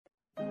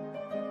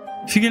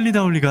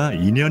휘겔리다올리가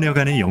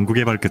 2년여간의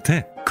연구개발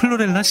끝에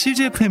클로렐라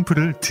CGF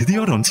앰플을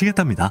드디어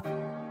런칭했답니다.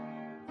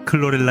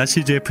 클로렐라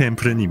CGF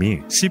앰플은 이미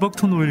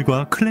시벅톤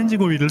오일과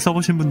클렌징 오일을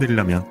써보신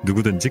분들이라면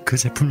누구든지 그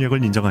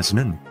제품력을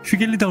인정하시는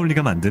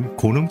휘겔리다올리가 만든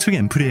고농축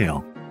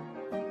앰플이에요.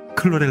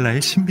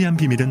 클로렐라의 신비한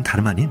비밀은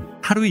다름 아닌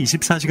하루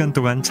 24시간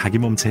동안 자기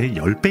몸체의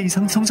 10배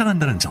이상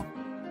성장한다는 점.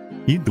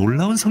 이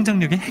놀라운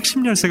성장력의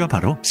핵심 열쇠가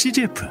바로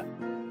CGF.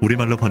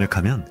 우리말로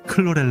번역하면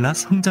클로렐라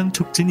성장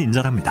촉진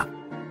인자랍니다.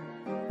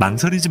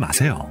 망설이지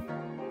마세요.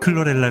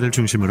 클로렐라를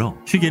중심으로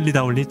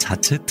휘겔리다올리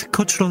자체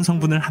특허 출원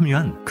성분을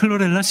함유한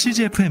클로렐라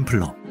CGF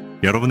앰플로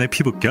여러분의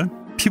피부결,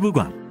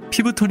 피부광,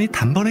 피부톤이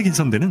단번에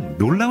개선되는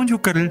놀라운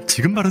효과를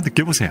지금 바로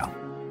느껴보세요.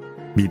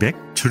 미백,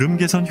 주름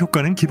개선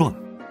효과는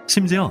기본.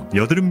 심지어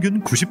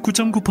여드름균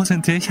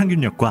 99.9%의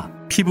향균력과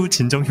피부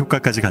진정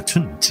효과까지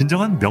갖춘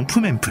진정한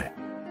명품 앰플.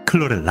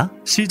 클로렐라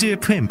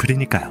CGF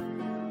앰플이니까요.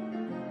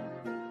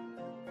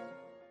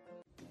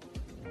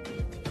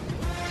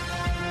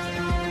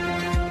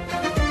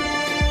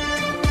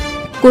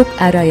 꼭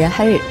알아야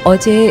할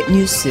어제의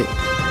뉴스.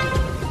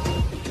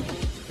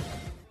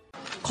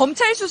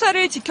 검찰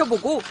수사를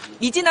지켜보고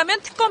미진하면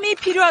특검이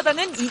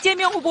필요하다는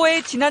이재명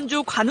후보의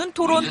지난주 관훈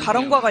토론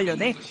발언과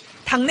관련해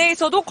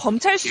당내에서도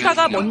검찰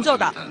수사가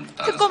먼저다,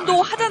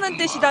 특검도 하자는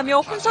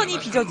뜻이다며 혼선이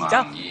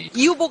빚어지자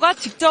이 후보가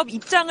직접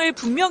입장을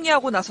분명히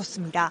하고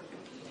나섰습니다.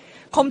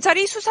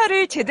 검찰이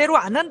수사를 제대로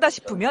안 한다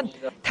싶으면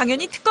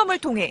당연히 특검을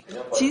통해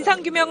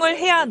진상규명을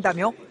해야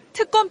한다며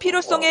특검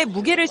필요성에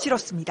무게를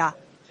실었습니다.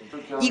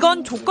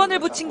 이건 조건을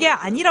붙인 게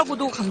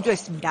아니라고도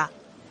강조했습니다.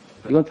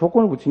 이건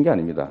조건을 붙인 게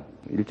아닙니다.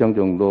 일정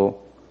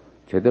정도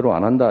제대로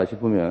안 한다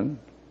싶으면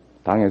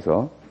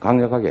당에서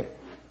강력하게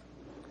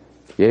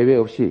예외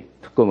없이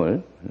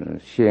특검을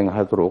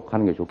시행하도록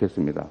하는 게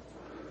좋겠습니다.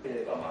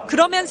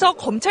 그러면서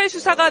검찰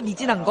수사가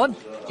미진한 건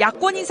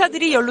야권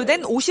인사들이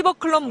연루된 50억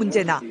클럽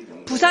문제나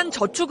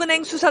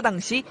부산저축은행 수사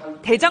당시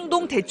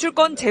대장동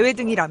대출권 제외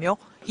등이라며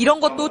이런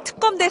것도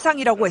특검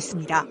대상이라고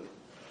했습니다.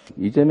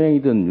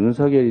 이재명이든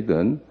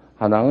윤석열이든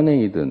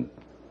하나은행이든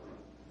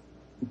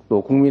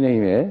또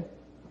국민의힘의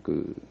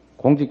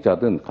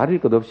공직자든 가릴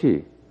것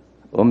없이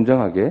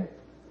엄정하게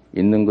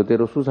있는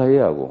그대로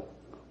수사해야 하고.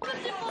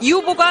 이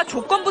후보가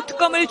조건부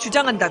특검을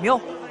주장한다며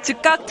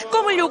즉각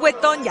특검을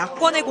요구했던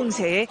야권의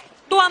공세에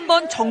또 한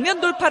번 정면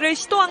돌파를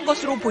시도한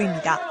것으로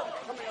보입니다.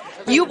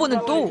 이 후보는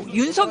또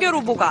윤석열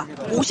후보가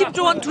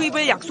 50조 원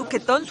투입을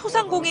약속했던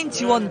소상공인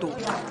지원도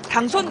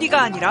당선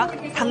뒤가 아니라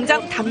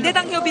당장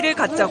당대당 협의를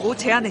갖자고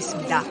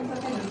제안했습니다.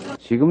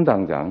 지금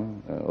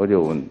당장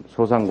어려운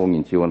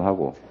소상공인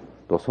지원하고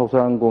또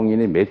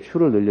소상공인의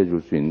매출을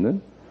늘려줄 수 있는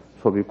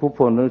소비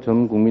쿠폰을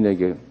전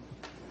국민에게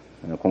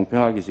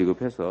공평하게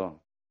지급해서.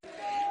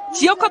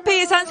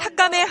 지역화폐 예산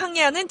삭감에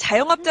항의하는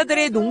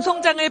자영업자들의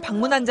농성장을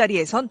방문한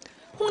자리에선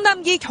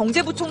홍남기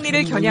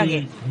경제부총리를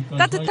겨냥해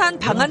따뜻한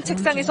방안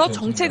책상에서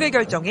정책을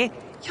결정해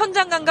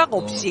현장 감각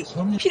없이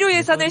필요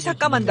예산을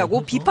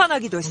삭감한다고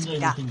비판하기도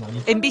했습니다.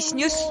 MBC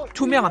뉴스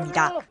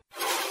조명아입니다.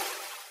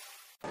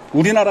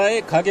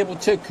 우리나라의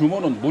가계부채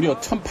규모는 무려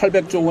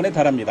 1,800조 원에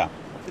달합니다.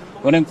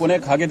 은행권의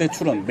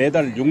가계대출은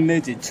매달 6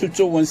 내지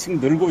 7조 원씩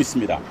늘고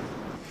있습니다.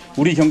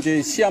 우리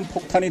경제의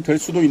시한폭탄이 될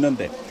수도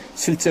있는데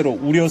실제로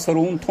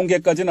우려스러운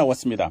통계까지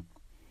나왔습니다.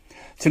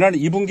 지난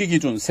 2분기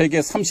기준 세계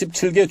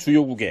 37개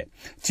주요국의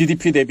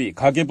GDP 대비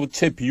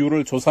가계부채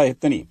비율을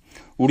조사했더니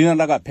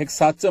우리나라가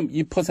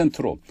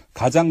 104.2%로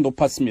가장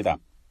높았습니다.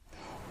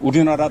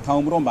 우리나라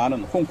다음으로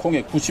많은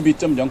홍콩의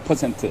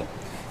 92.0%,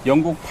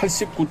 영국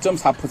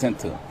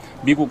 89.4%,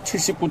 미국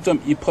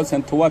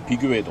 79.2%와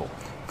비교해도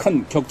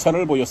큰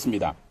격차를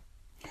보였습니다.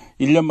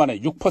 1년 만에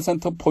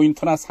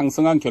 6%포인트나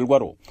상승한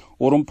결과로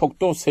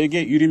오름폭도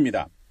세계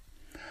 1위입니다.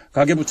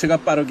 가계부채가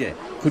빠르게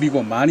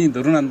그리고 많이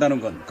늘어난다는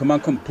건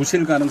그만큼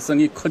부실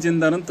가능성이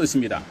커진다는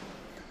뜻입니다.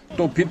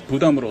 또 빚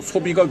부담으로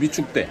소비가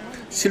위축돼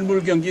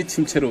실물 경기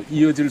침체로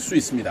이어질 수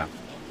있습니다.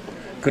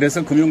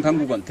 그래서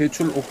금융당국은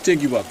대출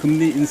옥죄기와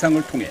금리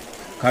인상을 통해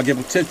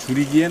가계부채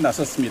줄이기에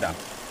나섰습니다.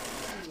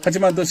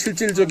 하지만 더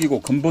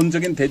실질적이고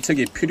근본적인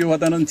대책이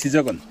필요하다는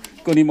지적은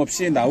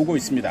끊임없이 나오고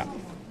있습니다.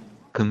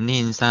 금리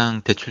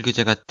인상, 대출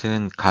규제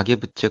같은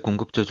가계부채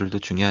공급 조절도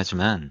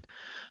중요하지만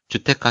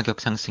주택가격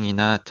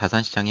상승이나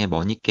자산시장의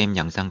머니게임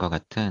양상과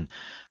같은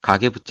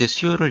가계부채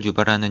수요를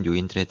유발하는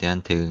요인들에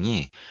대한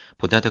대응이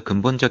보다 더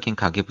근본적인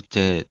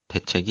가계부채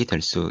대책이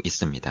될 수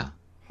있습니다.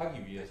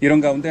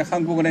 이런 가운데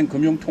한국은행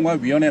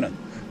금융통화위원회는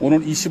오늘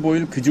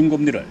 25일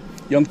기준금리를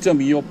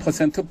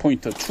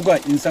 0.25%포인트 추가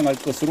인상할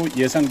것으로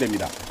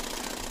예상됩니다.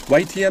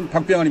 YTN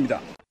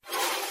박병환입니다.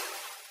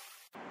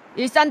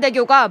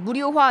 일산대교가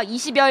무료화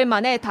 20여일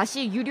만에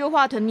다시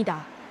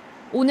유료화됩니다.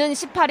 오는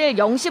 18일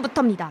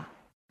 0시부터입니다.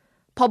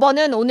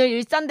 법원은 오늘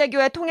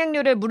일산대교의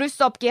통행료를 물을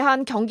수 없게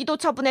한 경기도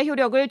처분의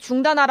효력을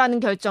중단하라는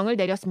결정을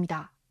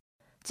내렸습니다.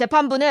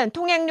 재판부는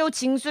통행료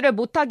징수를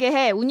못하게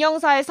해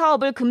운영사의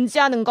사업을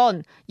금지하는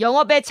건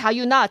영업의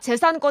자유나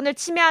재산권을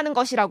침해하는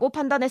것이라고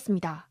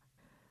판단했습니다.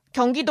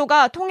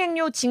 경기도가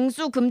통행료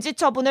징수 금지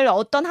처분을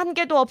어떤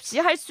한계도 없이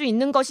할 수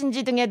있는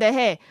것인지 등에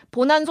대해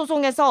본안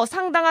소송에서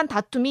상당한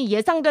다툼이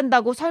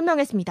예상된다고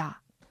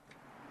설명했습니다.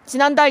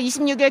 지난달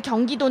 26일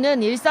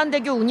경기도는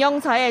일산대교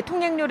운영사에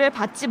통행료를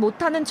받지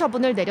못하는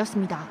처분을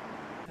내렸습니다.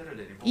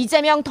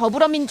 이재명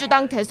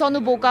더불어민주당 대선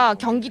후보가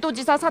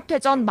경기도지사 사퇴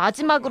전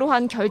마지막으로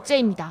한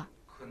결재입니다.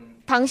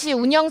 당시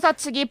운영사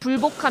측이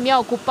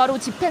불복하며 곧바로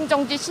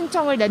집행정지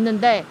신청을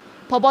냈는데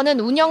법원은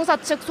운영사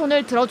측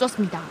손을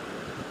들어줬습니다.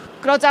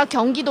 그러자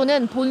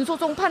경기도는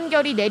본소송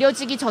판결이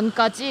내려지기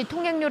전까지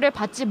통행료를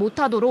받지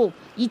못하도록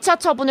 2차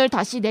처분을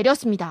다시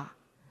내렸습니다.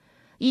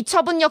 이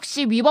처분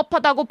역시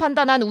위법하다고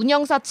판단한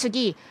운영사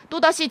측이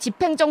또다시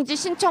집행정지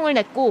신청을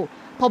냈고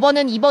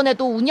법원은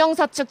이번에도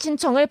운영사 측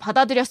신청을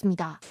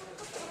받아들였습니다.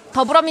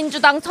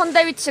 더불어민주당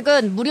선대위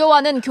측은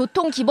무료화는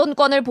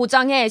교통기본권을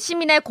보장해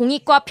시민의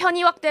공익과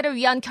편의 확대를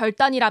위한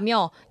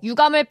결단이라며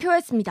유감을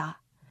표했습니다.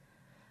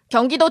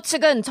 경기도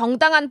측은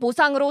정당한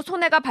보상으로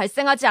손해가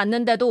발생하지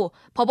않는데도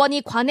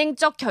법원이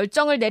관행적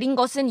결정을 내린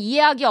것은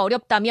이해하기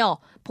어렵다며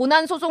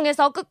본안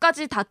소송에서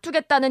끝까지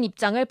다투겠다는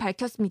입장을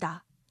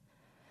밝혔습니다.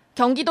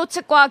 경기도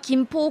측과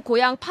김포,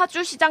 고양,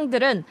 파주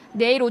시장들은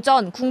내일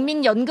오전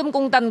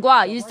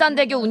국민연금공단과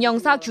일산대교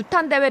운영사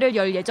규탄대회를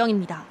열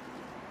예정입니다.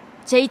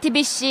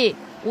 JTBC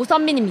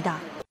오선민입니다.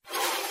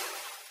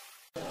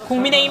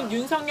 국민의힘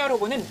윤석열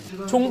후보는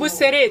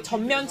종부세를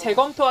전면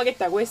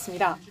재검토하겠다고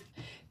했습니다.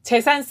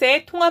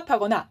 재산세에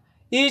통합하거나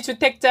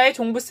 1주택자의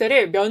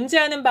종부세를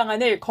면제하는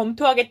방안을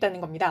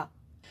검토하겠다는 겁니다.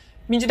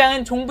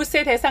 민주당은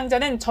종부세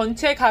대상자는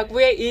전체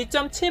가구의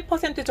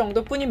 1.7%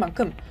 정도뿐인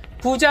만큼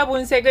부자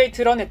본색을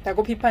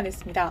드러냈다고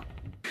비판했습니다.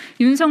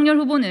 윤석열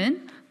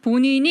후보는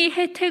본인이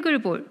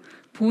혜택을 볼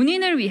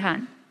본인을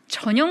위한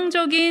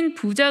전형적인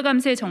부자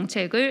감세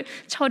정책을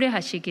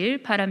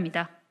철회하시길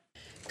바랍니다.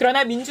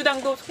 그러나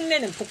민주당도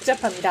속내는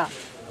복잡합니다.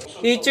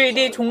 일주일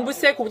뒤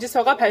종부세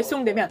고지서가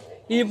발송되면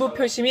일부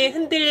표심이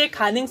흔들릴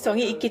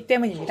가능성이 있기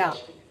때문입니다.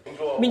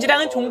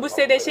 민주당은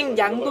종부세 대신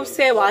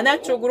양도세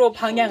완화 쪽으로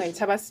방향을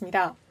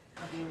잡았습니다.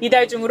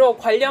 이달 중으로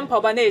관련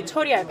법안을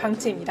처리할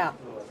방침입니다.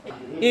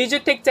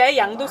 1주택자의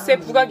양도세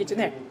부과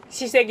기준을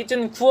시세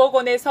기준 9억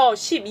원에서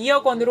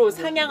 12억 원으로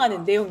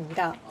상향하는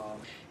내용입니다.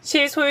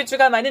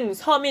 실소유주가 많은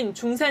서민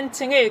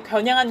중산층을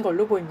겨냥한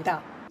걸로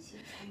보입니다.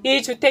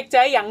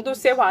 1주택자의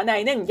양도세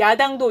완화에는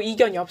야당도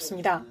이견이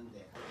없습니다.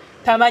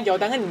 다만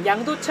여당은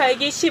양도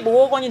차익이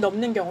 15억 원이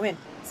넘는 경우엔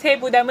세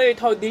부담을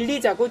더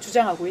늘리자고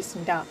주장하고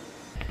있습니다.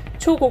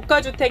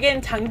 초고가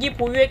주택엔 장기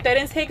보유에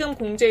따른 세금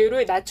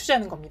공제율을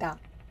낮추자는 겁니다.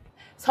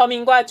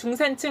 서민과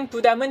중산층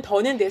부담은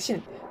더는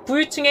대신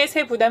부유층의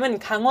세 부담은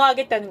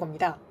강화하겠다는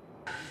겁니다.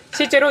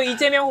 실제로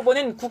이재명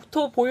후보는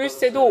국토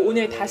보유세도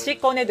오늘 다시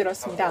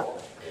꺼내들었습니다.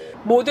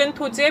 모든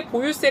토지에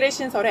보유세를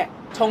신설해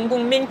전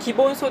국민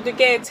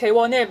기본소득의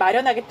재원을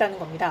마련하겠다는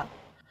겁니다.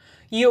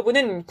 이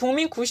후보는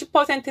국민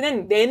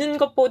 90%는 내는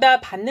것보다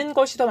받는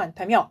것이 더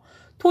많다며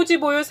토지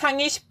보유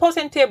상위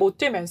 10%에 못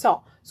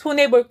들면서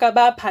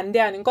손해볼까봐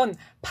반대하는 건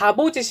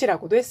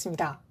바보짓이라고도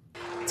했습니다.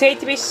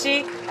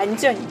 JTBC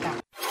안지연입니다.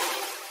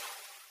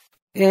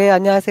 예,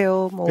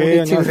 안녕하세요. 네,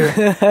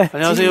 안녕하세요.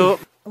 안녕하세요.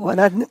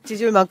 원하는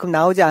지지율만큼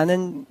나오지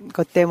않은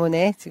것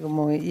때문에 지금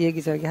뭐 이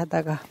얘기 저기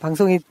하다가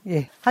방송이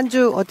한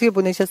주 어떻게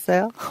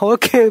보내셨어요?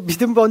 이렇게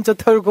믿음 번쩍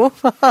털고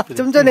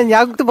좀 전엔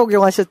야구도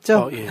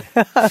복용하셨죠? 예.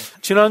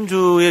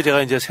 지난주에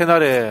제가 이제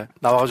새날에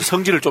나와가지고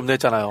성질을 좀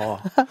냈잖아요.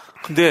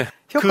 근데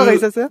효과가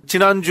있었어요?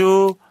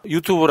 지난주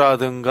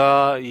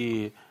유튜브라든가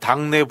이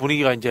당내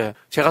분위기가 이제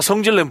제가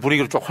성질낸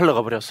분위기로 쭉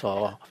흘러가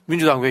버렸어.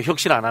 민주당 왜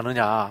혁신 안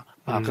하느냐.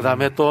 그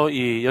다음에 또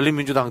이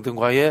열린민주당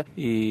등과의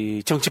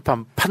이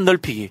정치판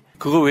판넓히기,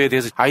 그거에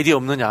대해서 아이디어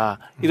없느냐,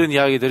 이런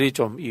이야기들이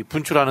좀 이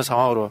분출하는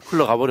상황으로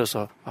흘러가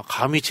버려서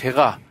감히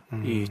제가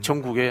이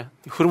전국의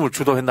흐름을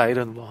주도했나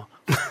이런 뭐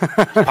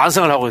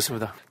반성을 하고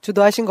있습니다.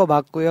 주도하신 거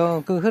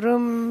맞고요. 그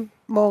흐름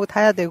뭐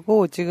타야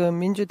되고 지금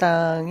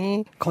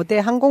민주당이 거대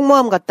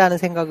항공모함 같다는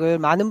생각을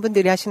많은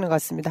분들이 하시는 것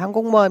같습니다.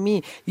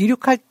 항공모함이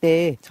이륙할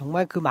때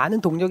정말 그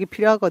많은 동력이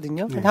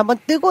필요하거든요. 근데 한번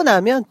뜨고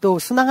나면 또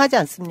순항하지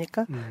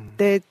않습니까?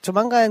 근데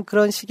조만간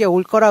그런 시기에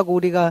올 거라고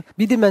우리가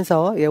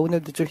믿으면서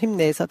오늘도 좀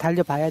힘내서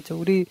달려봐야죠.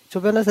 우리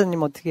조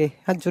변호사님 어떻게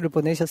한 주를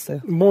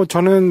보내셨어요? 뭐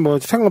저는 뭐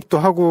생업도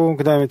하고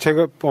그다음에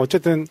제가 뭐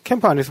어쨌든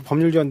캠프 안에서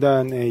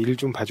법률전단의 일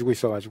좀 봐주고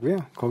있어가지고요.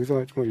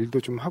 거기서 좀 일도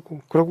좀 하고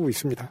그러고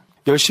있습니다.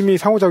 열심히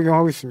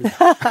상호작용하고 있습니다.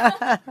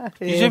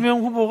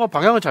 이재명 후보가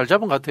방향을 잘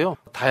잡은 것 같아요.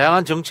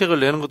 다양한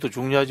정책을 내는 것도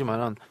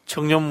중요하지만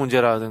청년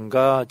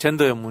문제라든가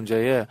젠더의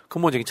문제에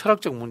근본적인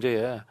철학적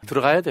문제에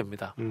들어가야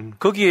됩니다.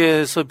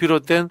 거기에서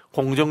비롯된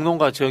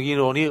공정론과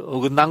정의론이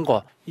어긋난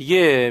것,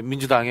 이게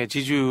민주당의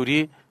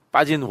지지율이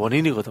빠진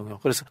원인이거든요.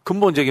 그래서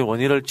근본적인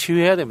원인을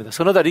치유해야 됩니다.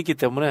 서너 달 있기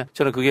때문에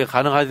저는 그게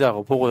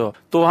가능하다고 보고요.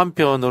 또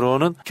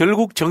한편으로는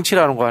결국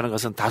정치라는 거 하는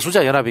것은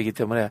다수자 연합이기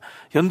때문에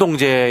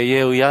연동제에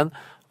의한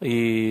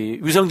이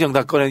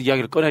위성정당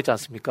이야기를 꺼냈지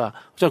않습니까?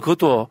 저는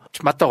그것도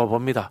맞다고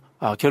봅니다.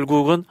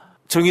 결국은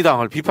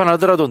정의당을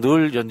비판하더라도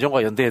늘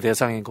연정과 연대의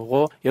대상인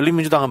거고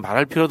열린민주당은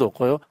말할 필요도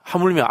없고요.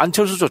 하물며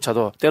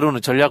안철수조차도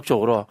때로는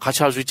전략적으로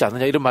같이 할 수 있지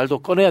않느냐 이런 말도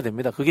꺼내야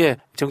됩니다. 그게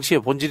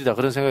정치의 본질이다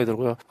그런 생각이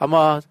들고요.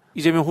 아마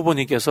이재명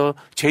후보님께서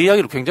제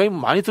이야기를 굉장히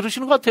많이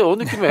들으시는 것 같아요.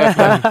 느낌에.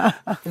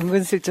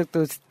 은근슬쩍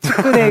또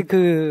측근의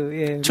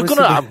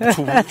측근은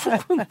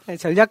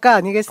전략가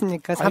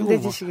아니겠습니까?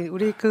 3대 지식이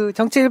우리 그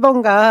정치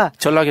 1번가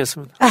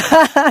전락했습니다.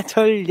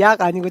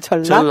 전략 아니고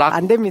전락?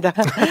 안 됩니다.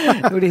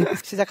 우리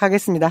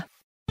시작하겠습니다.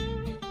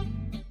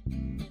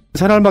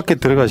 새날마켓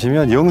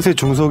들어가시면 영세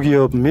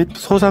중소기업 및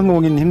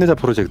소상공인 힘내자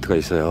프로젝트가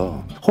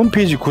있어요.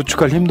 홈페이지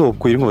구축할 힘도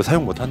없고 이런 거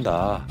사용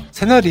못한다.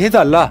 새날이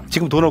해달라.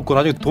 지금 돈 없고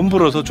나중에 돈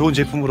벌어서 좋은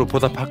제품으로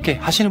보답할게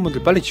하시는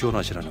분들 빨리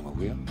지원하시라는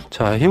거고요.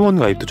 자, 회원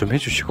가입도 좀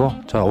해주시고,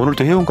 자,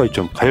 오늘도 회원 가입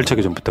좀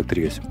가열차게 좀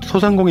부탁드리겠습니다.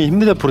 소상공인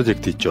힘내자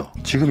프로젝트 있죠.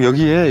 지금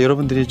여기에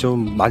여러분들이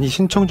좀 많이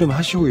신청 좀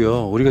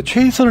하시고요. 우리가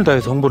최선을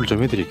다해서 홍보를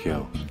좀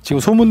해드릴게요. 지금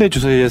소문내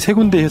주소에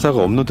 3군데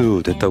회사가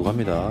업로드 됐다고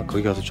합니다.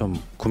 거기 가서 좀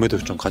구매도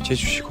좀 같이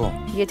해주시고.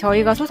 이게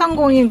저희가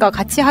소상공인과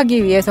같이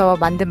하기 위해서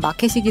만든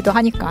마켓이기도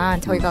하니까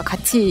저희가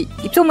같이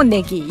입소문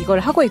내기 이걸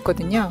하고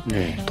있거든요.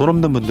 네, 돈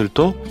없는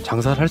분들도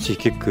장사를 할 수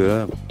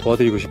있게끔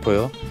도와드리고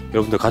싶어요.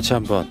 여러분들 같이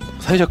한번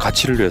사회적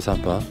가치를 위해서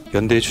한번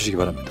연대해 주시기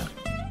바랍니다.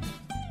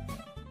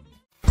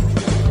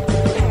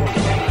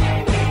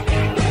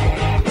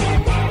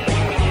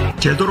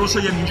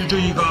 제도로서의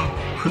민주주의가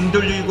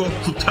흔들리고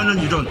구타는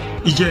일은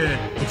이제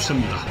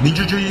없습니다.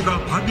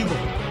 민주주의가 밥이고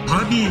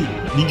밥이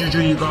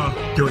민주주의가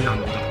되어야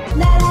합니다.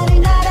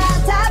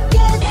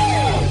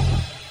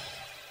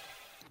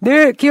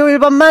 늘 기호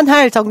 1번만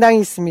할 정당이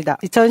있습니다.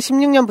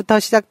 2016년부터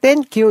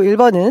시작된 기호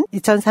 1번은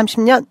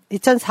 2030년,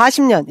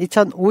 2040년,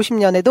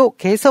 2050년에도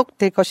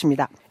계속될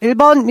것입니다.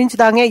 1번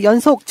민주당의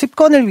연속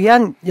집권을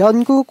위한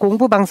연구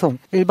공부 방송,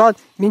 1번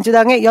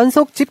민주당의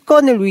연속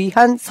집권을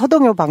위한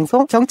서동요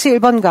방송, 정치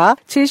 1번가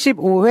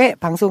 75회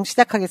방송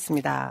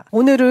시작하겠습니다.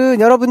 오늘은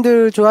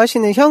여러분들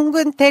좋아하시는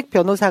현근택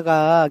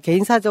변호사가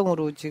개인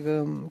사정으로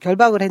지금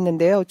결박을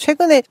했는데요.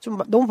 최근에 좀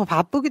너무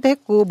바쁘기도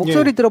했고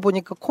목소리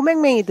들어보니까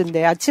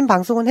코맹맹이던데 아침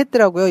방송은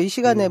했더라고요. 이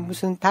시간에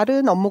무슨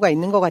다른 업무가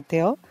있는 것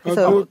같아요.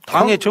 그래서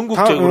당의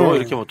전국적으로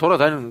이렇게 뭐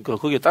돌아다니는 거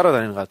거기에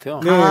따라다니는 것 같아요.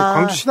 네,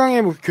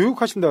 광주시당에 뭐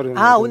교육하신다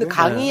그러는데. 오늘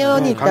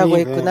강의원이 있다고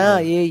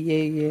했구나.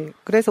 예.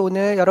 그래서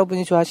오늘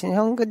여러분이 좋아하시는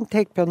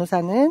현근택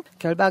변호사는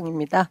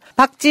결방입니다.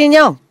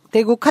 박진영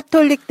대구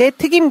카톨릭대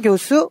특임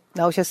교수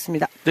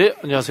나오셨습니다. 네,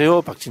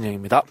 안녕하세요.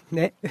 박진영입니다.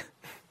 네.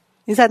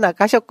 인사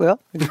나가셨고요.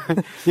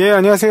 예,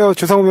 안녕하세요.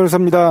 주상호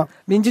변호사입니다.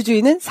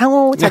 민주주의는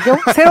상호작용?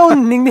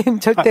 새로운 닉네임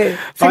절대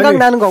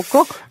생각나는 거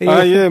없고?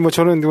 예. 뭐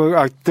저는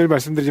늘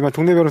말씀드리지만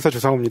동네 변호사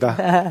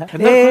주상호입니다.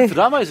 옛날에 그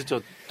드라마 있었죠.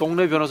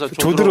 동네 변호사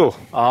조드로.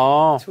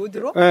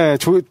 조드로? 네,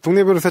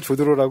 동네 변호사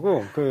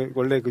조드로라고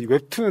원래 그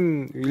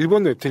웹툰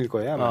일본 웹툰일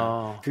거예요.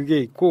 아마. 그게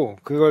있고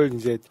그걸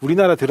이제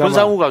우리나라 드라마.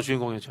 권상우가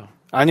주인공이죠.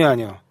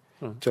 아니요.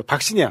 저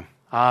박신양.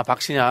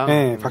 박신양.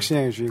 네,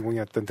 박신양이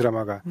주인공이었던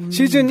드라마가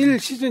시즌 1,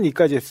 시즌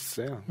 2까지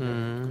했었어요.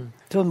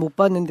 전 못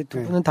봤는데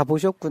두 분은 다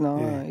보셨구나.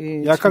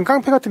 예, 약간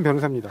깡패 같은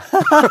변호사입니다.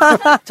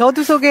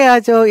 저도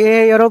소개하죠.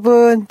 예,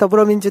 여러분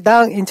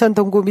더불어민주당 인천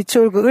동구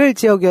미추홀구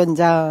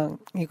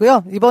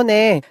지역위원장이고요.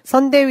 이번에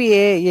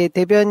선대위에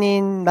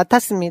대변인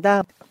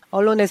맡았습니다.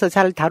 언론에서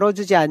잘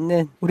다뤄주지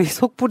않는 우리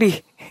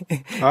속풀이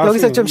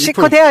여기서 좀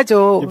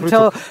시컷해야죠.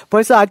 저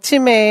벌써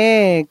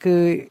아침에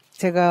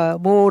제가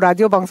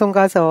라디오 방송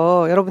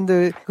가서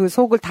여러분들 그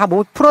속을 다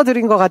못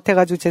풀어드린 것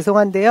같아가지고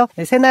죄송한데요.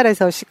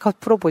 새날에서 시컷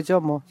풀어보죠,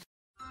 뭐.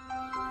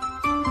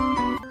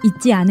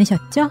 잊지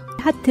않으셨죠?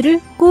 하트를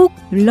꼭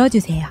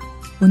눌러주세요.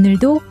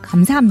 오늘도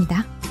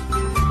감사합니다.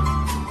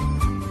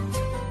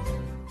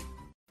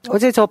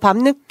 어제 저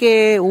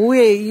밤늦게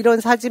오후에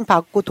이런 사진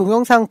받고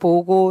동영상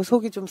보고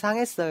속이 좀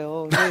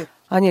상했어요.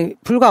 아니,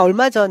 불과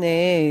얼마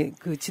전에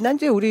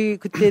지난주에 우리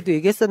그때도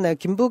얘기했었나요?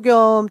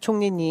 김부겸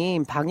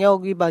총리님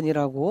방역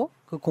위반이라고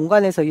그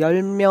공간에서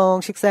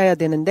 10명 식사해야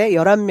되는데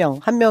 11명,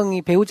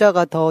 1명이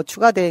배우자가 더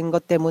추가된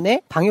것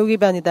때문에 방역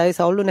위반이다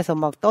해서 언론에서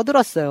막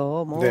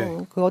떠들었어요.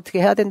 그거 어떻게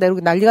해야 된다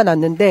이러고 난리가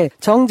났는데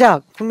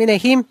정작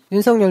국민의힘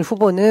윤석열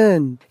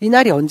후보는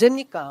이날이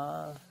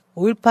언제입니까?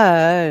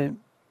 5.18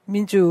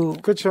 민주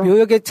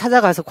묘역에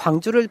찾아가서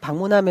광주를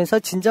방문하면서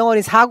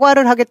진정어린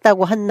사과를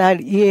하겠다고 한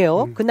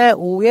날이에요. 그날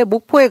오후에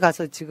목포에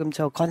가서 지금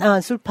저 거나한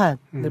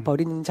술판을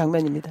벌이는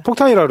장면입니다.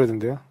 폭탄이라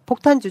그러던데요.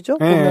 폭탄주죠?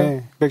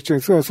 네, 맥주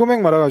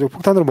소맥 말아가지고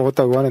폭탄으로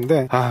먹었다고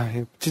하는데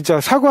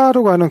진짜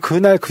사과하러 가는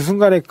그날 그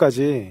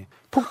순간에까지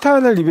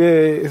폭탄을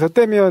입에서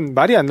떼면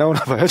말이 안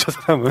나오나 봐요, 저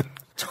사람은.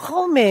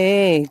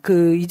 처음에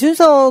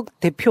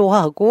이준석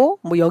대표하고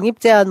영입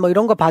제안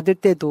이런 거 받을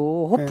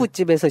때도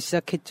호프집에서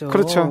시작했죠.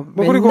 그렇죠.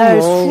 맨날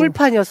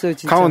술판이었어요,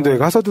 진짜. 강원도에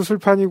가서도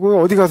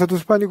술판이고 어디 가서도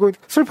술판이고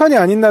술판이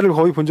아닌 날을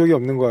거의 본 적이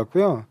없는 것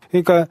같고요.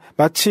 그러니까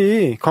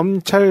마치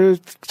검찰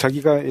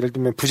자기가 예를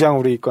들면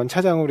부장으로 있건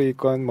차장으로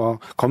있건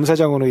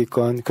검사장으로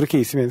있건 그렇게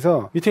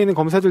있으면서 밑에 있는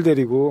검사들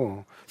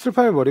데리고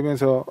술판을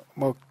벌이면서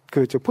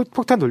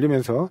폭탄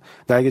돌리면서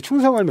나에게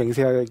충성을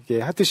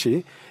맹세하게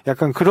하듯이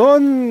약간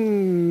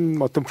그런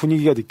어떤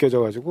분위기가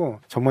느껴져가지고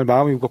정말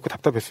마음이 무겁고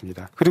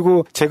답답했습니다.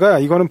 그리고 제가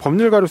이거는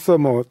법률가로서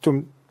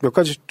몇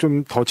가지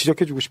좀 더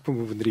지적해주고 싶은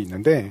부분들이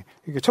있는데,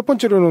 첫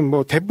번째로는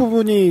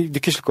대부분이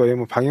느끼실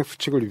거예요.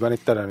 방역수칙을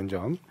위반했다라는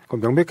점. 그건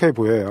명백하게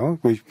보여요.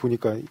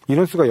 보니까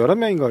인원수가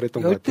 11명인가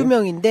그랬던 것 같아요.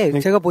 12명인데, 네.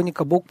 제가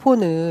보니까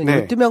목포는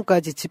네.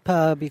 12명까지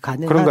집합이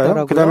가능하더라고요.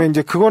 그런가요? 그 다음에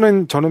이제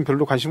그거는 저는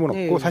별로 관심은 없고,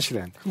 네.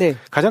 사실은. 네.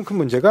 가장 큰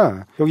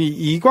문제가, 여기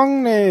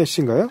이광래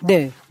씨인가요?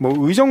 네.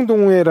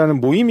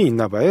 의정동호회라는 모임이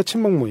있나 봐요.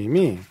 친목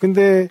모임이.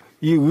 근데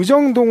이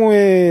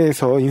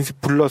의정동호회에서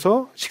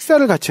불러서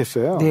식사를 같이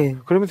했어요. 네.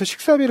 그러면서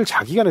식사비를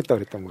자기가 냈다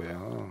그랬던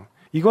거예요.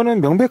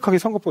 이거는 명백하게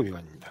선거법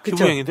위반입니다.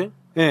 기부행인데?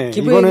 네,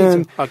 기부행이죠.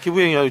 이거는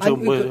기부행이 아니고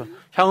뭐예요?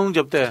 향응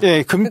접대.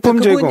 네, 금품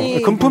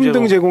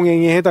등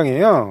제공행위에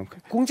해당해요.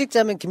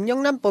 공직자면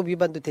김영란법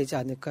위반도 되지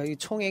않을까요? 이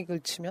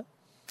총액을 치면?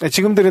 네,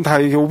 지금들은 다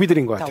이게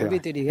오비들인 것 같아요.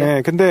 오비들이에요?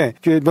 네, 근데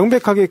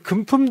명백하게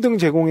금품 등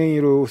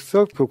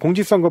제공행위로서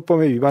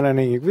공직선거법에 위반한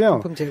행위고요.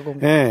 금품 제공.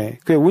 네,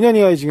 5년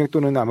이하의 징역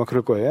또는 아마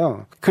그럴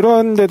거예요.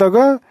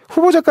 그런데다가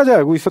후보자까지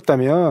알고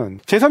있었다면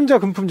제3자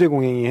금품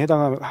제공행위에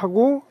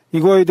해당하고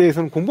이거에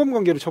대해서는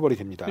공범관계로 처벌이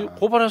됩니다.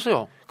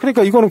 고발했어요.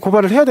 그러니까 이거는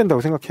고발을 해야 된다고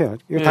생각해요.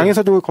 네.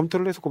 당에서도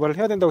검토를 해서 고발을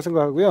해야 된다고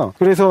생각하고요.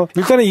 그래서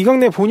일단은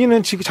이광래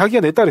본인은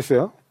자기가 냈다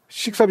그랬어요.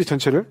 식사비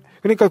전체를.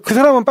 그러니까 그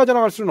사람은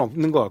빠져나갈 수는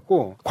없는 것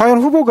같고, 과연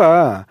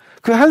후보가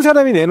그 한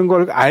사람이 내는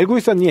걸 알고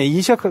있었느냐,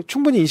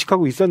 충분히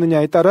인식하고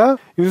있었느냐에 따라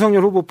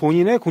윤석열 후보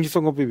본인의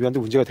공직선거법 위반도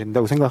문제가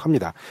된다고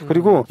생각합니다.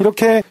 그리고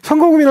이렇게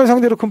선거구민을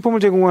상대로 금품을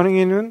제공하는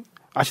행위는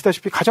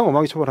아시다시피 가장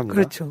엄하게 처벌합니다.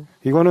 그렇죠.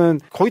 이거는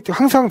거의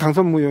항상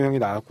당선 무효형이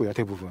나왔고요,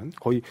 대부분.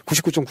 거의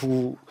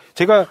 99.9,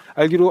 제가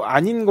알기로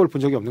아닌 걸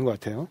본 적이 없는 것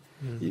같아요.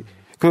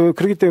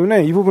 그렇기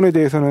때문에 이 부분에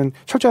대해서는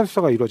철저한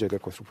수사가 이루어져야 될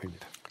것으로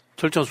보입니다.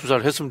 철저한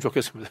수사를 했으면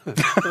좋겠습니다.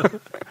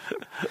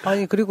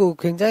 아니, 그리고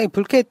굉장히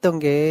불쾌했던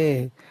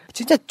게,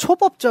 진짜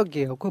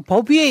초법적이에요. 그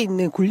법 위에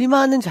있는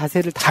군림하는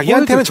자세를 다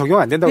자기한테는 적용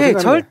안 된다고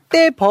생각해요.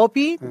 절대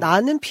법이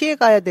나는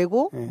피해가야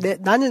되고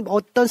나는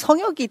어떤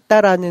성역이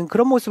있다라는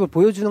그런 모습을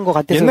보여주는 것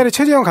같아서. 옛날에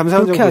최재형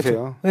감사원장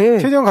보세요. 네.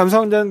 최재형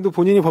감사원장도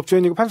본인이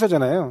법조인이고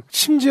판사잖아요.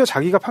 심지어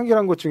자기가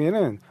판결한 것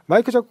중에는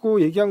마이크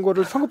잡고 얘기한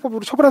거를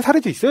선거법으로 처벌한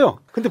사례도 있어요.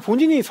 근데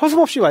본인이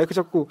서슴없이 마이크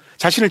잡고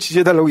자신을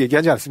지지해달라고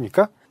얘기하지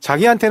않습니까?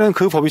 자기한테는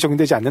그 법이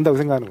적용되지 않는다고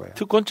생각하는 거예요.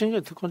 특권층이에요,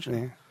 특권층.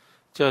 네.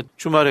 제가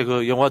주말에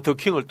영화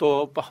더킹을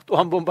또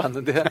한 번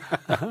봤는데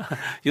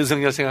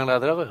윤석열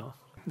생각나더라고요.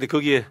 근데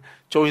거기에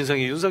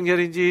조인성이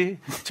윤석열인지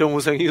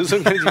정우성이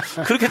윤석열인지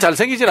그렇게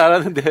잘생기진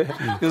않았는데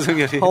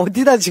윤석열이.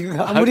 어디다 지금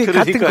아무리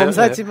같은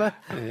검사지만.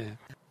 네.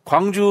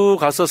 광주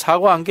가서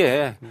사과한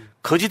게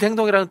거짓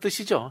행동이라는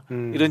뜻이죠.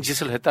 이런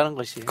짓을 했다는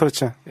것이.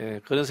 그렇죠. 예,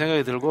 그런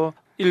생각이 들고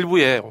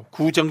일부의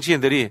구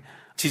정치인들이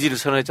지지를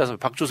선언했지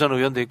않습니까? 박주선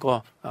의원도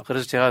있고.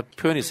 그래서 제가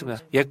표현이 있습니다.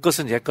 옛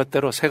것은 옛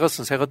것대로, 새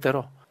것은 새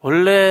것대로.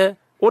 원래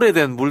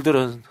오래된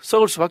물들은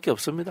썩을 수밖에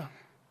없습니다.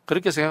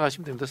 그렇게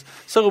생각하시면 됩니다.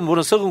 썩은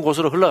물은 썩은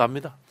곳으로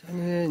흘러갑니다.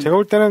 제가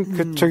볼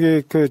때는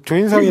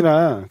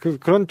조인성이나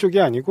그런 쪽이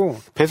아니고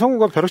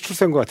배성우가 벼락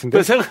출세한 것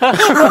같은데.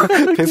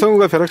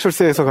 배성우가 벼락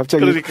출세해서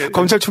갑자기 그러니까요.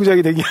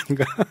 검찰총장이 되기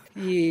아닌가.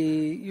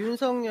 이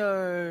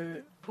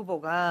윤석열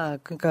후보가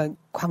그러니까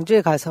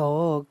광주에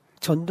가서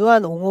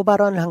전두환 옹호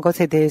발언을 한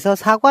것에 대해서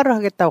사과를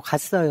하겠다고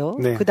갔어요.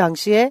 네. 그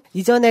당시에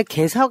이전에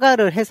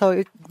개사과를 해서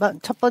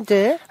첫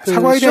번째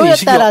사과에 대한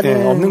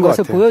쇼였다라는 없는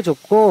것을 것 같아요.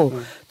 보여줬고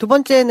두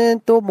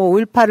번째는 또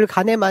 5.18을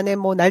간에 만에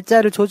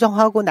날짜를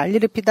조정하고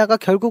난리를 피다가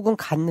결국은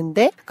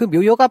갔는데 그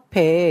묘역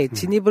앞에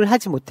진입을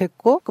하지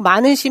못했고 그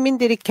많은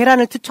시민들이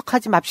계란을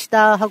투척하지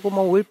맙시다 하고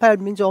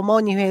 5.18 민주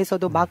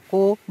어머니회에서도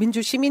맞고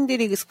민주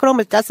시민들이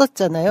스크럼을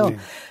짰었잖아요. 네.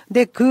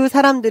 근데 그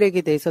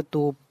사람들에게 대해서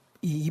또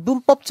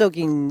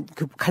이분법적인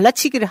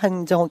갈라치기를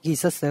한 적이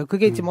있었어요.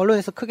 그게 지금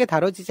언론에서 크게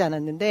다뤄지지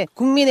않았는데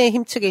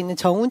국민의힘 측에 있는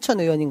정운천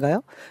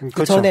의원인가요?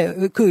 그 전에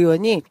그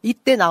의원이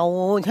이때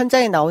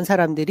현장에 나온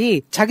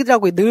사람들이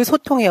자기들하고 늘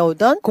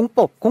소통해오던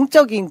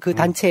공적인 그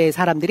단체의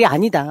사람들이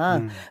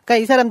아니다. 그러니까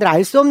이 사람들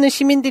알 수 없는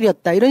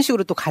시민들이었다. 이런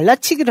식으로 또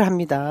갈라치기를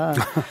합니다.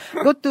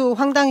 그것도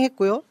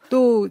황당했고요.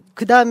 또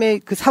그 다음에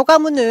그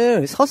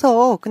사과문을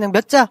서서 그냥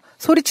몇 자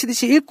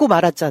소리치듯이 읽고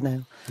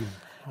말았잖아요.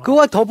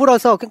 그거와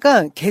더불어서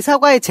그러니까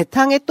개사과의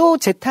재탕이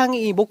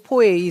이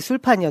목포의 이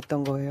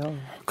술판이었던 거예요.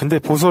 근데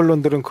보수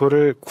언론들은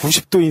그거를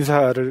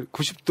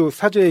 90도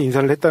사죄의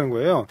인사를 했다는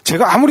거예요.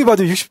 제가 아무리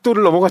봐도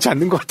 60도를 넘어가지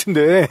않는 것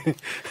같은데.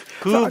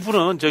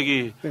 그분은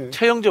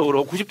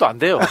체형적으로 90도 안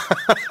돼요.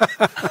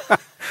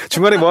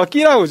 중간에 뭐가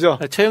끼나 보죠.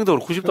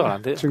 체형적으로 90도가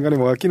안 돼요. 중간에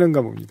뭐가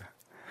끼는가 봅니다.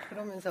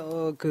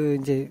 그러면서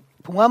이제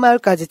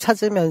봉화마을까지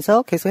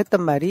찾으면서 계속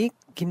했던 말이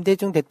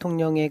김대중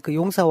대통령의 그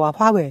용서와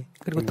화해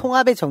그리고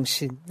통합의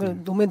정신,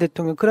 노무현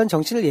대통령 그런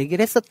정신을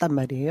얘기를 했었단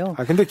말이에요.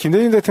 근데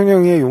김대중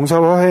대통령의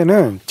용서와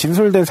화해는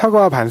진솔된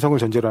사과와 반성을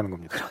전제로 하는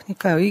겁니다.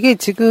 그러니까요. 이게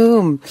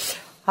지금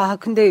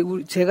근데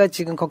제가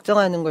지금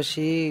걱정하는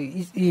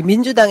것이 이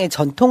민주당의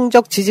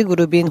전통적 지지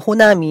그룹인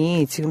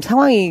호남이 지금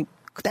상황이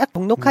딱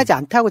녹록하지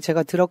않다고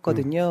제가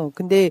들었거든요.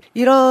 근데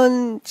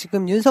이런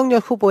지금 윤석열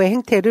후보의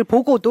행태를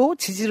보고도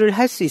지지를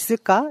할 수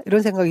있을까?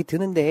 이런 생각이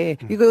드는데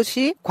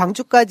이것이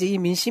광주까지 이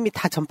민심이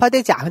다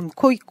전파되지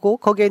않고 있고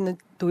거기에는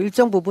또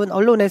일정 부분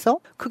언론에서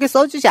크게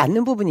써주지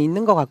않는 부분이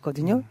있는 것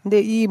같거든요.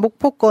 근데 이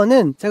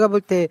목포권은 제가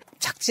볼 때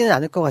작지는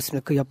않을 것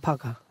같습니다. 그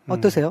여파가.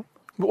 어떠세요?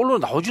 뭐 언론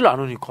나오질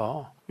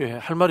않으니까. 예,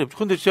 할 말이 없죠.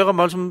 근데 제가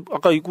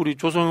아까 우리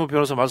조성호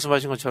변호사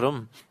말씀하신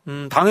것처럼,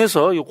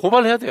 당에서 이거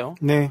고발해야 돼요.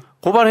 네.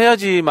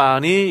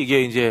 고발해야지만이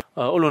이게 이제,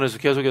 언론에서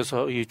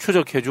계속해서 이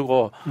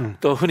추적해주고,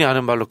 또 흔히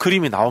하는 말로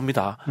그림이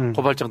나옵니다.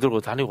 고발장 들고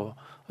다니고,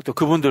 또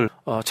그분들,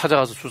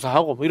 찾아가서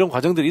수사하고, 뭐 이런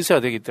과정들이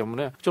있어야 되기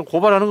때문에, 좀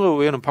고발하는 거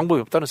외에는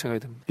방법이 없다는 생각이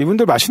듭니다.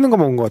 이분들 맛있는 거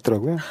먹은 것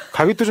같더라고요.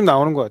 가격도 좀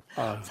나오는 것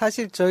같아요.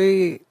 사실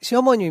저희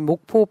시어머님이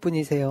목포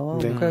분이세요.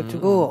 네.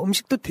 그래가지고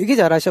음식도 되게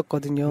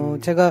잘하셨거든요.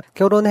 제가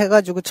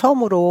결혼해가지고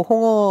처음으로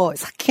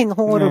삭힌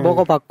홍어를 네.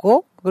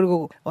 먹어봤고,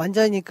 그리고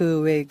완전히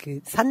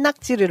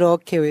산낙지를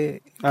이렇게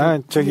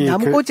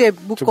남고제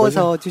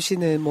묶어서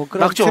주시는 뭐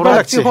그런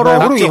낙지,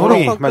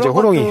 호롱이. 맞아,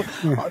 호롱이.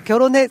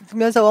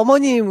 결혼하면서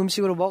어머님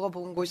음식으로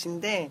먹어본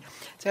곳인데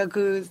제가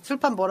그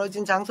술판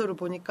벌어진 장소를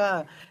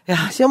보니까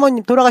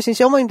돌아가신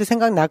시어머님도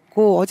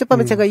생각났고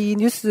어젯밤에 제가 이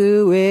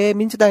뉴스 왜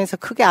민주당에서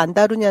크게 안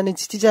다루냐는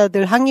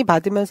지지자들 항의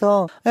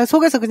받으면서 그냥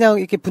속에서 그냥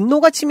이렇게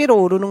분노가 치밀어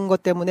오르는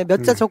것 때문에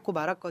몇 자 적고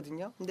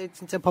말았거든요. 근데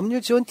진짜 법률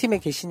지원팀에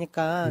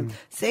계시니까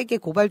세게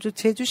고발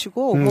조치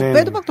해주시고 뭐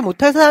빼도 박도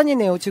못할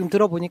사안이네요. 지금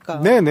들어보니까.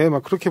 네네,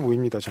 막 그렇게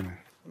보입니다, 저는.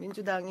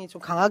 민주당이 좀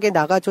강하게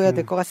나가줘야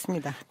될 것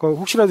같습니다.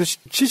 혹시라도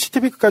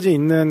CCTV까지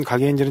있는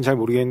가게인지는 잘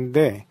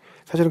모르겠는데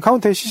사실은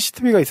카운터에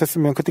CCTV가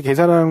있었으면 그때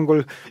계산하는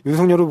걸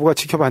윤석열 후보가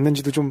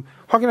지켜봤는지도 좀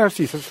확인할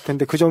수 있었을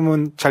텐데 그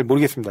점은 잘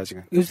모르겠습니다,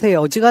 지금. 요새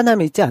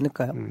어지간하면 있지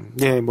않을까요?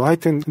 네, 뭐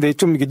하여튼 근데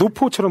좀 이게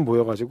노포처럼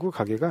보여가지고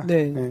가게가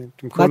좀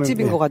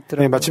맛집인 것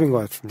같더라고요. 네, 맛집인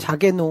것 같습니다.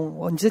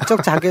 자개농,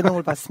 언제적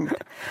자개농을 봤습니다.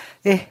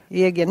 네,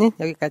 이 얘기는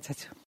여기까지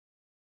하죠.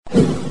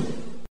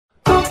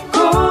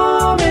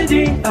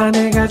 코미디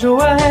아내가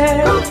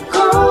좋아해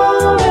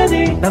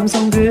코미디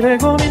남성들의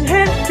고민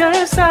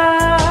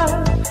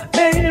해결사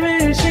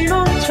매일매일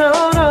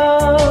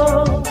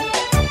신혼처럼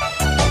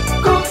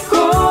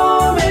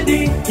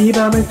코미디 이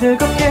밤을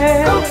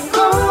뜨겁게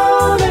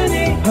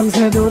코미디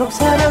밤새도록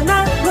사랑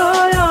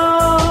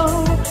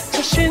나눠요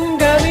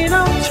자신감이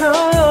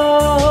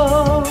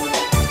넘쳐요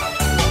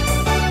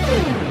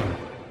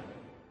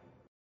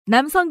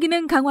남성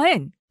기능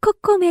강화엔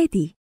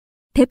코코메디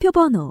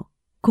대표번호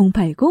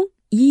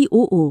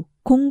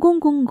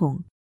 080-255-0000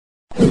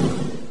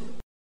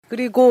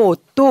 그리고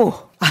또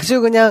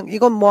아주 그냥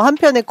이건 뭐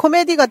한편의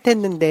코미디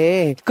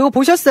같았는데 그거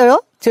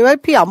보셨어요?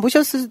 JYP 안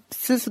보셨을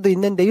수도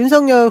있는데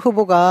윤석열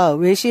후보가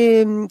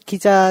외신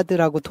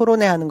기자들하고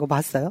토론회 하는 거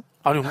봤어요?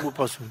 아니요, 못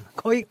봤습니다.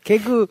 거의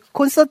개그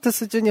콘서트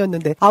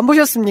수준이었는데 안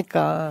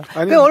보셨습니까?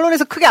 아니, 그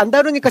언론에서 크게 안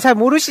다루니까 잘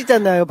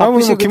모르시잖아요. 뭐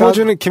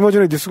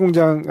김어준의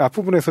뉴스공장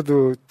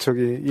앞부분에서도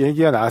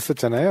얘기가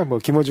나왔었잖아요. 뭐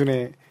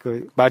김어준의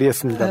그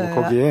말이었습니다.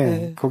 뭐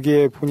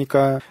거기에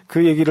보니까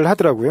그 얘기를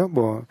하더라고요.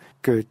 뭐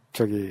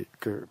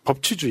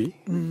법치주의.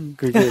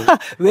 그게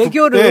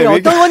외교를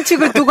어떤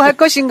원칙을 두고 할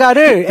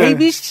것인가를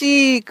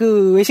ABC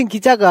그 외신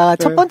기자가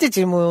첫 번째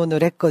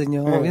질문을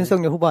했거든요.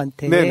 윤석열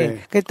후보한테.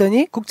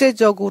 그랬더니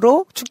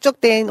국제적으로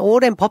축적된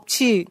오랜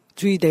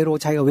법치주의대로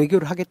자기가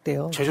외교를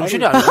하겠대요.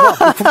 제정신이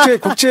아니구나.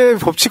 국제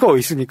법치가 어디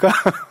있습니까?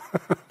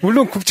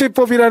 물론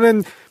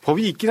국제법이라는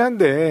법이 있긴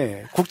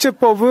한데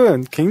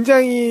국제법은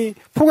굉장히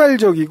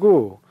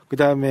포괄적이고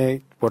그다음에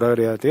뭐라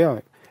그래야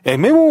돼요?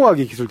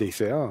 애매모호하게 기술돼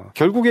있어요.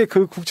 결국에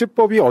그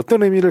국제법이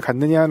어떤 의미를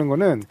갖느냐 하는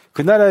거는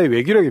그 나라의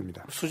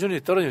외교력입니다.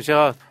 수준이 떨어지죠.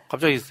 제가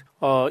갑자기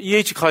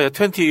E.H. 카의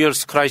 20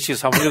 Years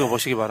Crisis 한번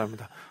읽어보시기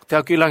바랍니다.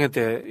 대학교 1학년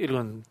때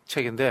읽은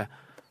책인데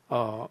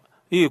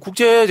이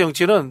국제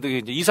정치는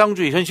이제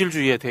이상주의,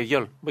 현실주의의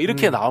대결 뭐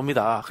이렇게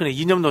나옵니다. 그냥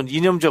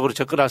이념적으로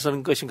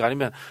접근하는 것인가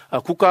아니면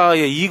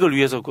국가의 이익을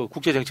위해서 그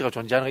국제 정치가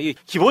존재하는 이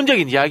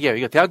기본적인 이야기예요.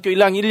 이거 대학교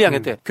 1학년, 1,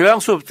 2학년 때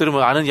교양 수업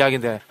들으면 아는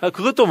이야기인데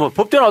그것도 뭐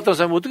법대 나왔다는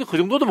사람이 어떻게 그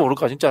정도도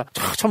모를까? 진짜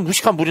참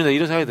무식한 분이네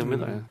이런 생각이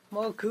듭니다.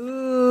 뭐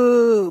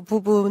그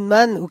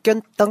부분만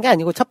웃겼던 게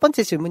아니고 첫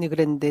번째 질문이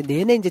그랬는데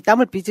내내 이제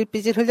땀을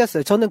삐질삐질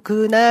흘렸어요. 저는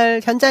그날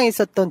현장에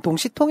있었던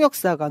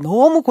동시통역사가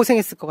너무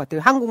고생했을 것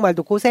같아요.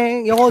 한국말도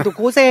고생, 영어도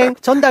고생,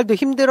 전달도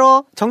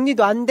힘들어,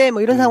 정리도 안 돼,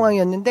 뭐 이런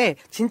상황이었는데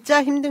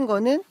진짜 힘든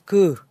거는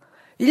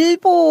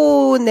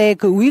일본의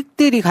그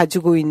우익들이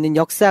가지고 있는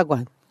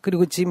역사관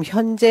그리고 지금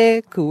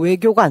현재 그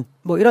외교관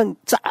뭐 이런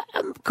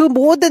그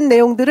모든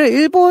내용들을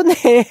일본의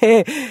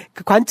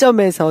그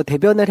관점에서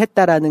대변을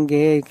했다라는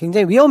게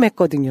굉장히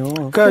위험했거든요.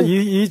 그러니까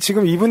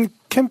지금 이분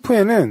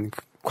캠프에는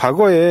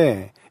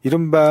과거에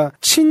이른바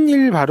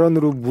친일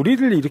발언으로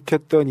무리를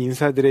일으켰던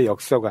인사들의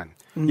역사관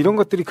이런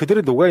것들이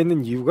그대로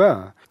녹아있는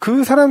이유가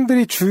그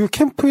사람들이 주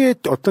캠프의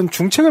어떤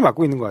중책을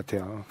맡고 있는 것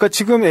같아요. 그러니까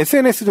지금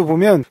SNS도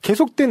보면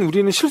계속된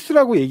우리는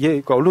실수라고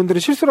그러니까 언론들은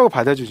실수라고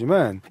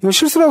받아주지만 이건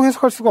실수라고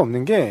해석할 수가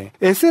없는 게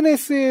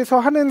SNS에서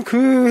하는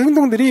그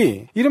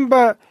행동들이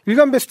이른바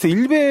일간 베스트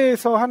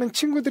일베에서 하는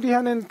친구들이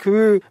하는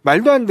그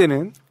말도 안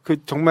되는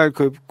정말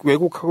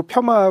왜곡하고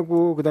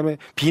폄하하고 그다음에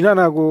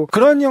비난하고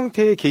그런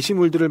형태의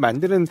게시물들을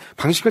만드는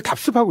방식을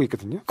답습하고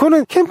있거든요.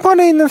 그거는 캠프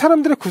안에 있는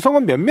사람들의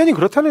구성원 면면이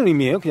그렇다는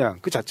의미예요. 그냥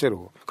그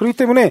자체로. 그렇기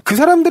때문에 그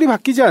사람들이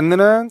바뀌지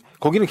않는 한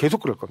거기는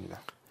계속 그럴 겁니다.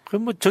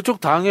 그럼 뭐 저쪽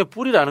당의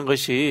뿌리라는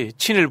것이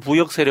친일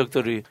부역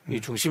세력들이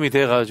중심이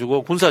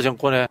돼가지고 군사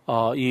정권의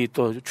이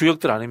또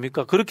주역들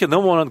아닙니까? 그렇게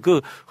넘어오는 그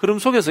흐름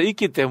속에서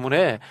있기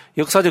때문에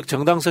역사적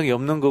정당성이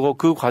없는 거고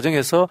그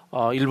과정에서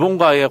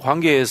일본과의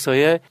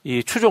관계에서의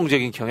이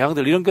추종적인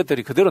경향들 이런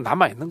것들이 그대로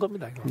남아 있는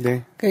겁니다.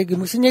 네. 그러니까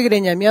무슨 얘기를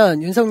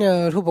했냐면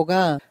윤석열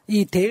후보가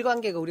이 대일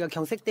관계가 우리가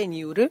경색된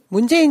이유를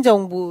문재인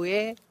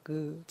정부의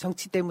그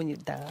정치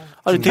때문이다.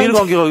 아니 대일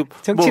관계가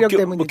정치력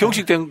때문이다.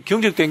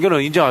 경직된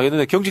거는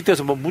인정하겠는데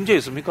경직돼서 뭐 문제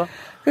있습니까?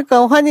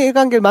 그러니까 한일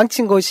관계를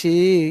망친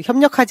것이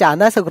협력하지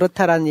않아서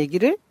그렇다라는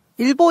얘기를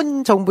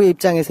일본 정부의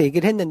입장에서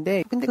얘기를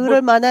했는데, 근데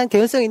그럴 만한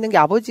개연성 있는 게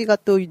아버지가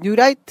또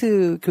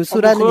뉴라이트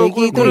교수라는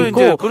얘기도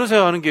있고. 그런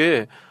생각하는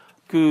게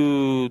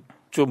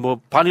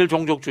반일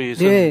종족주의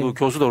그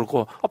교수도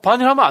그렇고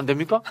반일하면 안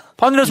됩니까?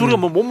 반일해서 우리가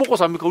뭐 못 먹고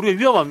삽니까? 우리가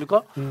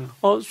위험합니까?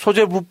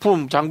 소재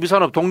부품 장비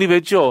산업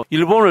독립했죠.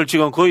 일본을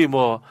지금 거의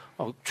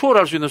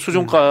추월할 수 있는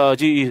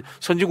수준까지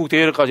선진국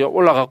대열까지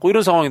올라갔고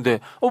이런 상황인데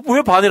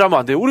왜 반일하면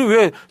안 돼요? 우리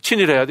왜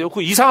친일해야 돼요?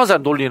 그 이상한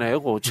사람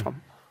논리네요, 그거 참.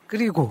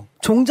 그리고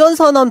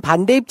종전선언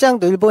반대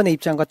입장도 일본의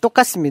입장과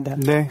똑같습니다.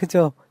 네.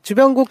 그죠?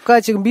 주변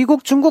국가 지금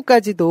미국,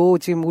 중국까지도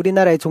지금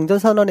우리나라의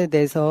종전선언에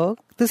대해서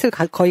뜻을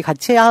거의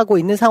같이 하고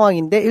있는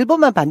상황인데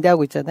일본만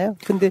반대하고 있잖아요.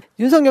 근데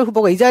윤석열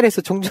후보가 이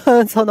자리에서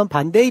종전선언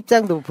반대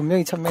입장도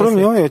분명히 천명했어요.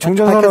 그럼요. 예,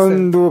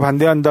 종전선언도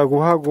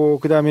반대한다고 하고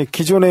그다음에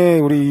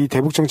기존의 우리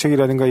대북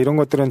정책이라든가 이런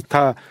것들은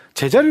다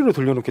제자리로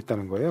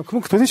돌려놓겠다는 거예요.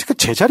 그럼 도대체 그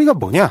제자리가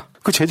뭐냐?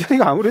 그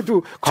제자리가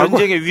아무래도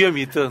전쟁의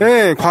위험이 있든.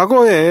 네,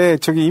 과거에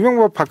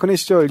이명박 박근혜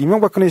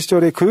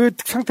시절에 그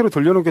상태로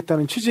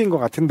돌려놓겠다는 취지인 것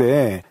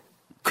같은데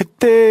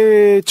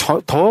그때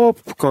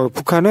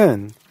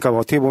북한은 그러니까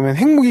어떻게 보면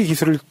핵무기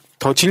기술을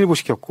더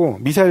진일보시켰고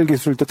미사일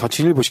기술도 더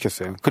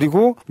진일보시켰어요.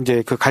 그리고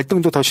이제 그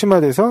갈등도 더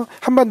심화돼서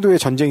한반도의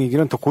전쟁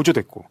위기는 더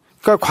고조됐고.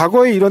 그러니까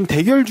과거에 이런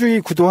대결주의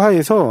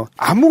구도하에서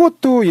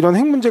아무것도 이런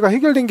핵 문제가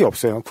해결된 게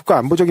없어요. 국가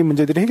안보적인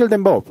문제들이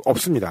해결된 바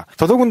없습니다.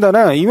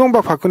 더더군다나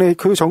이명박 박근혜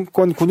그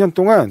정권 9년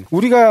동안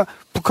우리가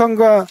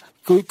북한과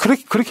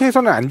그렇게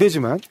해서는 안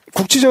되지만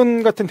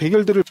국지전 같은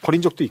대결들을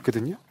벌인 적도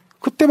있거든요.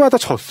 그때마다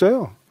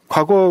졌어요.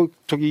 과거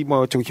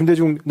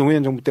김대중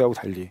노무현 정부 때하고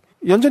달리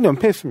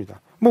연전연패했습니다.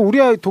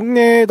 우리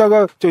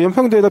동네에다가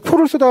연평도에다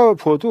표를 쏟아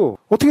부어도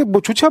어떻게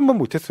조치 한번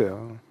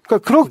못했어요.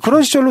 그러니까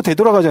그런 시절로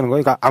되돌아가자는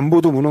거예요. 그러니까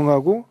안보도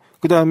무능하고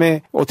그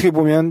다음에 어떻게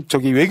보면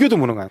외교도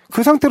무능한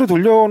그 상태로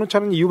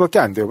돌려놓자는 이유밖에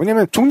안 돼요.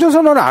 왜냐하면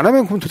종전선언을 안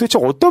하면 그럼 도대체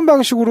어떤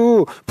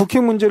방식으로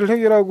북핵 문제를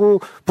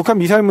해결하고 북한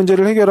미사일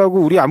문제를 해결하고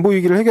우리 안보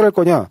위기를 해결할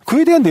거냐?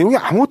 그에 대한 내용이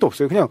아무것도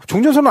없어요. 그냥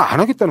종전선언 안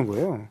하겠다는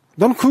거예요.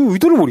 나는 그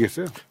의도를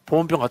모르겠어요.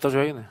 보온병 갖다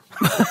줘야겠네.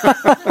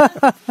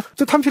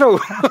 또 탄피라고.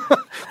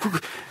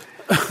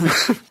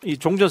 이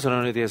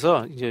종전선언에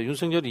대해서 이제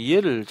윤석열이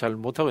이해를 잘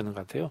못하고 있는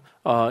것 같아요.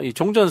 이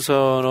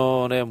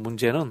종전선언의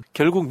문제는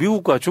결국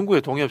미국과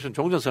중국의 동의 없이는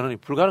종전선언이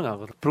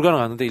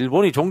불가능한데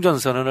일본이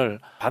종전선언을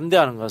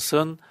반대하는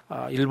것은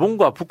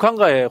일본과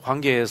북한과의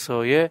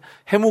관계에서의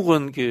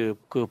해묵은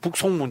그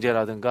북송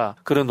문제라든가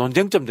그런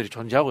논쟁점들이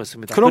존재하고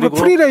있습니다. 그런 거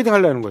프리라이딩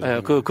하려는 거죠.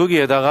 예,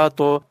 거기에다가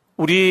또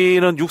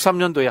우리는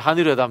 63년도에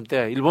한일회담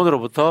때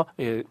일본으로부터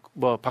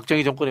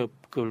박정희 정권의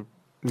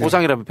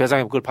보상이라면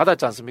배상이면 그걸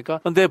받았지 않습니까?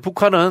 근데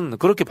북한은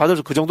그렇게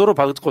그 정도로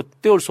받고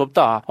떼올 수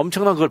없다.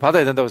 엄청난 그걸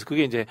받아야 된다고 해서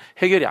그게 이제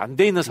해결이 안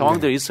돼 있는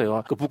상황들이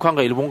있어요. 그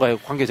북한과 일본과의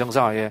관계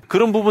정상화에.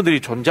 그런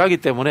부분들이 존재하기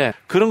때문에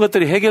그런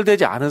것들이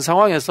해결되지 않은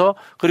상황에서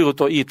그리고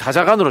또 이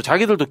다자간으로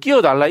자기들도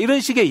끼워달라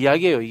이런 식의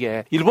이야기예요,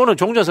 이게. 일본은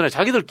종전선에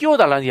자기들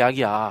끼워달라는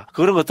이야기야.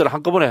 그런 것들을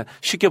한꺼번에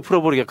쉽게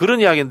풀어버리게 그런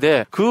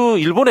이야기인데 그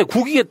일본의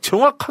국익에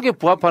정확하게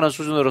부합하는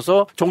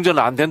수준으로서 종전은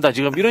안 된다.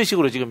 지금 이런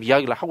식으로 지금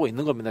이야기를 하고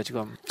있는 겁니다,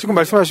 지금. 지금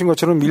말씀하신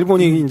것처럼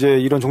일본이 이제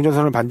이런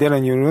종전선언을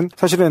반대하는 이유는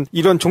사실은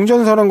이런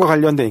종전선언과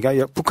관련된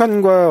그러니까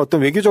북한과 어떤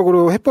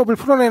외교적으로 해법을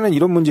풀어내는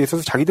이런 문제에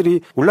있어서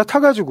자기들이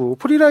올라타가지고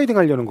프리라이딩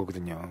하려는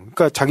거거든요.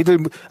 그러니까 자기들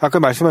아까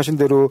말씀하신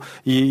대로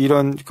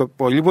이런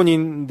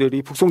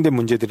일본인들이 북송된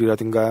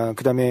문제들이라든가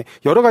그다음에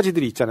여러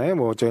가지들이 있잖아요.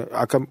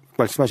 아까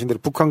말씀하신 대로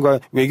북한과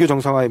외교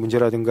정상화의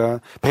문제라든가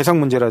배상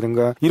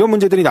문제라든가 이런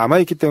문제들이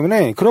남아있기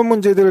때문에 그런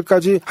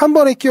문제들까지 한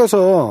번에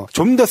끼워서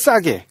좀 더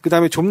싸게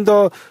그다음에 좀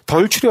더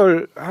덜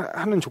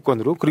출혈하는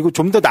조건으로 그리고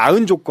좀 더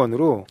나은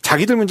조건으로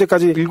자기들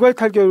문제까지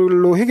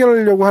일괄탈결로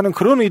해결하려고 하는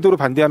그런 의도로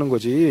반대하는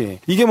거지.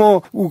 이게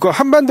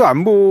한반도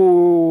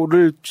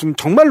안보를 좀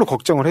정말로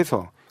걱정을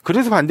해서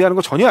그래서 반대하는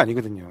거 전혀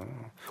아니거든요.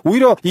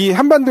 오히려 이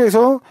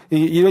한반도에서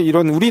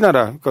이런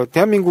우리나라, 그러니까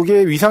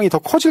대한민국의 위상이 더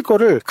커질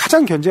거를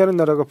가장 견제하는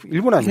나라가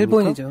일본 아닙니까?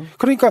 일본이죠.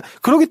 그러니까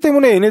그렇기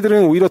때문에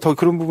얘네들은 오히려 더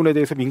그런 부분에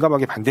대해서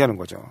민감하게 반대하는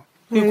거죠.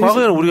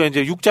 과거에는 우리가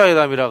이제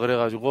육자회담이라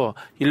그래가지고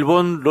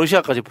일본,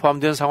 러시아까지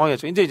포함된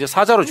상황이었죠. 이제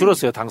사자로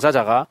줄었어요.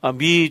 당사자가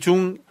미,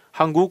 중,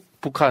 한국,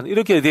 북한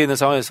이렇게 되어 있는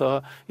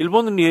상황에서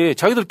일본이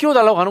자기들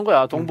끼워달라고 하는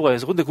거야.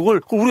 동북아에서. 근데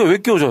그걸 우리가 왜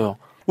끼워줘요?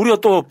 우리가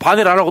또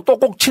반일 안 하고 또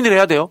꼭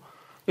친일해야 돼요?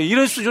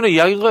 이런 수준의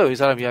이야기인 거예요, 이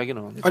사람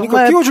이야기는. 아니,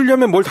 그거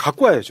띄워주려면 뭘 다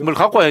갖고 와야죠. 뭘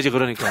갖고 와야지,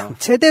 그러니까.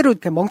 제대로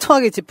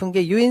멍청하게 짚은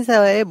게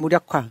유엔사의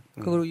무력화,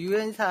 그리고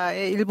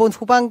유엔사의 일본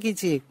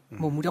후방기지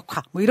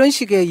무력화, 이런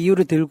식의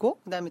이유를 들고,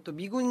 그 다음에 또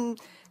미군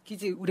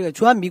기지, 우리가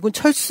주한미군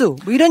철수,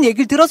 이런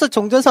얘기를 들어서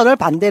종전선언을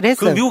반대를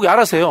했어요. 그 미국이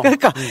알아서요.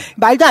 그러니까,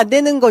 말도 안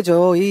되는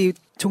거죠. 이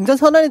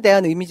종전선언에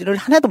대한 의미를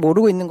하나도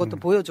모르고 있는 것도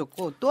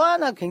보여줬고, 또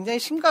하나 굉장히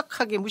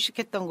심각하게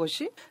무식했던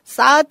것이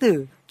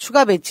사드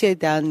추가 배치에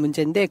대한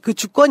문제인데, 그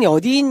주권이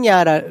어디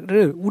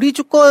있냐를 우리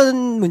주권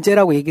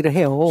문제라고 얘기를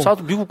해요.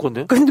 사드 미국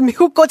건데? 근데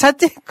미국 거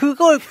자체, 그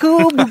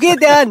무기에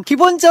대한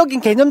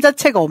기본적인 개념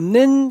자체가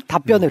없는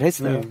답변을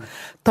했어요.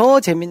 더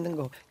재밌는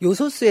거,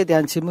 요소수에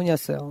대한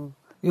질문이었어요.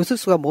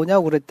 요소수가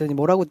뭐냐고 그랬더니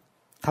뭐라고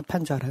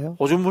답한 줄 알아요?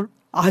 오줌물?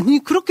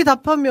 아니, 그렇게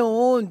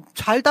답하면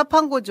잘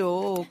답한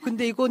거죠.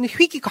 근데 이거는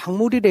희귀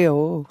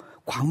광물이래요.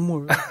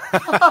 광물.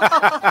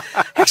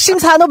 핵심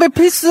산업에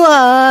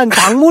필수한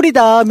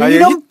광물이다.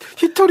 이런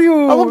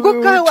히토리오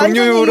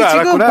종류를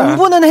지금 알았구나.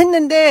 공부는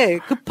했는데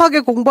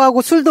급하게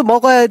공부하고 술도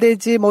먹어야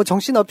되지.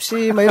 정신없이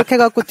이렇게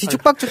해갖고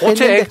뒤죽박죽 됐는데.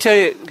 고체,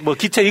 액체,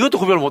 기체 이것도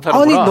구별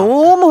못하는구나. 아니,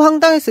 너무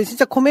황당했어요.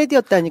 진짜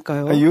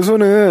코미디였다니까요.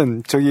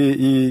 요소는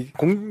이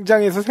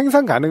공장에서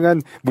생산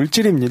가능한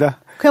물질입니다.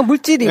 그냥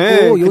물질이고,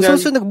 네,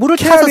 요소수는 물을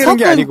태워서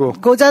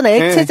섞은 거잖아요.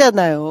 네.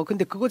 액체잖아요.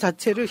 근데 그거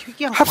자체를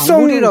희귀한 합성,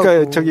 광물이라고.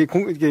 그러니까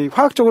이게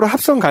화학적으로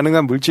합성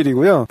가능한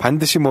물질이고요.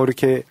 반드시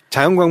이렇게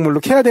자연광물로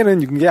캐야 되는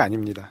게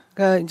아닙니다.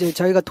 그러니까 이제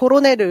저희가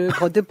토론회를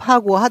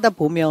거듭하고 하다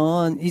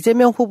보면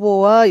이재명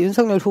후보와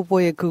윤석열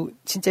후보의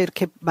진짜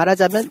이렇게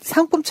말하자면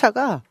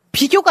상품차가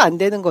비교가 안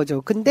되는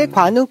거죠. 근데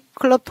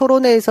관훈클럽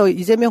토론회에서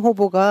이재명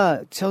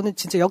후보가 저는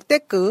진짜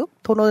역대급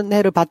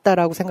토론회를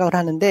봤다라고 생각을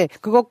하는데,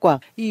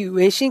 그것과 이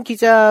외신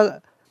기자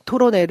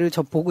토론회를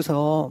저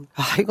보고서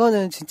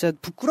이거는 진짜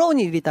부끄러운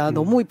일이다.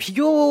 너무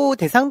비교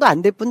대상도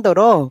안 될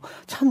뿐더러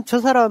참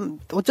저 사람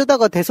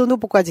어쩌다가 대선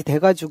후보까지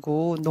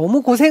돼가지고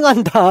너무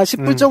고생한다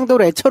싶을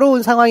정도로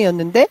애처로운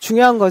상황이었는데,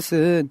 중요한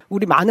것은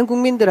우리 많은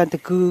국민들한테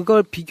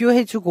그걸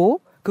비교해주고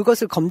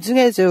그것을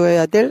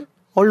검증해줘야 될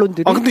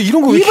언론들이 근데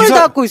이런 거 입을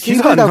닫고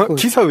있어요.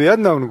 기사 왜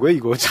안 나오는 거예요,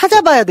 이거?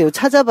 찾아봐야 돼요.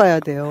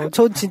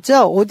 전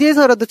진짜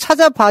어디에서라도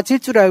찾아봐질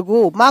줄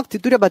알고 막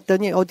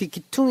두드려봤더니 어디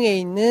기퉁에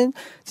있는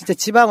진짜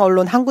지방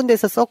언론 한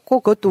군데에서 썼고,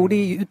 그것도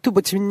우리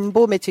유튜버,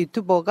 진보 매체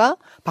유튜버가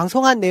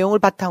방송한 내용을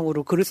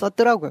바탕으로 글을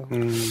썼더라고요.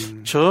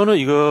 저는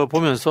이거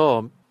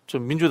보면서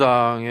좀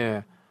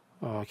민주당에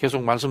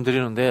계속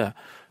말씀드리는데,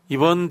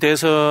 이번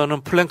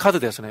대선은 플랜카드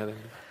대선 해야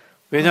됩니다.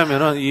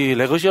 왜냐면은 이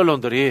레거시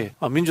언론들이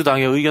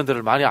민주당의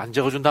의견들을 많이 안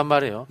적어준단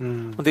말이에요.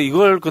 근데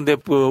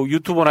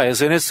유튜브나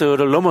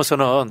SNS를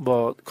넘어서는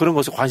그런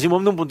것에 관심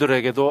없는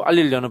분들에게도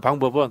알리려는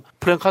방법은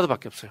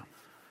플랜카드밖에 없어요.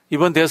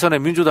 이번 대선에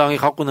민주당이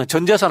갖고 있는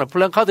전 재산을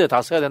플랜카드에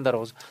다 써야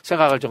된다고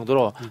생각할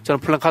정도로 저는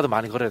플랜카드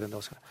많이 걸어야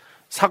된다고 생각해요.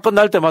 사건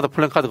날 때마다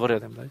플랜카드 걸어야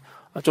됩니다.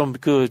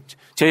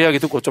 제 이야기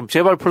듣고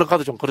제발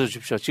플랜카드 좀 걸어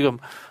주십시오. 지금,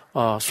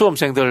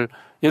 수험생들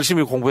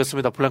열심히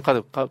공부했습니다.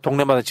 플랜카드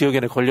동네마다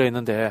지역에 걸려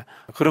있는데,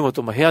 그런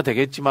것도 해야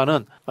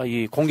되겠지만은,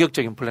 이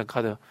공격적인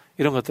플랜카드,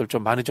 이런 것들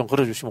좀 많이 좀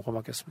걸어 주시면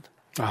고맙겠습니다.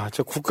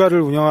 저 국가를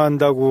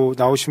운영한다고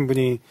나오신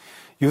분이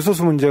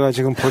요소수 문제가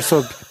지금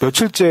벌써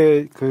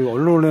며칠째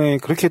언론에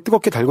그렇게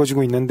뜨겁게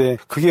달궈지고 있는데,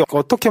 그게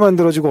어떻게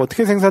만들어지고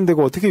어떻게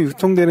생산되고 어떻게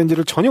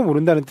유통되는지를 전혀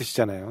모른다는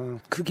뜻이잖아요.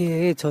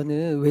 그게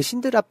저는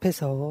외신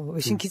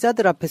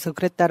기자들 앞에서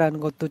그랬다라는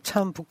것도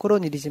참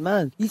부끄러운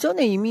일이지만,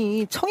 이전에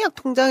이미 청약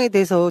통장에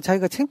대해서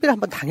자기가 창피를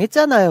한번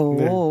당했잖아요.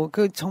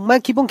 네. 정말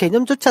기본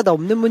개념조차도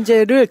없는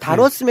문제를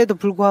다뤘음에도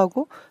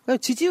불구하고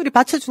지지율이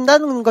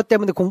받쳐준다는 것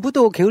때문에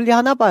공부도 게을리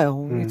하나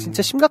봐요.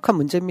 진짜 심각한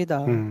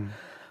문제입니다.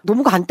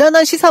 너무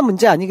간단한 시사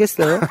문제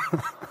아니겠어요?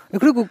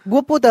 그리고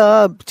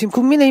무엇보다 지금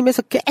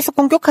국민의힘에서 계속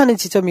공격하는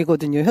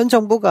지점이거든요. 현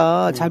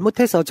정부가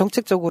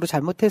정책적으로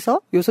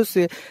잘못해서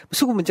요소수에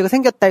수급 문제가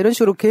생겼다 이런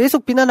식으로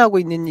계속 비난하고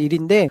있는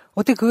일인데,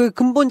 어떻게 그게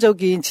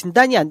근본적인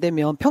진단이 안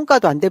되면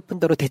평가도 안 될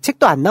뿐더러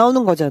대책도 안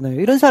나오는 거잖아요.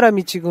 이런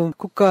사람이 지금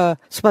국가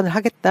수반을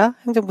하겠다?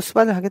 행정부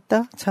수반을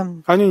하겠다?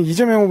 참. 아니,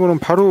 이재명 후보는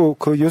바로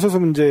요소수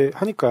문제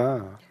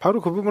하니까 바로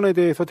그 부분에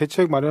대해서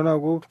대책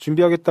마련하고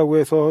준비하겠다고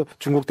해서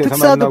중국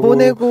대사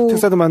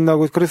특사도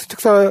만나고 그래서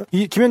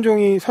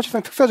김현종이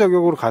사실상 특사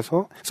자격으로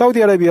가서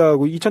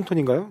사우디아라비아하고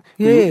 2,000톤인가요?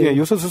 예.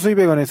 요소수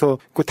수입에 관해서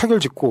타결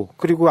짓고,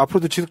 그리고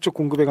앞으로도 지속적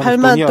공급에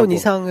관해서 8만 톤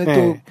이상을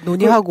또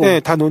논의하고. 네,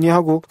 다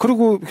논의하고.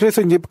 그리고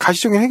그래서 이제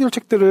가시적인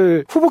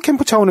해결책들을 후보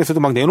캠프 차원에서도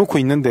막 내놓고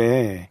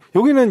있는데,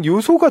 여기는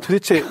요소가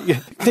도대체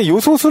근데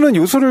요소수는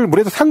요소를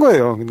물에다 산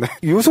거예요. 근데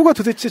요소가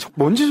도대체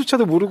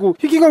뭔지조차도 모르고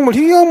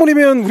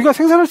희귀광물이면 우리가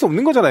생산할 수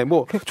없는 거잖아요.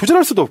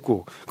 조절할 수도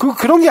없고.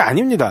 그런 게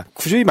아닙니다.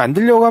 구조히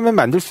만들려고 하면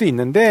만들 수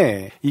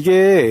있는데,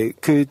 이게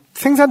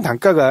생산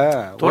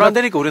단가가 돈 안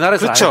되니까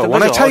우리나라에서 그렇죠.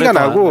 워낙 차이가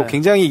나고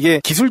굉장히 이게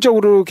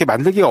기술적으로 이렇게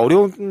만들기가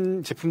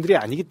어려운 제품들이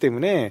아니기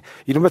때문에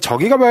이른바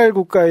저기가발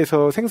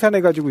국가에서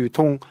생산해가지고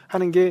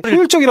유통하는 게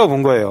효율적이라고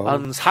본 거예요.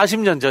 한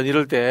 40년 전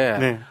이럴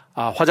때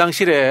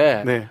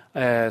화장실에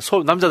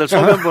남자들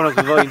소변 보는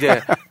그거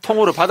이제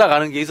통으로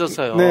받아가는 게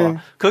있었어요. 네.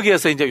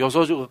 거기에서 이제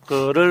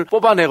요소를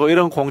뽑아내고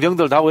이런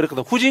공정들 나오고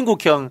이랬거든.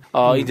 후진국형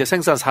이제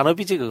생산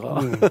산업이지 그거.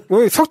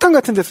 뭐 석탄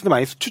같은 데서도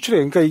많이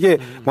추출해요. 그러니까 이게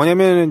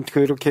뭐냐면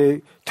그렇게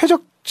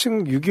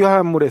퇴적층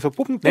유기화합물에서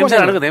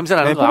냄새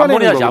나는 거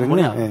암모니아지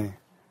암모니아. 네.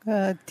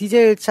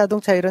 디젤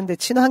자동차 이런데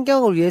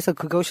친환경을 위해서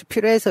그것이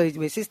필요해서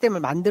시스템을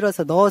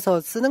만들어서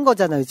넣어서 쓰는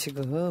거잖아요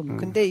지금.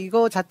 근데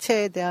이거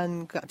자체에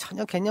대한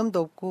전혀 개념도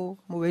없고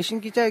뭐 외신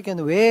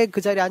기자회견은 왜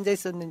그 자리에 앉아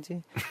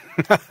있었는지.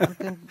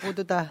 아무튼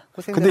모두 다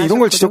고생들 근데 이런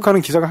걸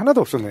지적하는 기자가 하나도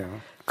없었네요.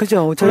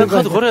 그죠.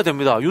 플랜카드 걸어야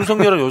됩니다.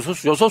 윤석열은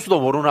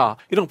요소수도 모르나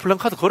이런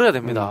플랜카드 걸어야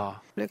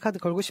됩니다. 플랜카드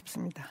걸고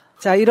싶습니다.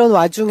 자 이런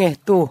와중에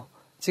또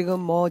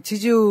지금 뭐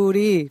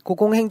지지율이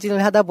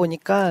고공행진을 하다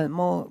보니까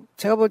뭐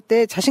제가 볼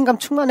때 자신감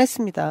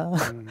충만했습니다.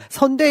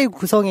 선대위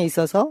구성에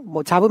있어서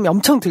뭐 잡음이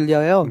엄청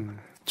들려요.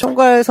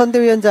 총괄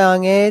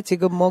선대위원장에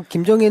지금 뭐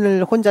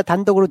김종인을 혼자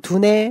단독으로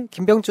두네,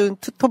 김병준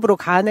투톱으로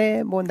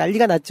가네, 뭐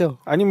난리가 났죠.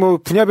 아니 뭐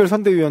분야별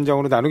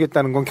선대위원장으로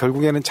나누겠다는 건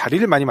결국에는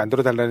자리를 많이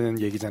만들어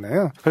달라는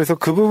얘기잖아요. 그래서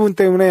그 부분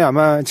때문에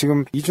아마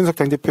지금 이준석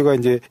당대표가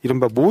이제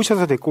이른바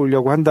모으셔서 데리고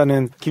오려고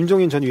한다는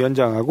김종인 전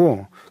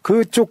위원장하고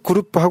그쪽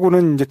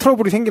그룹하고는 이제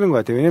트러블이 생기는 것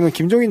같아요. 왜냐면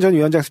김종인 전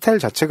위원장 스타일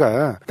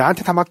자체가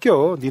나한테 다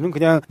맡겨. 니는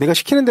그냥 내가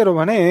시키는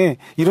대로만 해.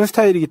 이런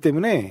스타일이기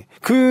때문에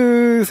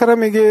그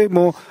사람에게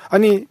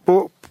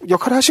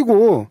역할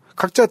하시고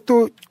각자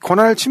또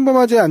권한을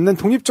침범하지 않는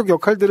독립적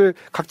역할들을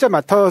각자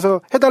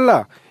맡아서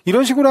해달라.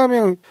 이런 식으로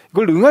하면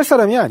그걸 응할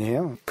사람이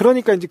아니에요.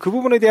 그러니까 이제 그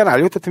부분에 대한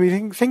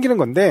알력다툼이 생기는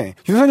건데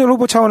윤석열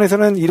후보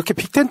차원에서는 이렇게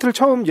빅텐트를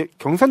처음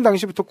경선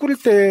당시부터 꾸릴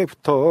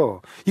때부터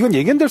이건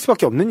예견될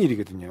수밖에 없는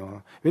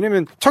일이거든요.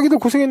 왜냐면 자기들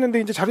고생했는데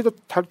이제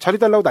자리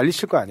달라고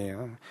난리칠 거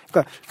아니에요.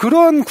 그러니까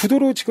그런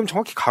구도로 지금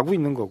정확히 가고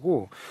있는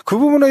거고 그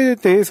부분에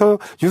대해서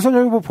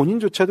윤석열 후보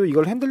본인조차도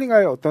이걸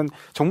핸들링할 어떤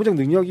정무적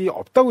능력이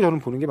없다고 저는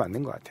보는 게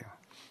맞는 것 같아요.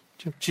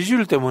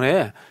 지지율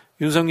때문에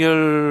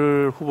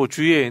윤석열 후보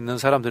주위에 있는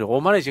사람들이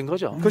오만해진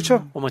거죠.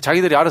 그렇죠. 뭐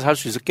자기들이 알아서 할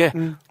수 있을게.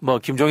 뭐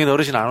김종인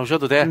어르신 안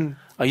오셔도 돼.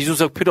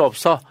 이준석 필요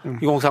없어.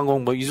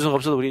 2030 뭐 이준석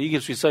없어도 우리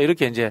이길 수 있어.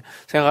 이렇게 이제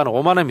생각하는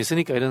오만함이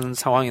있으니까 이런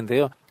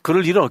상황인데요.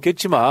 그럴 일은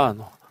없겠지만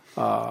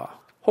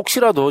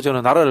혹시라도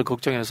저는 나라를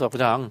걱정해서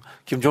그냥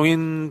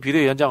김종인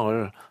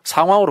비대위원장을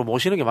상황으로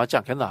모시는 게 맞지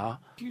않겠나.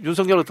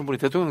 윤석열 같은 분이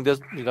대통령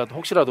됐으니까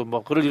혹시라도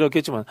뭐 그럴 일은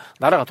없겠지만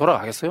나라가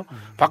돌아가겠어요?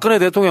 박근혜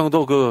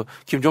대통령도 그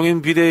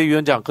김종인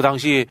비대위원장 그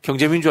당시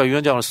경제민주화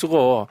위원장을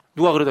쓰고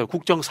누가 그래도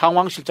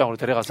국정상황실장으로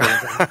데려갔어요.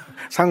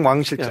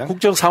 상황실장? 예,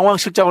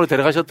 국정상황실장으로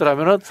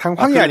데려가셨더라면은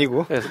상황이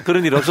아니고 예,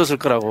 그런 일이 없었을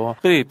거라고.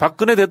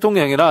 박근혜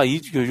대통령이나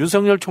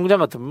윤석열 총장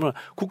같으면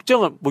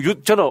국정을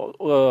저는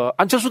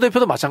안철수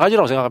대표도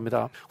마찬가지라고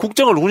생각합니다.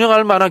 국정을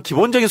운영할 만한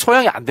기본적인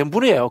소양이 안 된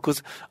분이에요.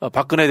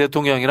 박근혜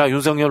대통령이나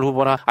윤석열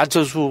후보나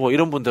안철수 후보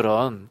이런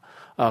분들은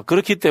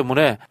그렇기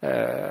때문에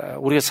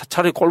우리가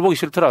차라리 꼴보기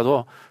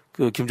싫더라도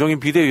그 김종인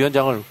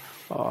비대위원장을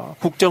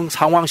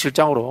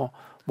국정상황실장으로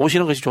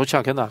모시는 것이 좋지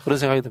않겠나 그런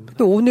생각이 듭니다.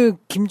 또 오늘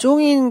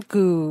김종인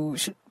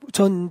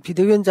전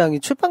비대위원장이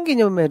출판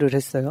기념회를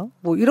했어요.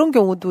 뭐 이런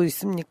경우도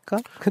있습니까?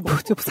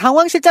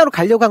 상황실장으로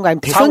가려고 한 거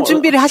아니면 대선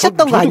준비를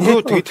하셨던 거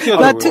아니에요? 되게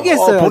특이하더라고요.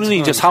 특이했어요. 본인이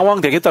이제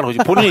상황 되겠다는 거지.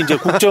 본인이 이제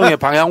국정의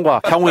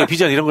방향과 향후의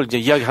비전 이런 걸 이제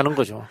이야기하는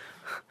거죠.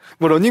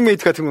 뭐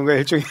러닝메이트 같은 건가요,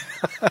 일종의?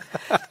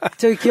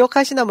 저희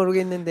기억하시나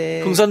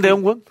모르겠는데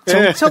흥선대원군?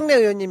 정청래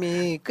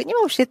의원님이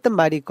끊임없이 했던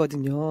말이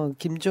있거든요.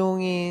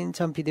 김종인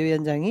전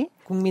비대위원장이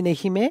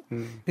국민의힘의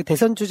그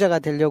대선 주자가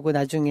되려고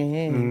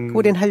나중에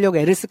우린 하려고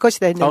애를 쓸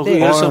것이다 했는데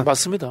그래서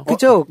맞습니다.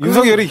 그죠?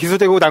 윤석열이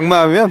기소되고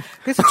낙마하면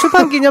그래서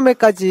출판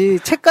기념회까지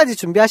책까지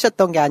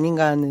준비하셨던 게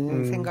아닌가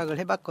하는 생각을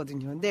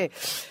해봤거든요. 근데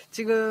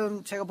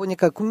지금 제가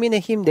보니까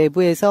국민의힘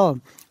내부에서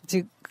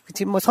지금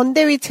뭐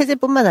선대위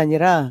체제뿐만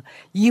아니라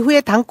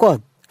이후의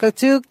당권, 그러니까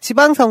즉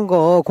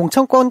지방선거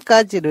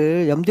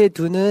공천권까지를 염두에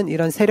두는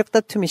이런 세력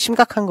다툼이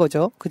심각한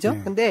거죠. 그죠?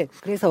 근데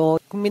그래서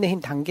국민의힘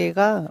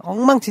단계가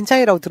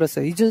엉망진창이라고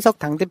들었어요. 이준석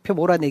당대표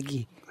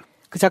몰아내기.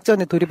 그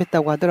작전에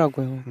돌입했다고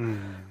하더라고요.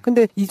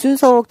 근데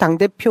이준석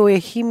당대표의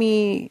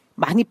힘이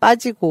많이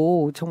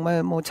빠지고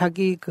정말 뭐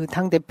자기 그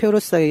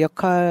당대표로서의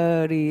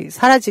역할이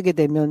사라지게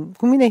되면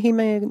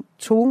국민의힘에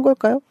좋은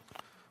걸까요?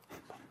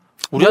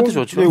 우리한테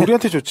좋죠. 네,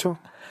 우리한테 좋죠.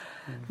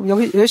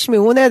 여기 열심히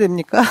응원해야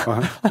됩니까?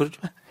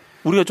 그렇죠.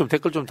 우리가 좀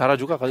댓글 좀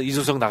달아주가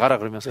이준석 나가라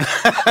그러면서.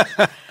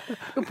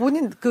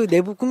 본인 그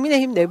내부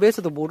국민의힘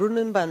내부에서도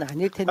모르는 바는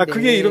아닐 텐데.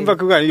 그게 이른바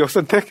그거 아니에요?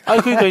 역선택?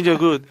 그러니까 이제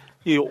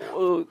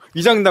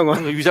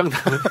위장당원.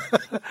 위장당원.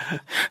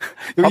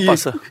 여기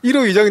바빴어.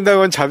 1호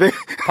위장당원 자백.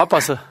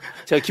 바빴어.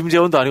 제가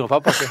김재원도 아니고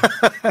바빴어요.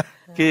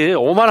 그게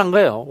오만한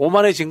거예요.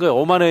 오만해진 거예요.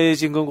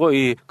 오만해진 거고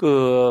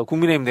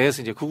국민의힘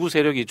내에서 이제 극우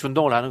세력이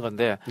준동을 하는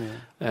건데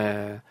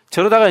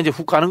저러다가 이제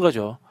훅 가는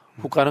거죠.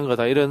 훅 가는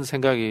거다 이런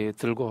생각이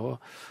들고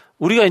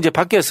우리가 이제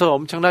밖에서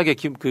엄청나게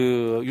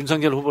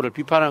윤석열 후보를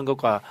비판하는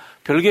것과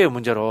별개의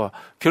문제로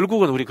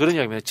결국은 우리 그런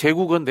이야기입니다.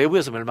 제국은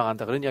내부에서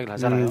멸망한다 그런 이야기를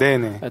하잖아요.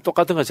 네네.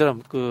 똑같은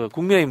것처럼 그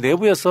국민의힘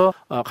내부에서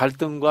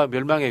갈등과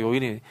멸망의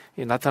요인이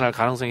나타날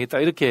가능성이 있다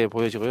이렇게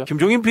보여지고요.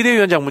 김종인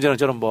비대위원장 문제는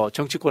저는 뭐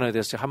정치권에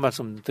대해서 한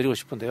말씀 드리고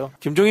싶은데요.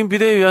 김종인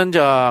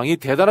비대위원장이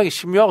대단하게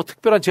신묘하고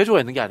특별한 재주가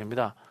있는 게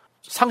아닙니다.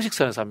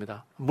 상식선에서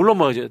합니다. 물론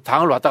뭐 이제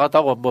당을 왔다 갔다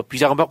하고 뭐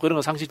비자금 받고 이런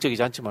건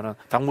상식적이지 않지만은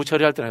당무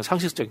처리할 때는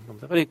상식적인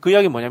겁니다. 그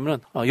이야기 뭐냐면은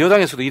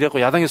여당에서도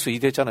이랬고 야당에서도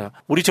이랬잖아요.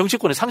 우리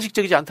정치권이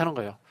상식적이지 않다는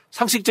거예요.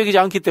 상식적이지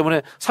않기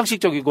때문에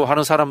상식적이고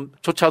하는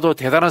사람조차도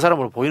대단한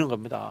사람으로 보이는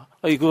겁니다.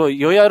 이거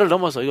여야를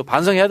넘어서 이거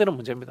반성해야 되는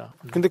문제입니다.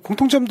 근데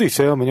공통점도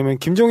있어요. 뭐냐면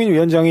김종인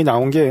위원장이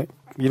나온 게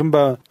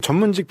이른바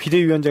전문직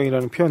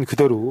비대위원장이라는 표현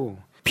그대로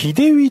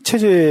비대위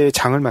체제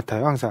장을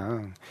맡아요,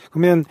 항상.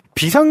 그러면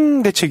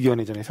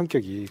비상대책위원회잖아요,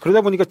 성격이. 그러다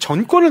보니까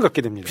전권을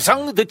갖게 됩니다.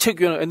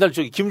 비상대책위원회, 옛날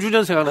저기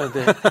김준현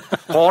생각나는데.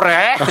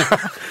 고래?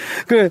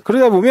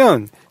 그러다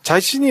보면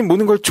자신이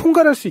모든 걸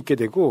총괄할 수 있게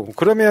되고,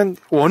 그러면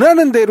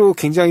원하는 대로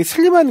굉장히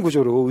슬림한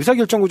구조로,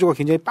 의사결정 구조가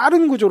굉장히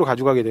빠른 구조로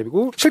가져가게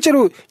되고,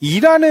 실제로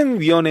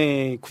일하는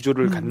위원회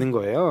구조를 갖는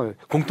거예요,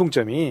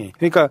 공통점이.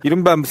 그러니까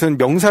이른바 무슨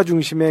명사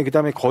중심의, 그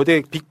다음에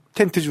거대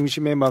빅텐트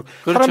중심의 막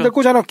그렇죠. 사람들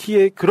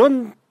꽂아넣기에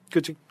그런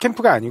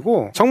캠프가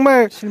아니고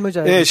정말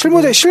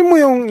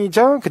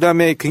실무형이자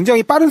그다음에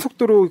굉장히 빠른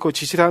속도로 그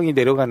지시사항이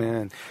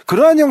내려가는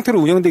그러한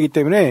형태로 운영되기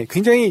때문에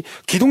굉장히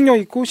기동력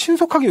있고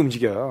신속하게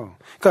움직여요.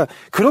 그러니까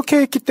그렇게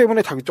했기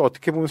때문에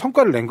어떻게 보면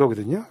성과를 낸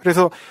거거든요.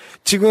 그래서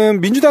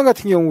지금 민주당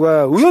같은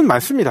경우가 의원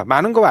많습니다.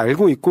 많은 거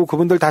알고 있고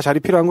그분들 다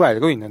자리 필요한 거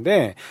알고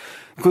있는데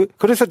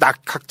그래서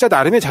각자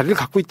나름의 자리를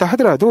갖고 있다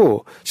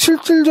하더라도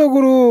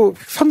실질적으로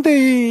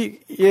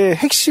선대위의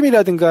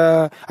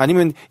핵심이라든가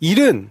아니면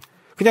일은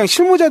그냥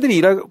실무자들이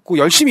일하고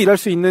열심히 일할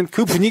수 있는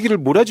그 분위기를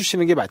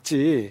몰아주시는 게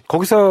맞지.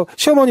 거기서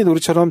시어머니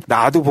노릇처럼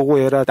나도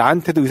보고해라,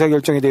 나한테도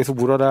의사결정에 대해서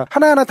물어라,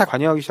 하나하나 다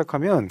관여하기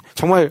시작하면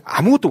정말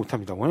아무것도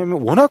못합니다.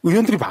 왜냐하면 워낙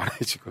의원들이 많아요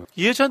지금.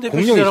 이해찬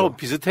대표 시절하고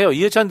비슷해요.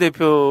 이해찬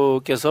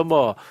대표께서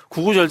뭐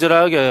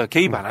구구절절하게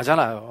개입 안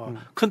하잖아요.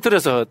 큰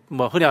틀에서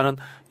뭐 흔히 하는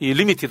이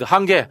리미티드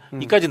한계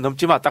이까지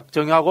넘지 마 딱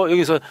정하고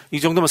여기서 이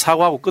정도면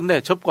사과하고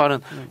끝내 접고하는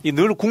이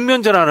늘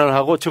국면 전환을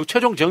하고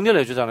최종 정리를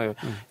해주잖아요.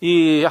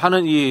 이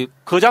하는 이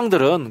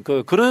거장들은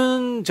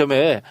그런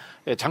점에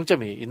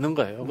장점이 있는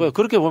거예요.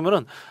 그렇게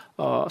보면은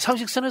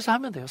상식선에서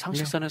하면 돼요.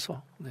 상식선에서.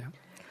 네.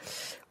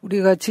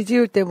 우리가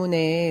지지율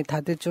때문에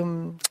다들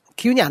좀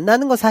기운이 안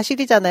나는 건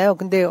사실이잖아요.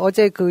 근데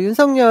어제 그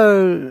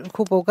윤석열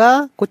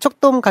후보가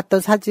고척돔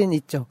갔던 사진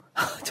있죠.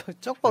 저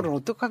쪽벌은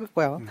어떡할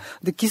거야.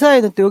 근데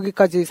기사에는 또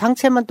여기까지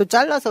상체만 또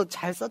잘라서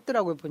잘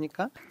썼더라고요,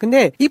 보니까.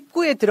 근데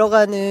입구에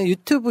들어가는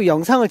유튜브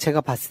영상을 제가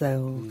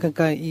봤어요.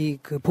 그러니까 이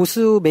그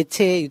보수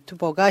매체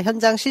유튜버가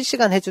현장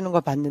실시간 해주는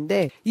걸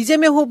봤는데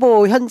이재명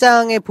후보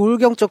현장에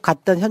보울경 쪽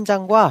갔던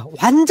현장과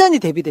완전히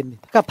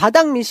대비됩니다. 그러니까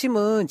바닥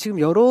민심은 지금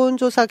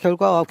여론조사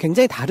결과와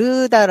굉장히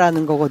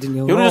다르다라는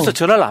거거든요. 여론조사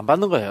전화를 안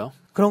받는 거예요.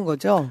 그런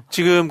거죠.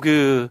 지금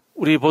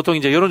우리 보통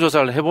이제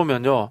여론조사를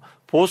해보면요.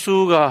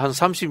 보수가 한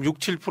 36,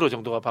 7%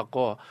 정도가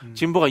받고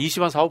진보가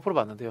 20, 4, 5%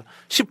 받는데요.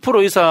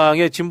 10%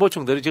 이상의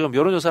진보층들이 지금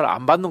여론조사를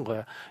안 받는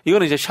거예요.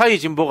 이거는 이제 샤이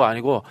진보가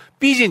아니고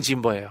삐진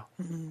진보예요.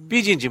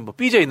 삐진 진보,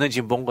 삐져 있는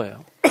진보인 거예요.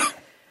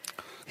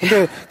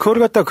 근데 그걸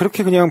갖다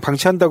그렇게 그냥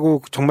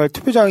방치한다고 정말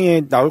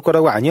투표장에 나올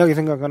거라고 안이하게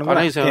생각하는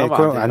건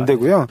그건 안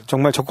되고요.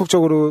 정말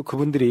적극적으로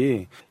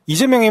그분들이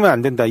이재명이면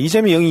안 된다.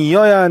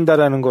 이재명이어야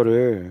한다라는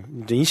거를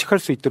이제 인식할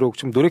수 있도록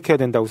좀 노력해야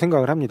된다고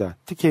생각을 합니다.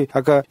 특히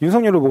아까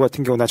윤석열 후보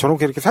같은 경우 나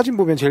저렇게 이렇게 사진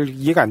보면 제일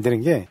이해가 안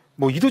되는 게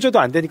뭐 이도저도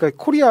안 되니까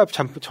코리아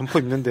점퍼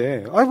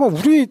입는데 뭐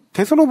우리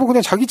대선 후보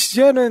그냥 자기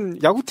지지하는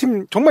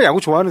야구팀 정말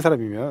야구 좋아하는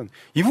사람이면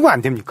입으면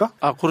안 됩니까?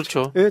 아,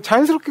 그렇죠. 예,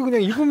 자연스럽게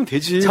그냥 입으면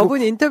되지.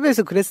 저분이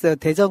인터뷰에서 그랬어요.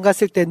 대전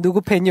갔을 때 누구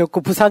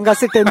팬이었고 부산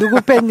갔을 때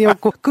누구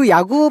팬이었고 그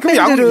야구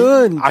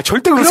팬들은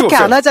절대 그럴 수 그렇게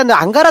없어요. 안 하잖아요.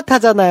 안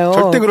갈아타잖아요.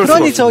 절대 그럴 수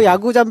그러니 없어요. 저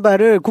야구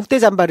잠바를 국대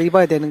잠바를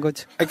입어야 되는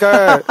거죠.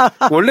 그러니까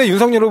원래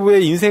윤석열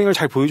후보의 인생을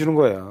잘 보여주는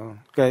거예요.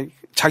 그러니까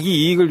자기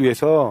이익을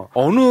위해서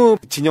어느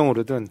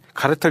진영으로든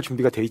갈아탈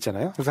준비가 돼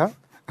있잖아요. 항상.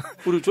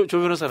 우리 조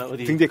변호사는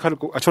어디? 등대에 칼을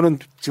꽂고 저는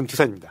지금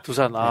두산입니다.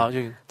 두산.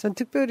 저기. 전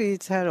특별히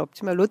잘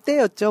없지만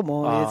롯데였죠.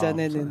 뭐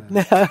예전에는.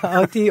 네.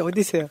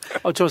 어디세요?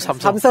 저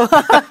삼성.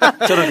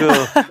 저는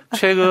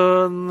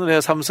최근에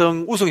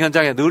삼성 우승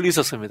현장에 늘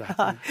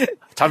있었습니다.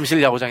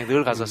 잠실 야구장에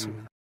늘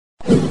갔었습니다.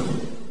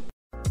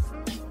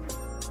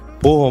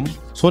 보험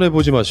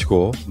손해보지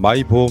마시고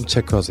마이보험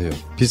체크하세요.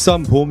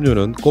 비싼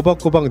보험료는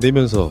꼬박꼬박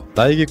내면서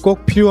나에게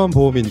꼭 필요한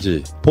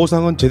보험인지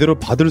보상은 제대로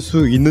받을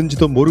수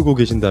있는지도 모르고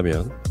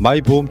계신다면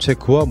마이보험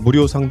체크와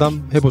무료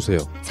상담 해보세요.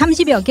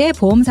 30여 개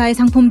보험사의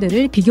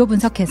상품들을 비교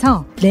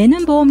분석해서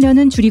내는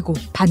보험료는 줄이고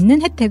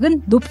받는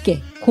혜택은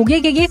높게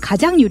고객에게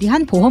가장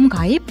유리한 보험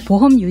가입,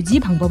 보험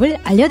유지 방법을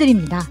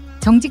알려드립니다.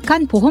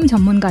 정직한 보험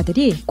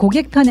전문가들이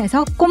고객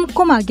편에서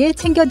꼼꼼하게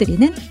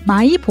챙겨드리는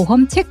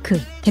마이보험 체크.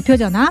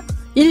 대표전화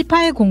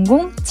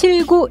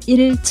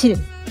 1800-7917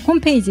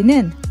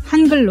 홈페이지는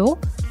한글로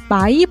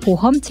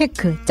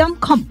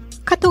my보험체크.com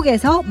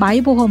카톡에서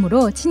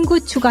마이보험으로 친구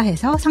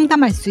추가해서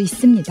상담할 수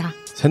있습니다.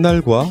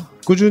 새날과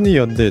꾸준히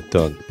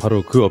연대했던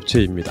바로 그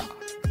업체입니다.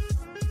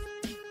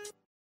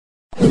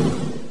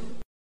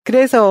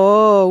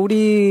 그래서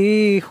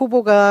우리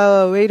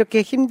후보가 왜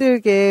이렇게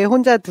힘들게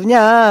혼자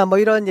두냐 뭐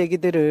이런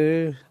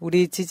얘기들을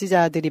우리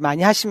지지자들이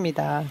많이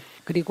하십니다.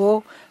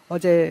 그리고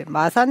어제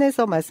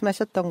마산에서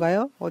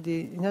말씀하셨던가요?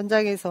 어디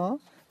현장에서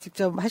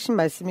직접 하신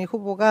말씀이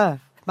후보가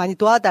많이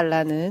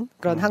도와달라는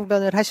그런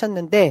항변을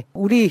하셨는데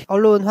우리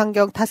언론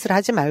환경 탓을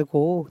하지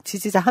말고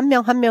지지자 한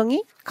명 한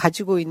명이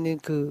가지고 있는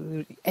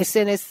그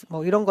SNS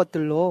뭐 이런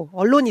것들로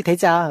언론이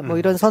되자 뭐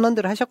이런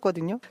선언들을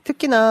하셨거든요.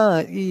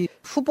 특히나 이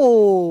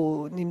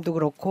후보님도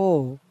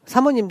그렇고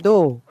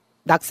사모님도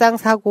낙상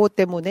사고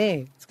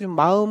때문에 좀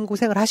마음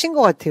고생을 하신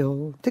것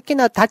같아요.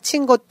 특히나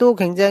다친 것도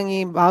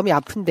굉장히 마음이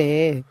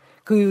아픈데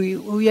그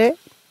이후에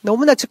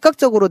너무나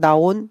즉각적으로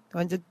나온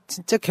완전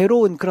진짜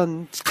괴로운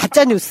그런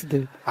가짜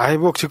뉴스들. 아이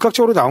뭐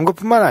즉각적으로 나온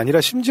것뿐만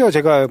아니라 심지어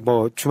제가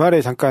뭐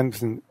주말에 잠깐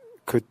무슨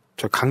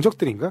저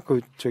강적들인가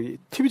저기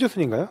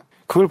TV조선인가요?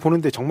 그걸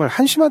보는데 정말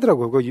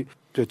한심하더라고요.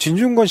 저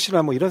진중권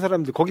씨나 뭐 이런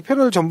사람들 거기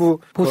패널 전부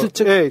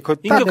보수층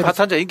인격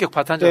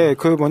파탄자. 예,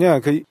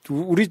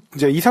 우리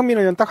이제 이상민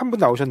의원 딱 한 분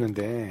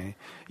나오셨는데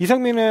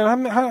이상민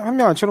의원 한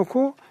명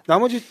앉혀놓고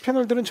나머지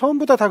패널들은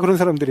전부 다 그런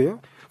사람들이에요.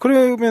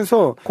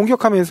 그러면서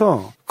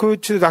공격하면서 그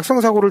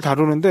낙상 사고를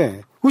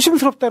다루는데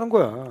의심스럽다는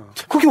거야.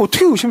 그게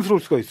어떻게 의심스러울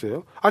수가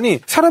있어요? 아니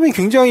사람이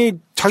굉장히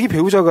자기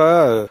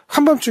배우자가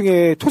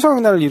한밤중에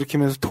토사강난을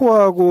일으키면서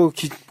토하고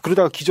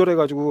그러다가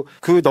기절해가지고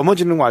그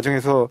넘어지는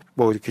과정에서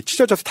뭐 이렇게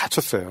찢어져서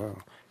다쳤어요.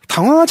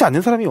 당황하지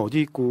않는 사람이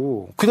어디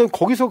있고 그다음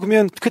거기서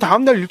그러면 그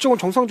다음날 일정을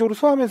정상적으로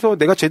소화하면서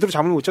내가 제대로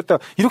잠을 못 잤다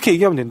이렇게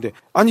얘기하면 되는데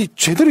아니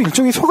제대로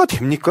일정이 소화가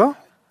됩니까?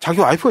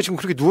 자기 와이프가 지금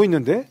그렇게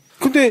누워있는데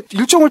근데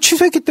일정을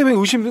취소했기 때문에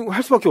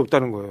의심할 수밖에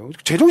없다는 거예요.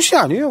 제정신이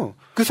아니에요.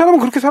 그 사람은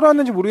그렇게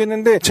살아왔는지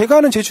모르겠는데 제가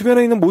아는 제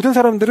주변에 있는 모든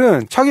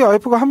사람들은 자기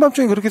와이프가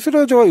한밤중에 그렇게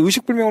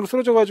의식불명으로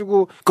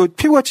쓰러져가지고 그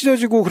피부가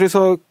찢어지고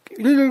그래서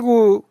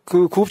 119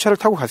 그 구급차를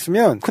타고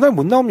갔으면 그날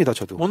못 나옵니다.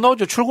 저도 못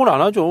나오죠. 출근 안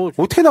하죠.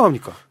 어떻게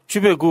나갑니까?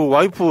 집에 그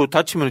와이프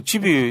다치면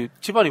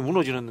집안이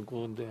무너지는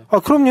건데. 아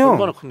그럼요.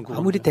 얼마나 큰 거.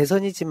 아무리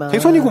대선이지만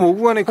대선이고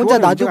뭐고 간에 혼자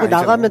놔두고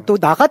나가면 또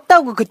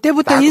나갔다고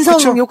그때부터 인성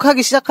그쵸.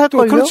 욕하기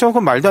시작할걸요. 그렇죠.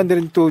 그건 말도 안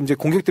되는 또 이제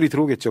공격들이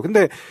들어오겠죠.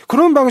 근데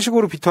그런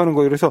방식으로 비토하는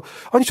거예요. 그래서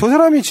아니 저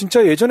사람이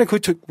진짜 예전에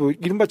뭐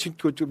이른바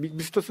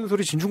미스터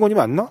쓴소리 진중권이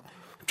맞나?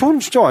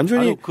 저는 진짜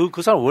완전히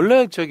그 사람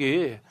원래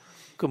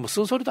그 뭐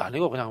쓴소리도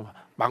아니고 그냥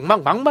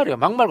막말이에요.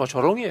 막말과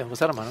조롱이에요. 그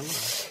사람 하는 거.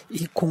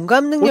 이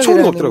공감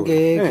능력이라는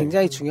게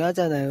굉장히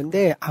중요하잖아요.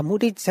 근데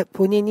아무리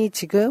본인이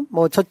지금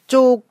뭐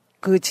저쪽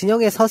그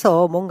진영에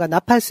서서 뭔가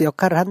나팔수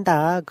역할을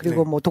한다.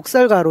 그리고 뭐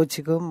독설가로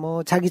지금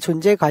뭐 자기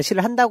존재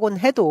과시를 한다고는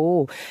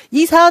해도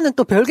이 사안은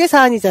또 별개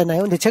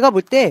사안이잖아요. 근데 제가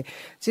볼 때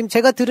지금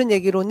제가 들은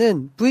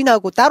얘기로는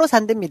부인하고 따로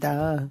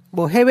산답니다.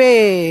 뭐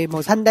해외에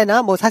뭐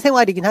산다나 뭐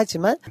사생활이긴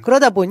하지만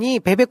그러다 보니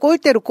베베 꼬일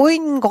대로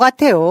꼬인 것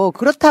같아요.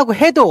 그렇다고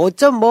해도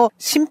어쩜 뭐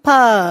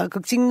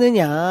심파극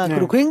찍느냐.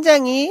 그리고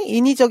굉장히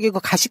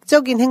인위적이고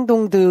가식적인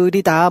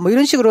행동들이다. 뭐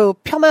이런 식으로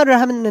폄하를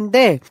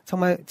하는데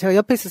정말 제가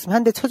옆에 있었으면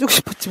한 대 쳐주고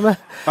싶었지만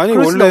아니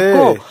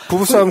원래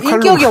부부싸움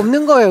칼럼 인격이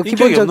없는 거예요.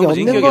 기본적이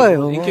없는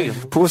거예요.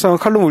 부부싸움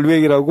칼럼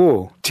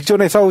울백이라고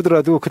직전에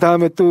싸우더라도 그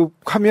다음에 또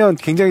하면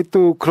굉장히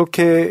또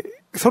그렇게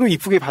서로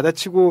이쁘게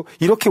받아치고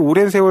이렇게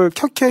오랜 세월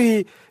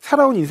켜켜이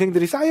살아온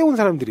인생들이 쌓여온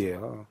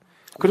사람들이에요.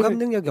 공감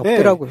능력이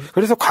없더라고요.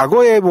 그래서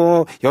과거에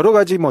뭐 여러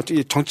가지 뭐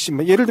정치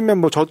예를 들면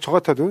뭐 저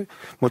같아도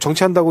뭐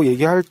정치한다고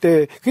얘기할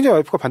때 굉장히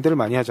와이프가 반대를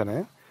많이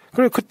하잖아요.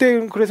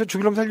 그때 그래서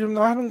죽이려면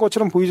살리려면 하는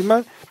것처럼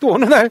보이지만 또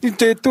어느 날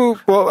이제 또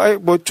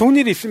뭐 좋은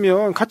일이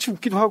있으면 같이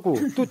웃기도 하고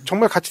또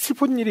정말 같이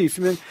슬픈 일이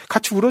있으면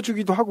같이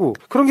울어주기도 하고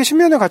그런 게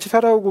 10년을 같이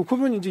살아오고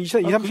그분 이제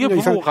 30년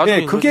이상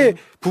그게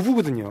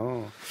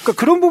부부거든요. 그러니까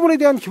그런 부분에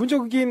대한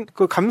기본적인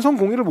그 감성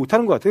공유를 못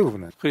하는 것 같아요,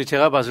 그분은. 그리고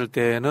제가 봤을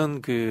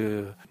때는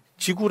그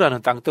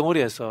지구라는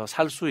땅덩어리에서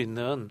살 수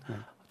있는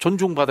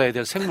존중받아야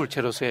될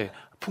생물체로서의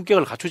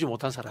품격을 갖추지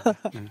못한 사람.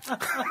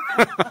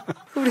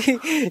 우리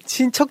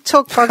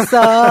진척척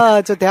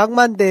박사 저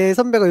대학만대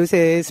선배가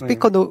요새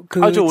스피커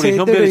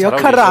제대로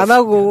역할을 안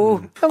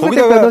하고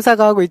현근택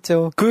변호사가 하고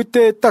있죠.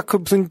 그때 딱 그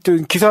무슨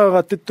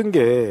기사가 뜬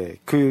게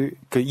그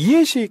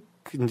이해식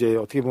이제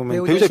어떻게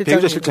보면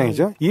배우자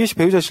실장이죠. 이해식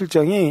배우자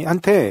실장이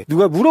한테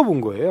누가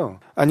물어본 거예요.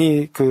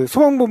 아니 그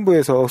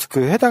소방본부에서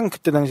그 해당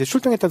그때 당시에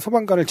출동했던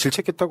소방관을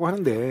질책했다고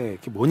하는데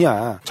그게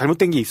뭐냐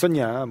잘못된 게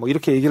있었냐 뭐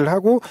이렇게 얘기를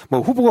하고 뭐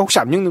후보가 혹시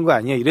압력 넣는 거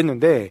아니야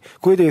이랬는데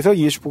그에 대해서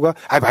이해식 후보가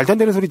말도 안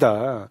되는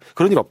소리다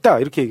그런 일 없다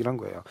이렇게 얘기를 한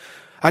거예요.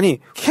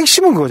 아니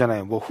핵심은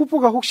그거잖아요. 뭐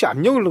후보가 혹시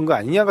압력을 넣은 거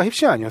아니냐가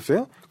핵심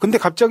아니었어요? 근데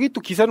갑자기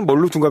또 기사는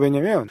뭘로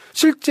둔갑했냐면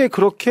실제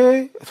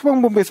그렇게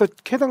소방본부에서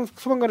해당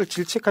소방관을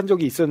질책한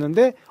적이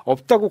있었는데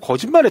없다고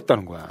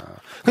거짓말했다는 거야.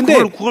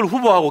 근데 그걸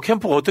후보하고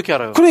캠프가 어떻게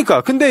알아요?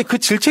 그러니까 근데 그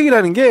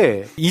질책이라는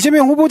게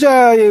이재명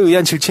후보자에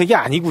의한 질책이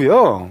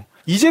아니고요.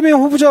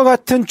 이재명 후보자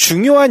같은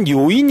중요한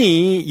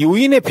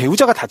요인의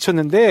배우자가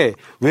다쳤는데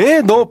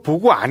왜 너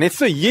보고 안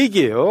했어 이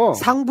얘기예요.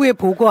 상부에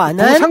보고 안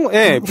한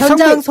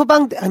현장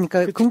소방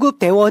그러니까 긴급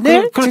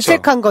대원을 그렇죠.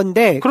 질책한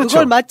건데 그렇죠.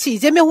 그걸 마치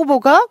이재명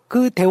후보가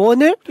그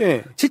대원을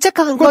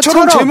질책한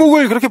것처럼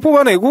제목을 그렇게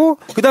뽑아내고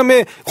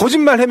그다음에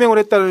거짓말 해명을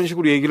했다는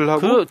식으로 얘기를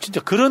하고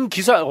진짜 그런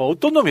기사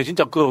어떤 놈이야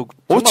진짜 그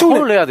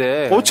혼을 내야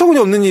돼. 어처구니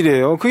없는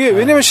일이에요. 그게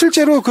왜냐면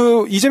실제로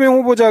그 이재명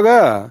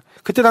후보자가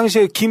그때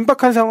당시에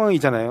긴박한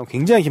상황이잖아요.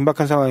 굉장히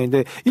긴박한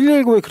상황인데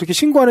 119에 그렇게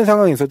신고하는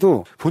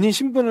상황에서도 본인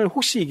신분을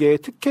혹시 이게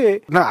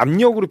특혜나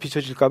압력으로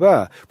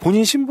비춰질까봐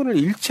본인 신분을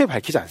일체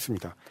밝히지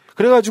않습니다.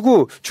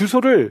 그래가지고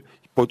주소를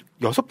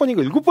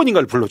 6번인가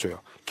 7번인가를 불러줘요.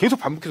 계속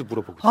반복해서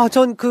물어보고.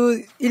 전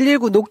그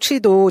 119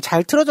 녹취도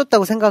잘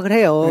틀어줬다고 생각을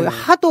해요.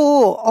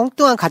 하도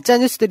엉뚱한 가짜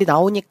뉴스들이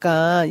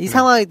나오니까 이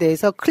상황에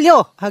대해서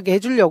클리어하게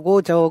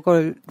해주려고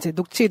저걸 이제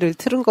녹취를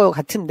틀은 것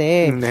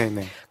같은데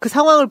그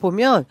상황을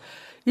보면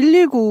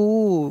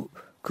 119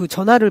 그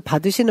전화를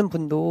받으시는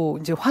분도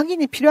이제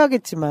확인이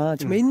필요하겠지만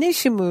정말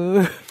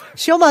인내심을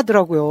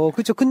시험하더라고요.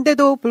 그렇죠.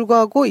 근데도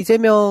불구하고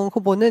이재명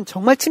후보는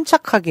정말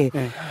침착하게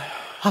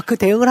그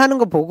대응을 하는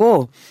거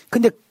보고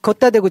근데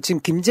걷다 대고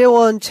지금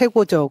김재원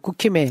최고죠.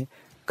 국힘에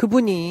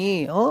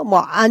그분이 뭐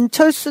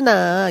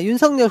안철수나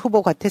윤석열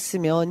후보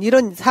같았으면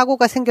이런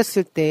사고가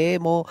생겼을 때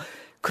뭐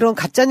그런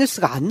가짜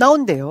뉴스가 안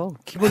나온대요.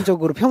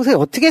 기본적으로 평소에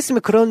어떻게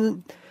했으면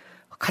그런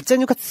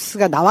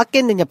가짜뉴스가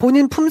나왔겠느냐.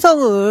 본인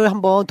품성을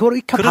한번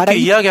돌이켜봐라. 그렇게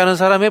이야기하는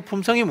사람의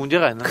품성이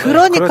문제가 있는 거예요.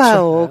 그러니까요.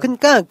 그렇죠.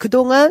 그러니까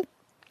그동안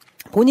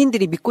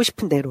본인들이 믿고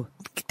싶은 대로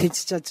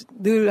진짜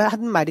늘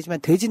하는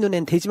말이지만 돼지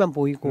눈엔 돼지만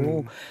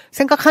보이고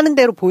생각하는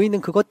대로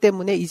보이는 그것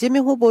때문에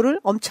이재명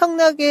후보를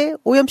엄청나게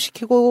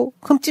오염시키고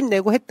흠집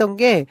내고 했던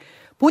게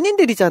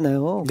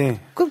본인들이잖아요.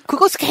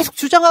 그것을 계속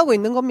주장하고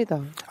있는 겁니다.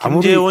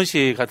 김재원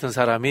씨 같은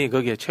사람이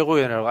거기에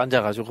최고위원이라고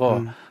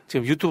앉아가지고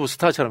지금 유튜브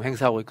스타처럼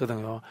행사하고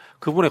있거든요.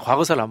 그분의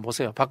과거사를 한번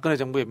보세요. 박근혜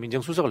정부에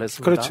민정수석을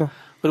했습니다. 그렇죠.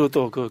 그리고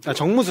또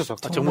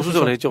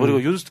정무수석을 했죠. 그리고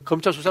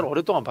검찰 수사를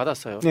오랫동안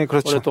받았어요. 네,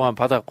 그렇죠. 오랫동안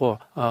받았고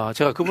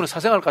제가 그분의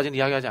사생활까지는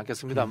이야기하지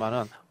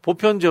않겠습니다만은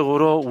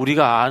보편적으로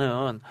우리가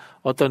아는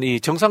어떤 이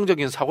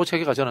정상적인 사고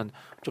체계가 저는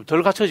좀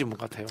덜 갖춰진 것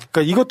같아요.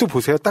 그러니까 이것도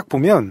보세요. 딱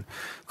보면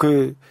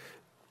그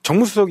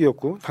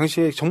정무수석이었고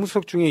당시에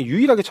정무수석 중에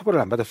유일하게 처벌을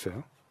안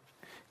받았어요.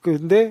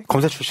 근데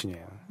검사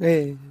출신이에요.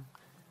 네.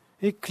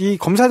 이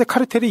검사들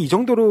카르텔이 이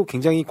정도로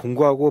굉장히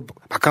공고하고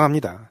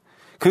막강합니다.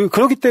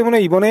 그렇기 때문에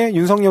이번에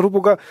윤석열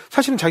후보가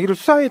사실은 자기를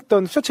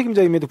수사했던 수사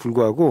책임자임에도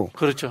불구하고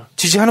그렇죠.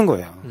 지지하는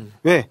거예요.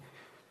 왜?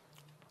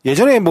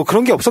 예전에 뭐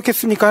그런 게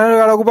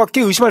없었겠습니까?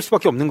 라고밖에 의심할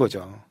수밖에 없는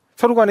거죠.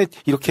 서로 간에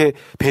이렇게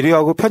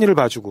배려하고 편의를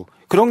봐주고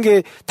그런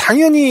게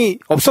당연히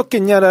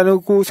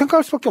없었겠냐라고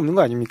생각할 수밖에 없는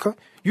거 아닙니까?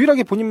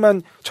 유일하게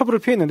본인만 처벌을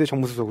피했는데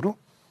정무수석으로.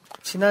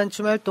 지난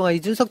주말 동안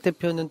이준석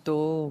대표는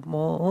또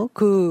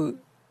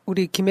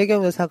우리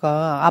김혜경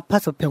여사가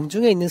아파서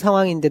병중에 있는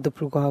상황인데도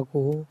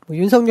불구하고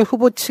윤석열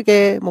후보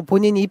측에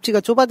본인이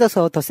입지가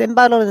좁아져서 더 센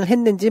발언을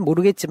했는지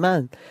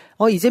모르겠지만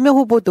이재명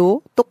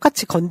후보도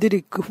똑같이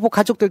그 후보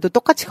가족들도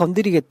똑같이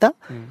건드리겠다?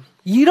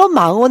 이런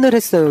망언을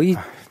했어요.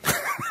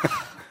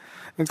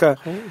 그러니까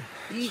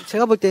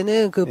제가 볼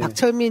때는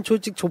박철민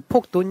조직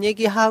조폭 돈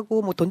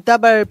얘기하고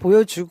돈다발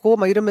보여주고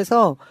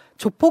이러면서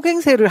조폭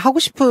행세를 하고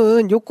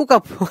싶은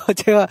욕구가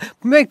제가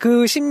분명히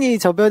그 심리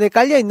저변에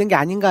깔려 있는 게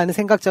아닌가 하는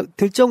생각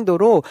들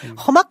정도로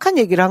험악한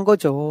얘기를 한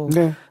거죠.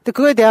 근데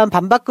그거에 대한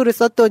반박글을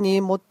썼더니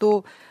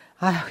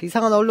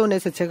이상한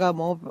언론에서 제가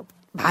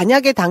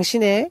만약에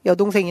당신의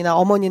여동생이나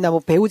어머니나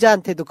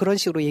배우자한테도 그런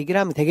식으로 얘기를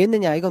하면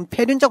되겠느냐. 이건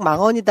폐륜적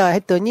망언이다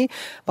했더니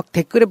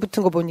댓글에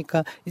붙은 거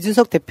보니까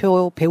이준석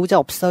대표 배우자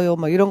없어요.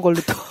 이런 걸로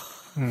또.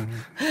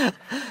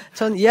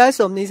 전 이해할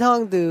수 없는 이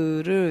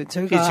상황들을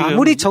저희가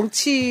아무리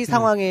정치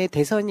상황에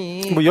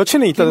대선이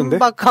여친은 있다던데.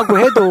 긴박하고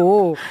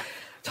해도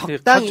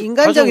적당히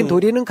인간적인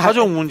도리는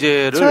가족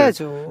문제를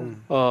쳐야죠.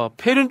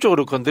 폐륜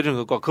쪽으로 건드리는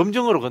것과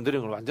검증으로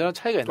건드리는 건 완전한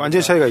차이가 있는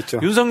완전 차이가 있죠.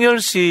 윤석열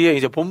씨의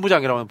이제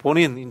본부장이라면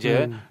본인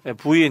이제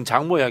부인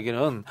장모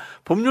이야기는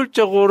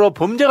법률적으로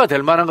범죄가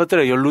될 만한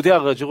것들에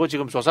연루되어 가지고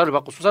지금 조사를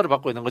받고 수사를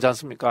받고 있는 거지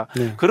않습니까?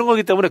 그런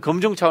거기 때문에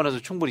검증 차원에서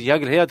충분히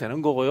이야기를 해야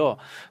되는 거고요.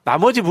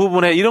 나머지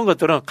부분에 이런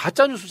것들은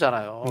가짜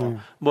뉴스잖아요.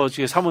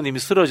 지금 사모님이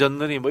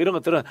쓰러졌느니 이런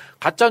것들은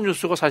가짜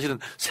뉴스고 사실은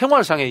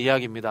생활상의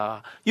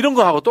이야기입니다. 이런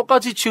거하고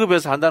똑같이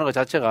취급해서 한다는 것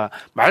자체가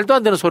말도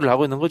안 되는 소리를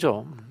하고 있는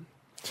거죠.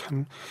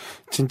 참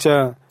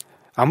진짜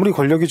아무리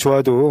권력이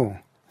좋아도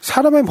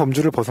사람의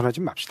범주를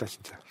벗어나지 맙시다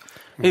진짜.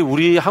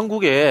 우리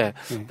한국에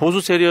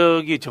보수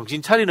세력이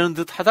정신 차리는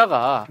듯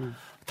하다가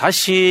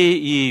다시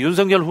이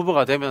윤석열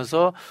후보가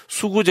되면서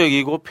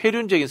수구적이고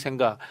폐륜적인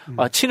생각,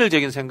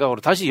 친일적인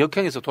생각으로 다시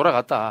역행해서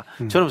돌아갔다.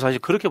 저는 사실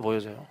그렇게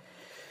보여져요.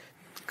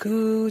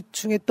 그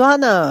중에 또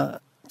하나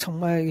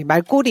정말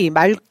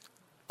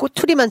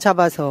꼬투리만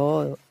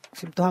잡아서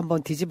지금 또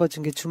한번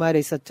뒤집어준 게 주말에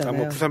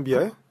있었잖아요. 부산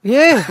비하요?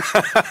 예,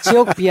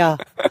 지역 비하.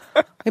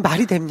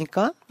 말이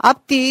됩니까?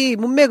 앞뒤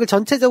문맥을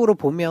전체적으로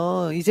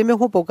보면 이재명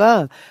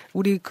후보가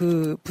우리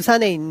그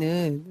부산에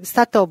있는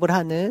스타트업을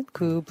하는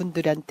그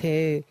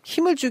분들한테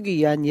힘을 주기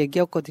위한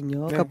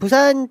얘기였거든요. 그러니까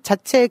부산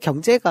자체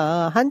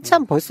경제가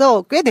한참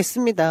벌써 꽤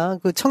됐습니다.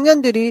 그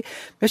청년들이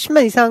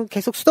몇십만 이상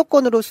계속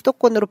수도권으로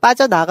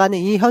빠져나가는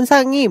이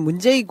현상이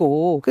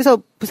문제이고, 그래서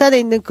부산에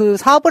있는 그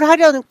사업을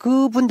하려는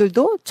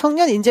그분들도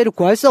청년 인재를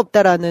구할 수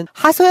없다라는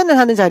하소연을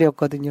하는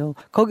자리였거든요.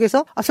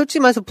 거기서 솔직히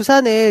말해서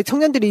부산에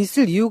청년들이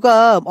있을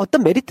이유가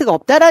어떤 메리트가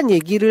없다라는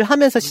얘기를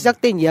하면서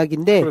시작된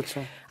이야기인데,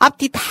 그렇죠.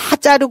 앞뒤 다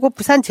자르고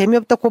부산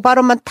재미없다 그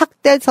발언만 탁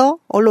떼서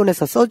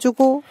언론에서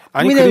써주고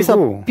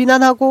국민의힘에서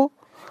비난하고.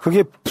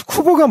 그게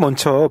후보가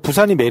먼저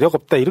부산이 매력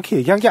없다 이렇게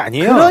얘기한 게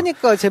아니에요.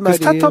 그러니까 제 말이에요.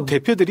 그 스타트업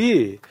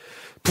대표들이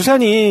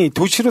부산이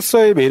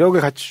도시로서의 매력을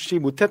갖추지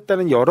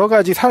못했다는 여러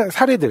가지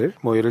사례들,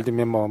 뭐 예를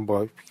들면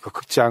뭐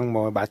극장,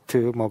 뭐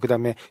마트, 뭐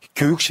그다음에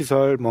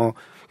교육시설, 뭐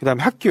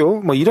그다음에 학교,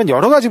 뭐 이런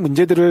여러 가지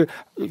문제들을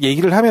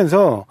얘기를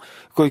하면서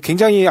그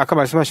굉장히 아까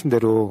말씀하신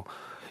대로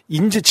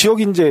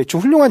지역 인재,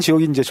 좀 훌륭한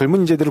지역 인재, 젊은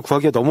인재들을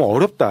구하기가 너무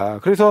어렵다.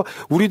 그래서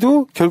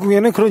우리도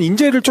결국에는 그런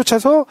인재를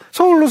쫓아서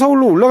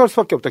서울로 올라갈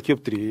수밖에 없다,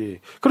 기업들이.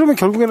 그러면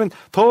결국에는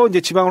더 이제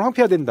지방을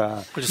황폐해야 된다.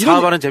 그렇죠.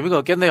 사업하는 재미가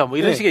없겠네요. 뭐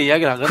이런 식의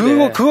이야기를 한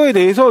건데. 그거에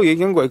대해서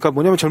얘기한 거예요. 그러니까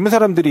뭐냐면 젊은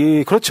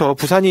사람들이, 그렇죠.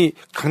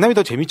 강남이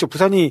더 재밌죠.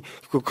 부산이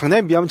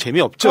강남에 비하면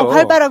재미없죠.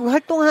 활발하게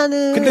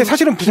활동하는. 근데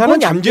사실은 부산은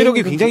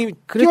잠재력이 굉장히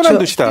뛰어난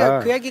도시다.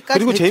 그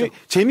얘기까지 그리고 했죠.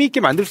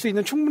 재미있게 만들 수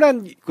있는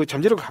충분한 그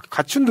잠재력을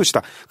갖춘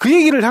도시다. 그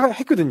얘기를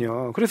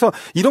했거든요. 그래서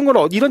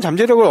이런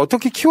잠재력을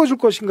어떻게 키워줄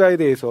것인가에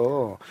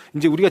대해서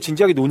이제 우리가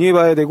진지하게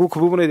논의해봐야 되고, 그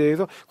부분에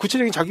대해서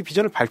구체적인 자기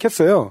비전을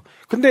밝혔어요.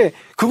 근데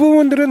그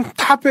부분들은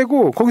다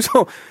빼고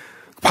거기서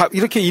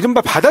이렇게 이른바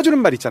받아주는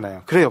말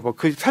있잖아요. 그래요.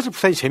 사실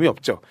부산이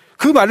재미없죠.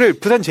 그 말을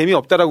부산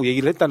재미없다라고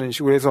얘기를 했다는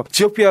식으로 해서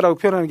지역 비하라고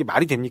표현하는 게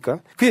말이 됩니까?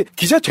 그게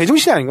기자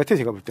제정신이 아닌 것 같아요.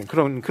 제가 볼 땐.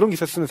 그런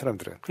기사 쓰는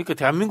사람들은. 그러니까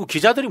대한민국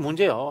기자들이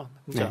문제예요.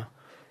 진짜. 네.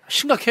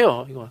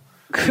 심각해요. 이거.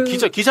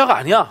 기자가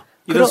아니야.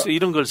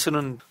 이런 걸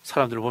쓰는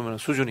사람들을 보면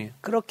수준이.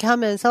 그렇게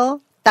하면서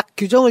딱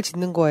규정을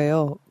짓는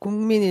거예요.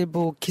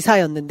 국민일보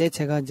기사였는데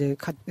제가 이제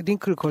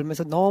링크를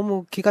걸면서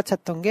너무 기가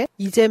찼던 게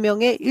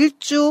이재명의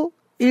일주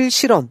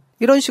 1실언.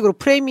 이런 식으로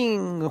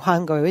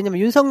프레이밍화한 거예요. 왜냐면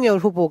윤석열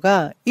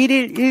후보가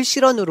 1일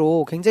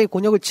 1실언으로 굉장히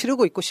곤욕을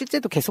치르고 있고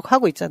실제도 계속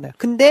하고 있잖아요.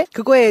 근데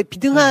그거에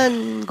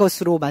비등한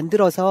것으로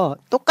만들어서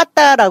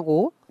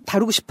똑같다라고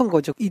다루고 싶은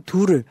거죠. 이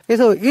둘을.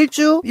 그래서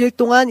일주일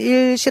동안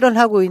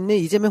실현하고 있는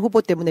이재명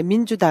후보 때문에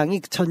민주당이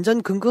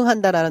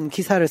전전긍긍한다라는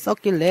기사를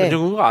썼길래.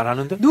 전전긍긍 안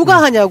하는데?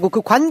 누가 하냐고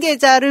그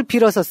관계자를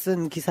빌어서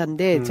쓴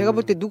기사인데 제가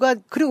볼 때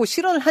그리고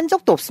실현을 한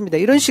적도 없습니다.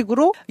 이런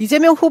식으로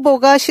이재명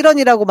후보가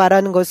실현이라고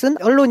말하는 것은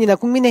언론이나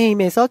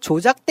국민의힘에서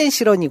조작된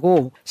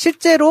실현이고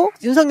실제로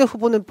윤석열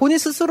후보는 본인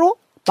스스로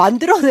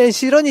만들어낸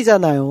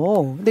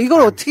실언이잖아요. 근데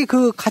이걸 어떻게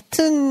그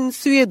같은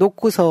수위에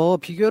놓고서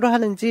비교를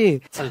하는지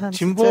참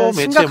진보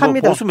매체,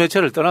 심각합니다. 보수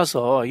매체를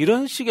떠나서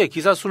이런 식의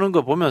기사 쓰는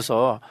거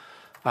보면서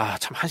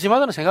참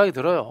한심하다는 생각이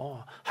들어요.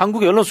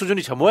 한국의 언론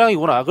수준이 저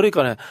모양이구나.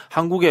 그러니까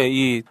한국의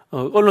이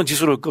언론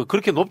지수를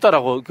그렇게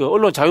높다라고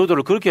언론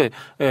자유도를 그렇게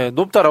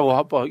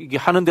높다라고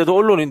하는데도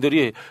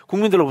언론인들이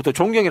국민들로부터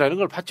존경이라는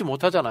걸 받지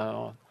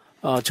못하잖아요.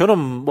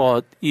 저는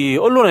이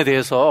언론에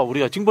대해서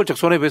우리가 징벌적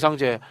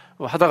손해배상제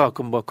하다가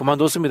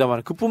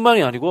그만뒀습니다만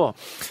그뿐만이 아니고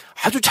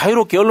아주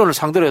자유롭게 언론을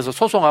상대로 해서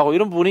소송하고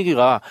이런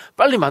분위기가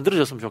빨리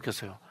만들어졌으면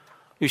좋겠어요.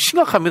 이거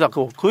심각합니다.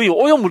 거의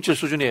오염물질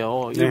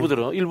수준이에요. 네.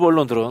 일부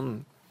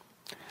언론들은.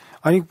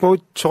 아니,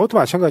 저것도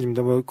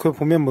마찬가지입니다. 그거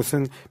보면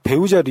무슨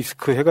배우자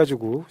리스크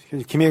해가지고,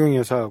 김혜경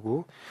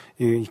여사하고,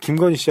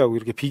 김건희 씨하고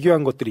이렇게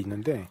비교한 것들이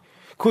있는데,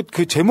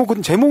 그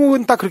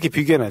제목은 딱 그렇게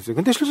비교해놨어요.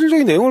 근데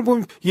실질적인 내용을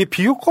보면 이게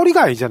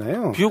비교거리가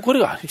아니잖아요.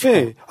 비교거리가 아니죠.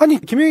 네. 아니,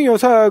 김혜경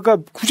여사가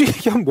굳이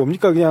얘기하면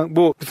뭡니까? 그냥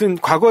무슨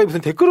과거에 무슨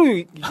댓글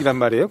의혹이란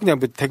말이에요. 그냥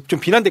좀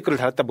비난 댓글을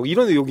달았다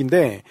이런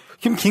의혹인데,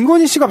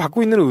 김건희 씨가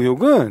받고 있는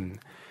의혹은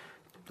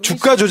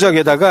주가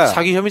조작에다가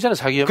사기 혐의잖아요,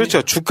 사기 혐의.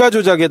 그렇죠. 주가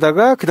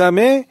조작에다가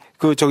그다음에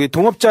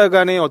동업자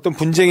간의 어떤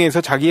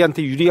분쟁에서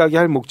자기한테 유리하게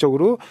할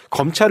목적으로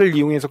검찰을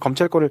이용해서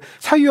검찰권을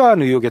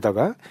사유화한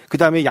의혹에다가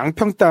그다음에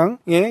양평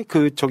땅에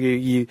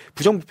이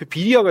부정부패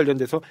비리와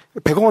관련돼서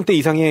 100억 원대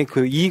이상의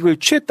그 이익을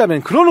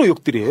취했다는 그런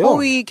의혹들이에요.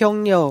 허위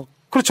경력.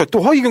 그렇죠. 또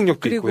허위 경력도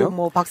그리고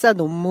있고요. 박사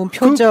논문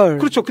표절.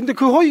 그렇죠. 근데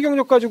그 허위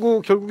경력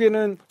가지고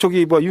결국에는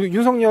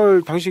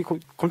윤석열 당시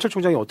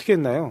검찰총장이 어떻게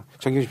했나요?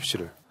 정경심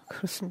씨를.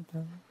 그렇습니다.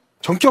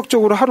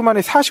 전격적으로 하루 만에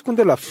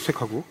 40군데를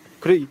압수수색하고,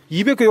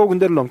 200여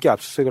군데를 넘게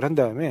압수수색을 한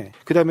다음에,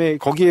 그 다음에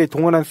거기에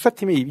동원한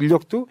수사팀의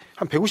인력도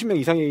한 150명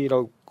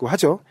이상이라고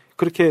하죠.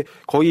 그렇게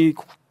거의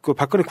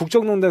박근혜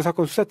국정농단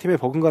사건 수사팀에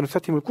버금가는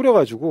수사팀을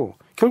꾸려가지고,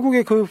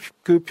 결국에 그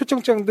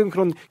표창장 등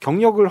그런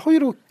경력을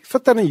허위로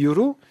썼다는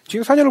이유로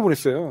지금 4년을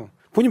보냈어요.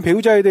 본인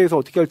배우자에 대해서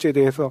어떻게 할지에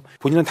대해서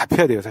본인은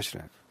답해야 돼요,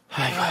 사실은.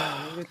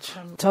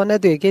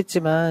 전에도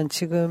얘기했지만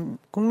지금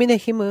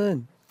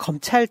국민의힘은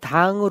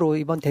검찰당으로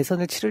이번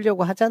대선을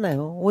치르려고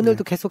하잖아요.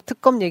 오늘도 계속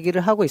특검 얘기를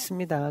하고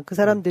있습니다. 그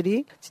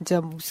사람들이 진짜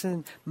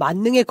무슨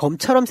만능의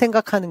검처럼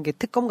생각하는 게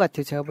특검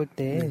같아요. 제가 볼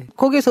때.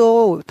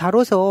 거기서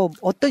다뤄서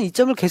어떤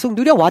이점을 계속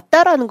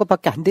누려왔다라는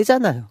것밖에 안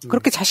되잖아요.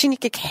 그렇게 자신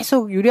있게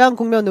계속 유리한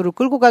국면으로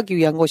끌고 가기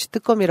위한 것이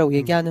특검이라고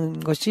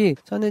얘기하는 것이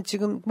저는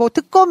지금 뭐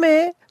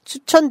특검에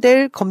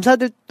추천될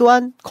검사들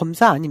또한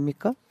검사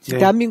아닙니까? 네.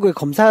 대한민국의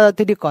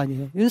검사들일 거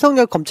아니에요.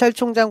 윤석열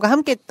검찰총장과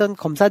함께 했던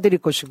검사들일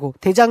것이고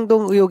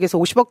대장동 의혹에서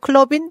 50억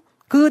클럽인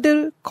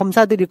그들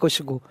검사들일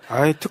것이고.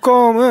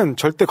 특검은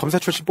절대 검사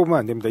출신 뽑으면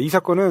안 됩니다. 이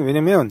사건은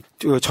왜냐면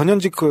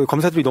전현직 그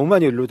검사들이 너무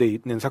많이 연루돼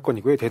있는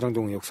사건이고요.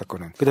 대장동 의혹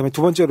사건은. 그다음에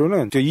두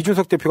번째로는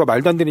이준석 대표가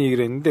말도 안 되는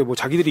얘기를 했는데 뭐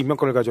자기들이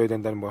임명권을 가져야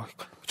된다는 뭐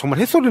정말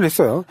햇소리를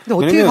했어요.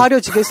 근데 어떻게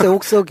가려지겠어요,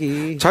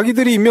 옥석이.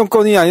 자기들이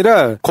임명권이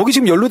아니라 거기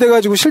지금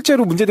연루돼가지고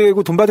실제로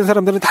문제되고 돈 받은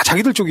사람들은 다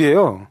자기들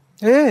쪽이에요.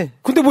 예.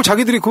 근데 뭐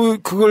자기들이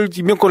그걸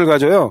임명권을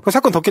가져요. 그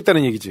사건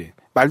덮겠다는 얘기지.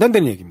 말도 안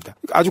되는 얘기입니다.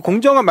 아주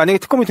공정한, 만약에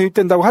특검이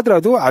도입된다고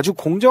하더라도 아주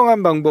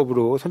공정한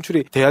방법으로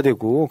선출이 돼야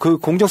되고, 그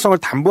공정성을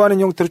담보하는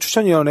형태로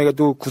추천위원회가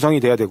또 구성이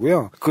돼야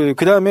되고요. 그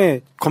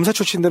다음에 검사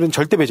출신들은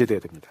절대 배제돼야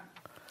됩니다.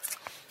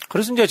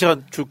 그래서 이제 제가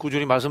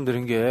꾸준히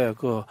말씀드린 게,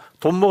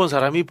 돈 먹은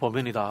사람이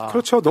범인이다.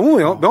 그렇죠. 너무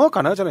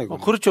명확하잖아요, 이거.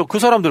 그렇죠. 그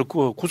사람들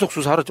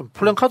구속수사를 좀,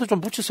 플랜카드 좀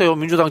붙이세요.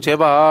 민주당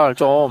제발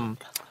좀.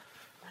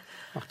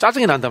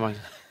 짜증이 난다 말이야.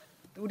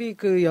 우리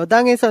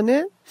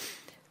여당에서는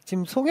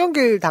지금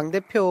송영길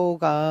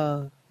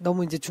당대표가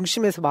너무 이제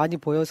중심에서 많이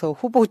보여서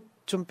후보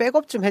좀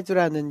백업 좀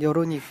해주라는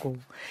여론이 있고,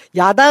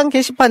 야당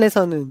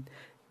게시판에서는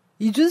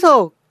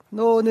이준석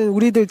너는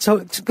우리들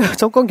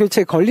정권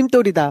교체에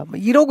걸림돌이다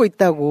이러고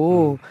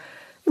있다고.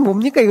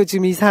 뭡니까 이거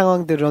지금 이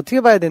상황들을 어떻게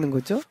봐야 되는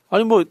거죠?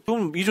 아니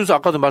좀 이준석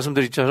아까도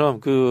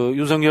말씀드렸처럼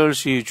윤석열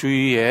씨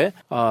주위에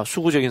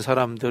수구적인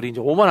사람들이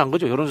이제 오만한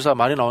거죠. 여론조사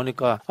많이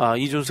나오니까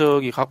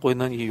이준석이 갖고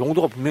있는 이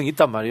용도가 분명히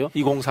있단 말이에요.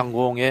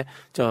 2030의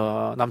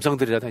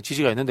남성들이라든지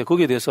지지가 있는데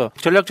거기에 대해서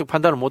전략적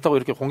판단을 못하고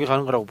이렇게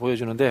공격하는 거라고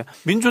보여주는데,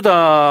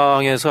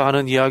 민주당에서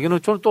하는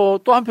이야기는 좀 또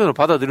한편으로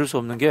받아들일 수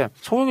없는 게,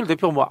 송영길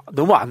대표가 뭐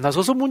너무 안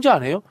나서서 문제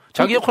아니에요?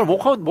 자기 역할을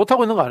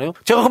못하고 있는 거 아니에요?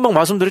 제가 금방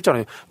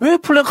말씀드렸잖아요. 왜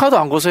플랜카드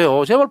안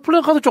거세요? 제발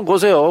플랜카드 좀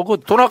거세요.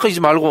 돈 아끼지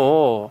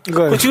말고.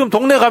 지금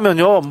동네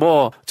가면요,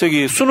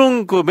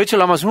 수능 며칠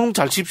남아서 수능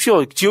잘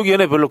칩시오.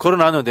 지역위원회별로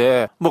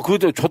걸어놨는데,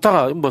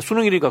 좋다가,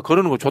 수능이니까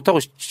거르는 거 좋다고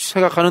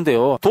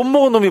생각하는데요. 돈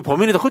먹은 놈이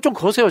범인이다. 그거 좀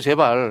거세요,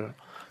 제발.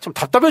 좀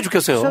답답해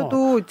죽겠어요.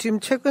 저도 지금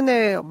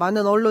최근에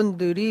많은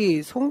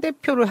언론들이 송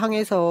대표를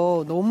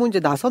향해서 너무 이제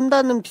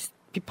나선다는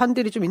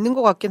비판들이 좀 있는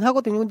것 같긴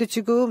하거든요. 근데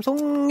지금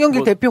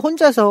송영길 대표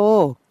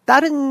혼자서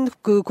다른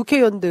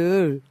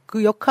국회의원들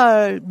그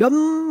역할 몇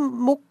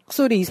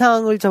목소리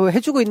이상을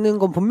해주고 있는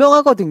건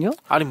분명하거든요.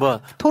 아니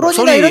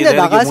토론이나 이런 데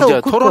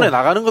나가서 토론에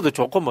나가는 것도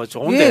좋고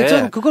좋은데. 예,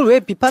 전 그걸 왜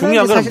비판하는지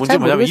중요한 건 사실 문제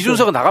뭐냐면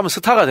이준석은 나가면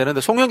스타가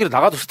되는데 송영길이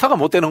나가도 스타가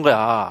못 되는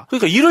거야.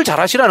 그러니까 일을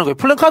잘하시라는 거예요.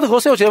 플랜카드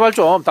거세요, 제발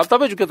좀.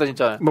 답답해 죽겠다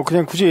진짜.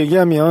 그냥 굳이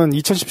얘기하면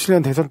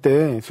 2017년 대선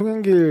때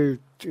송영길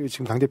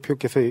지금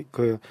당대표께서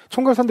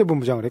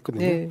총괄선대본부장을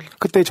했거든요. 네.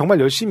 그때 정말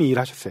열심히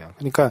일하셨어요.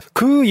 그러니까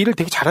그 일을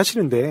되게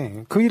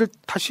잘하시는데 그 일을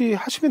다시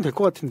하시면 될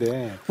것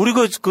같은데. 우리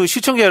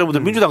시청자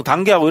여러분들 민주당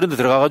당계하고 이런 데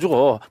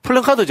들어가가지고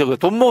플랜카드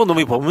돈 먹은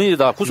놈이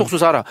범인이다.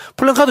 구속수사하라.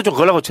 플랜카드 좀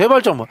걸라고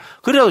제발 좀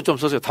그래라도 좀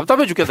써세요.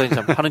 답답해 죽겠다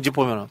진짜. 하는 짓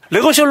보면은.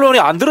 레거시 언론이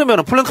안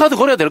들으면은 플랜카드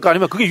걸어야 될 거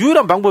아니면 그게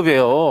유일한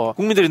방법이에요.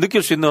 국민들이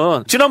느낄 수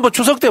있는. 지난번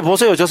추석 때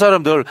보세요. 저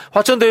사람들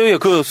화천대유의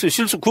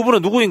실수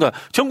구분은 누구인가.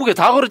 전국에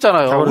다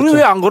걸었잖아요. 우리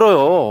왜 안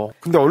걸어요?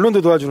 근데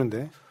언론도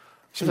도와주는데.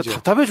 진짜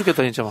답답해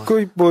죽겠다 진짜.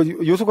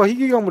 요소가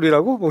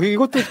희귀광물이라고?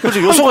 이것도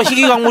그렇죠. 요소가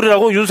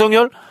희귀광물이라고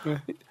윤석열? 네.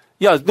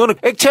 야, 너는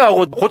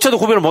액체하고 고체도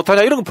구별을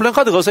못하냐? 이런 거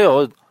플랜카드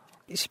거세요.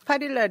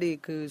 18일 날이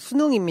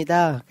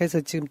수능입니다.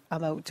 그래서 지금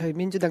아마 저희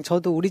민주당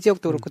저도 우리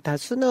지역도 그렇고 다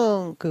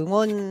수능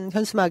응원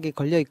현수막이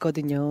걸려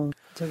있거든요.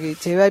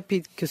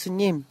 JYP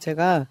교수님,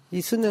 제가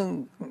이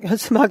수능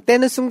현수막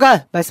떼는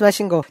순간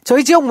말씀하신 거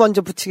저희 지역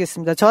먼저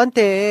붙이겠습니다.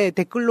 저한테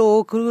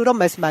댓글로 그런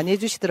말씀 많이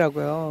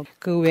해주시더라고요.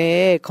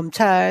 왜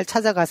검찰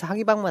찾아가서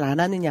항의 방문 안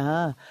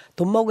하느냐,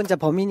 돈 먹은 자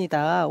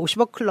범인이다,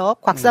 50억 클럽,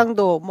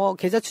 곽상도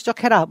계좌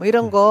추적해라,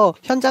 이런 거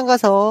현장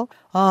가서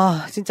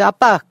진짜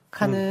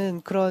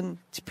압박하는 그런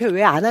집회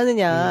왜 안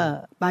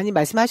하느냐 많이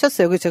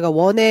말씀하셨어요. 그래서 제가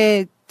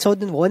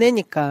저는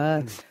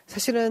원외니까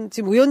사실은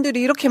지금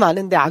의원들이 이렇게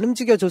많은데 안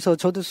움직여줘서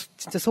저도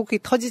진짜 속이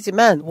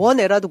터지지만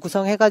원외라도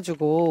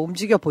구성해가지고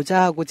움직여보자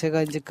하고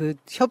제가 이제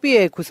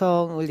협의회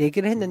구성을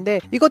얘기를 했는데,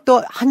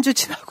 이것도 한 주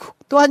지나고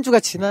또 한 주가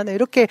지나네.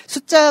 이렇게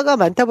숫자가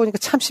많다 보니까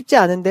참 쉽지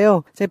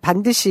않은데요. 제가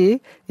반드시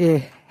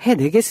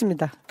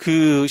해내겠습니다.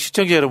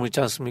 시청자 여러분 있지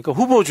않습니까?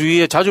 후보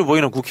주위에 자주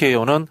보이는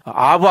국회의원은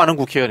아부하는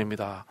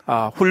국회의원입니다.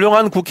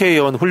 훌륭한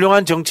국회의원,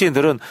 훌륭한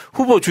정치인들은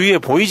후보 주위에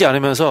보이지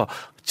않으면서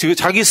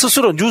자기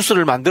스스로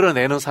뉴스를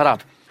만들어내는 사람,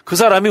 그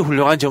사람이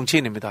훌륭한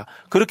정치인입니다.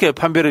 그렇게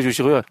판별해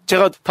주시고요.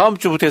 제가 다음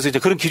주부터 해서 이제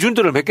그런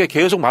기준들을 몇 개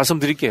계속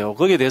말씀드릴게요.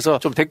 거기에 대해서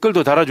좀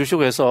댓글도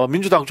달아주시고 해서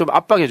민주당 좀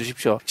압박해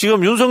주십시오.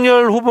 지금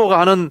윤석열 후보가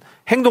하는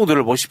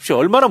행동들을 보십시오.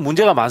 얼마나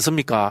문제가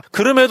많습니까?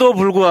 그럼에도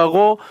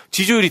불구하고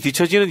지지율이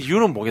뒤처지는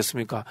이유는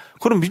뭐겠습니까?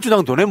 그럼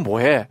민주당 너네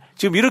뭐해?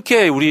 지금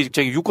이렇게 우리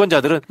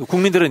유권자들은,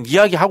 국민들은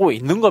이야기하고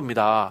있는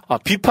겁니다.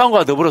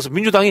 비판과 더불어서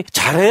민주당이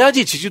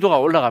잘해야지 지지도가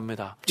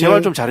올라갑니다.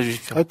 제발 좀 잘해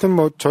주십시오. 하여튼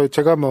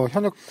제가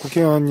현역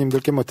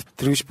국회의원님들께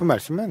드리고 싶은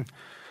말씀은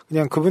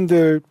그냥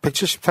그분들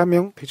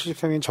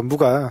 173명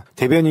전부가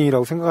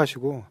대변인이라고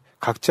생각하시고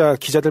각자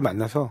기자들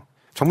만나서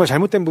정말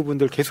잘못된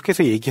부분들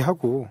계속해서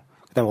얘기하고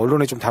그다음에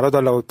언론에 좀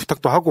다뤄달라고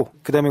부탁도 하고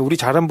그다음에 우리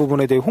잘한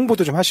부분에 대해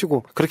홍보도 좀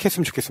하시고 그렇게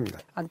했으면 좋겠습니다.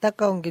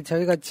 안타까운 게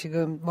저희가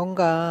지금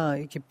뭔가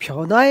이렇게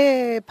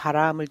변화의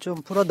바람을 좀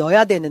불어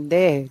넣어야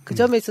되는데 그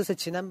점에 있어서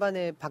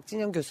지난번에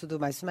박진영 교수도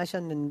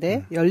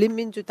말씀하셨는데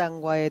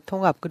열린민주당과의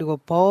통합 그리고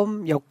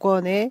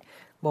범여권의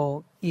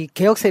이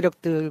개혁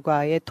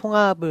세력들과의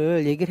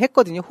통합을 얘기를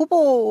했거든요.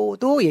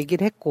 후보도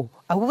얘기를 했고,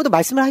 후보도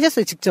말씀을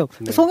하셨어요, 직접.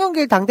 네.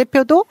 송영길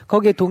당대표도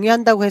거기에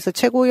동의한다고 해서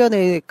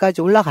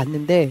최고위원회까지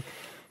올라갔는데,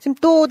 지금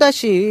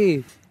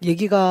또다시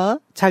얘기가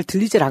잘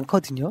들리질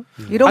않거든요.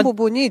 이런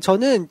부분이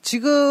저는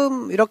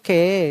지금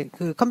이렇게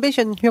그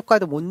컨벤션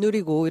효과도 못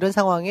누리고 이런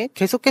상황에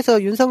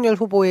계속해서 윤석열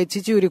후보의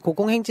지지율이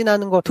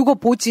고공행진하는 거 두고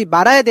보지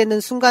말아야 되는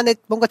순간에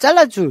뭔가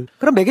잘라줄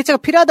그런 매개체가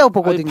필요하다고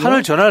보거든요.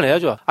 판을 전환을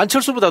해야죠.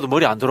 안철수보다도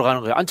머리 안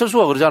돌아가는 거예요.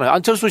 안철수가 그러잖아요.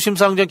 안철수,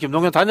 심상정,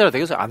 김동연 단일화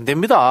되겠어요? 안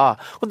됩니다.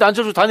 근데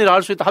안철수 단일화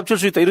할 수 있다, 합칠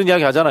수 있다 이런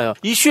이야기 하잖아요.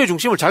 이슈의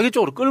중심을 자기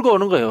쪽으로 끌고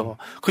오는 거예요.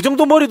 그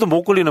정도 머리도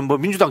못 걸리는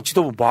민주당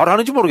지도부 뭘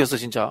하는지 모르겠어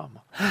진짜.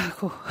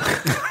 아이고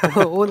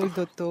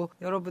오늘도 또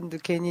여러분들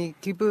괜히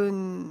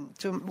기분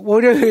좀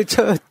월요일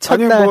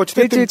첫날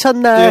일주일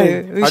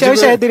첫날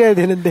으쌰으쌰 해드려야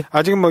되는데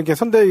아직은 이렇게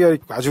선대위가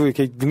아주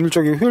이렇게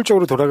능률적이고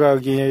효율적으로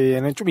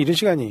돌아가기에는 좀 이른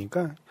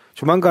시간이니까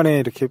조만간에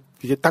이렇게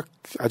이게 딱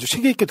아주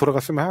체계 있게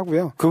돌아갔으면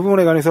하고요. 그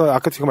부분에 관해서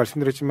아까 제가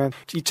말씀드렸지만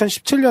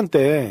 2017년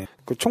때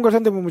그 총괄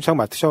선대본부장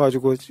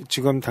맡으셔가지고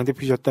지금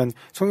당대표이셨던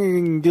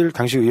송영길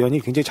당시 의원이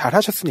굉장히 잘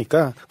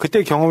하셨으니까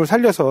그때 경험을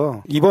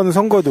살려서 이번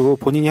선거도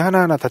본인이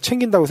하나하나 다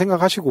챙긴다고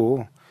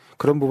생각하시고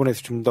그런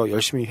부분에서 좀 더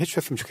열심히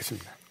해주셨으면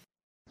좋겠습니다.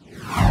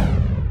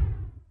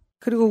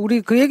 그리고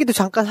우리 그 얘기도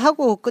잠깐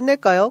하고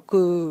끝낼까요?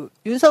 그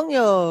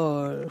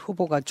윤석열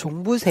후보가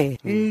종부세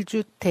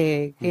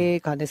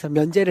 1주택에 관해서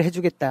면제를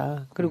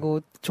해주겠다.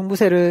 그리고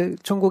종부세를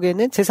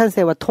전국에는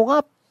재산세와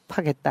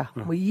통합하겠다.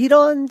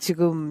 이런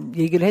지금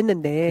얘기를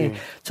했는데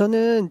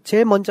저는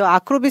제일 먼저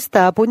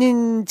아크로비스타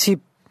본인 집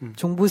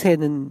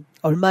종부세는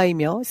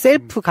얼마이며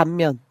셀프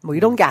감면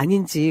이런 게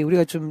아닌지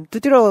우리가 좀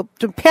두드려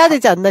좀 패야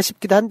되지 않나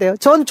싶기도 한데요.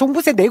 전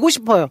종부세 내고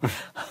싶어요.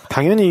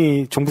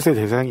 당연히 종부세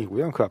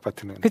대상이고요. 그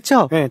아파트는.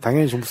 그렇죠? 네,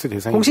 당연히 종부세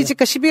대상이고.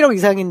 공시지가 11억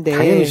이상인데.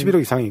 당연히 11억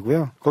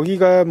이상이고요.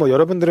 거기가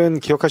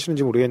여러분들은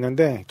기억하시는지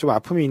모르겠는데 좀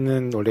아픔이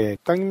있는 원래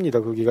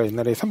땅입니다. 거기가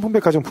옛날에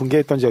삼풍백화점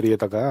붕괴했던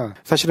자리에다가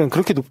사실은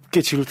그렇게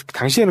높게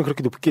당시에는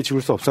그렇게 높게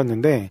지을 수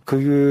없었는데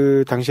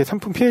그 당시에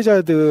삼풍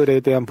피해자들에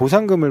대한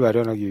보상금을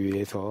마련하기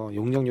위해서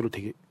용적률을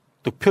되게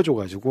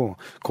높여줘가지고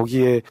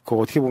거기에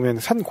어떻게 보면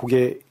산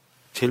고개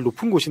제일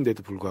높은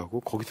곳인데도 불구하고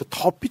거기서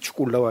더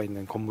삐죽 올라와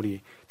있는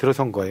건물이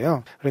들어선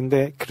거예요.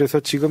 그래서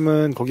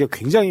지금은 거기가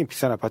굉장히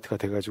비싼 아파트가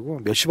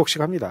돼가지고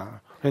몇십억씩 합니다.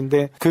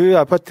 그런데 그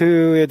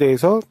아파트에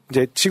대해서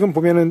이제 지금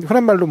보면은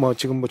흔한 말로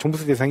지금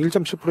종부세 대상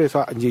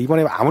 1.7%에서 이제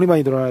이번에 아무리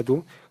많이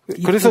늘어나도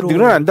그래서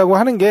늘어난다고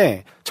하는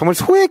게 정말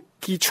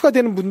소액이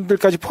추가되는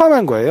분들까지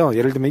포함한 거예요.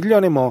 예를 들면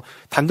 1년에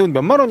단돈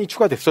몇만 원이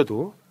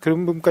추가됐어도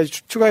그런 부분까지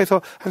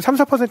추가해서 한 3,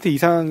 4%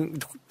 이상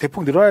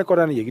대폭 늘어날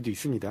거라는 얘기도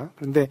있습니다.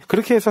 그런데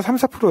그렇게 해서 3,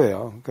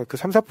 4%예요. 그러니까 그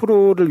 3,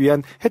 4%를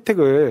위한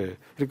혜택을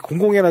이렇게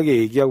공공연하게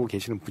얘기하고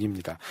계시는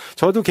분입니다.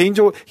 저도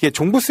개인적으로 이게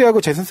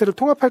종부세하고 재산세를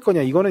통합할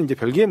거냐 이거는 이제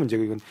별개의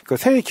문제고 이건 그러니까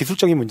세의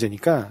기술적인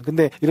문제니까.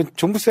 근데 이런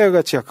종부세와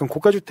같이 약간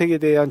고가주택에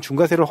대한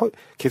중과세를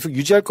계속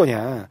유지할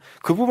거냐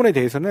그 부분에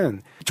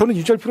대해서는 저는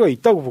유지할 필요가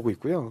있다고 보고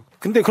있고요.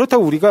 근데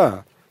그렇다고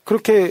우리가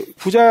그렇게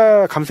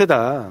부자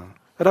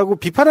감세다라고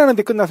비판하는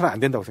데 끝나서는 안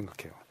된다고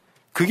생각해요.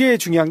 그게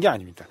중요한 게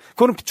아닙니다.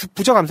 그거는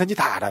부자 감세인지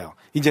다 알아요.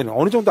 이제는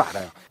어느 정도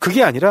알아요.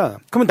 그게 아니라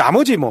그러면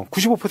나머지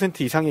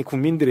 95% 이상의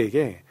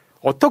국민들에게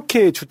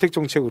어떻게 주택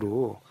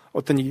정책으로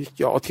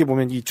어떻게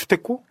보면 이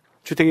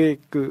주택의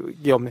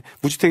그게 없는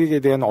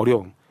무주택에 대한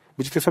어려움,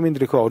 무주택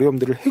서민들의 그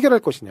어려움들을 해결할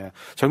것이냐.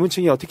 젊은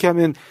층이 어떻게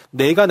하면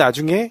내가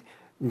나중에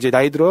이제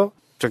나이 들어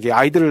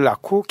아이들을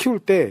낳고 키울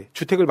때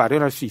주택을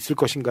마련할 수 있을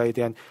것인가에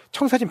대한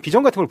청사진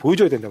비전 같은 걸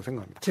보여줘야 된다고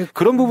생각합니다.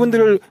 그런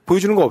부분들을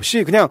보여주는 거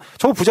없이 그냥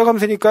저거 부자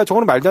감세니까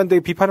저거는 말도 안 되게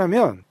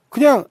비판하면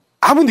그냥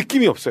아무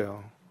느낌이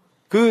없어요.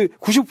 그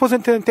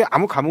 95%한테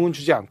아무 감흥은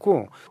주지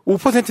않고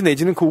 5%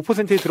 내지는 그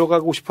 5%에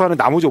들어가고 싶어하는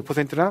나머지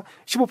 5%나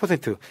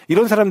 15%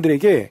 이런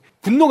사람들에게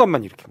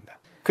분노감만 일으킵니다.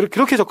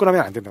 그렇게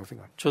접근하면 안 된다고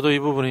생각합니다. 저도 이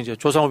부분은 이제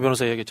조상우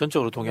변호사 얘기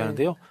전적으로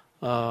동의하는데요.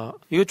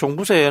 이거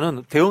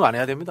종부세는 대응 안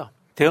해야 됩니다.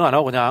 대응 안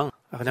하고 그냥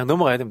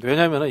넘어가야 됩니다.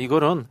 왜냐하면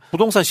이거는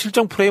부동산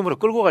실정 프레임으로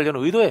끌고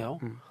가려는 의도예요.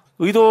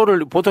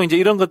 의도를 보통 이제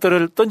이런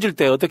것들을 던질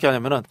때 어떻게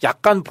하냐면은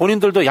약간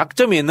본인들도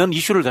약점이 있는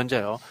이슈를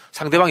던져요.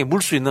 상대방이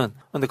물 수 있는.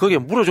 근데 거기에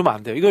물어주면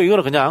안 돼요.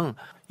 이거는 그냥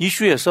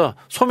이슈에서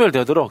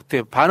소멸되도록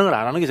반응을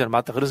안 하는 게 저는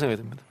맞다 그런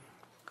생각이 듭니다.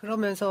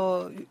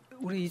 그러면서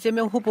우리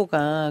이재명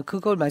후보가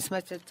그걸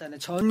말씀하셨잖아요.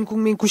 전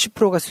국민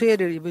 90%가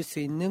수혜를 입을 수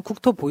있는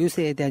국토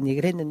보유세에 대한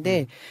얘기를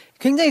했는데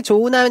굉장히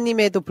좋은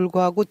안임에도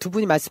불구하고 두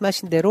분이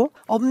말씀하신 대로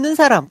없는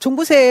사람,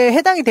 종부세에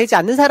해당이 되지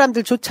않는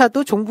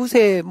사람들조차도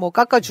종부세 뭐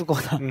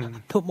깎아주거나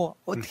또 뭐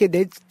어떻게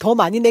더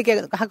많이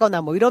내게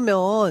하거나 뭐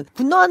이러면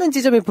분노하는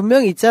지점이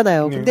분명히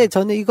있잖아요. 근데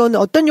저는 이건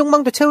어떤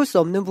욕망도 채울 수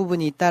없는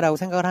부분이 있다라고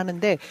생각을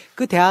하는데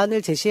그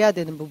대안을 제시해야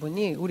되는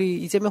부분이 우리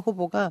이재명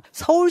후보가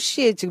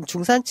서울시의 지금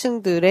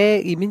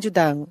중산층들의 이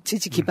민주당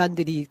지지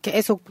기반들이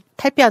계속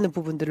탈피하는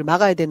부분들을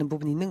막아야 되는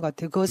부분이 있는 것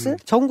같아요. 그것은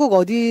전국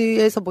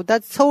어디에서보다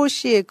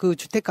서울시의 그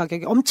주택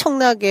가격이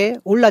엄청나게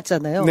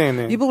올랐잖아요.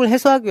 네네. 이 부분을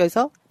해소하기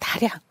위해서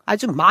다량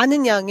아주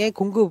많은 양의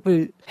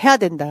공급을 해야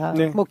된다.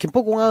 네. 뭐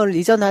김포공항을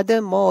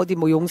이전하든 뭐 어디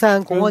뭐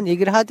용산 공원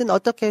얘기를 하든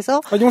어떻게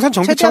해서 용산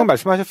정비청은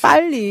말씀하셨어요.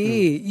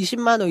 빨리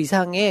 20만 호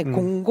이상의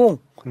공공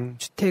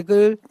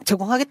주택을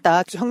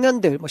제공하겠다.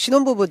 청년들, 뭐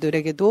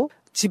신혼부부들에게도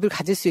집을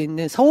가질 수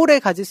있는, 서울에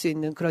가질 수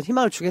있는 그런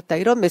희망을 주겠다.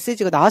 이런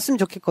메시지가 나왔으면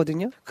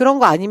좋겠거든요. 그런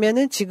거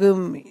아니면은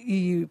지금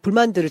이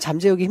불만들을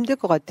잠재우기 힘들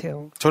것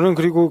같아요. 저는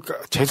그리고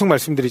계속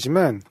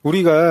말씀드리지만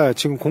우리가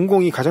지금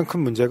공공이 가장 큰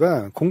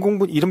문제가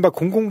이른바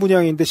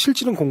공공분양인데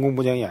실질은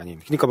공공분양이 아닌.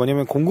 그러니까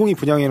뭐냐면 공공이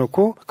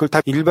분양해놓고 그걸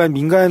다 일반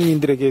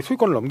민간인들에게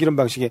소유권을 넘기는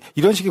방식의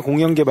이런 식의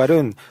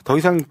공영개발은 더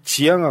이상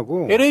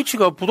지양하고.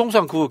 LH가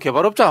부동산 그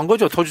개발업자 한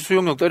거죠. 토지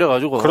수용력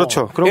때려가지고.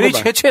 그렇죠. 그런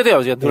LH 해체해야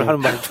돼요. 제가 늘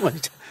하는 말이지만.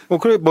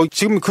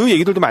 지금 그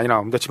얘기들도 많이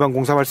나옵니다.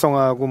 지방공사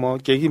활성화하고 뭐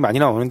얘기 많이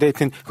나오는데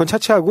하여튼 그건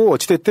차치하고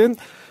어찌됐든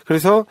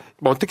그래서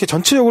뭐 어떻게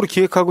전체적으로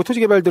기획하고 토지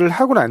개발들을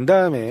하고 난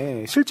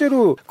다음에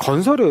실제로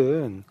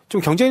건설은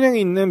좀 경쟁력이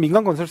있는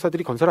민간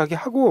건설사들이 건설하게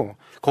하고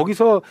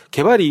거기서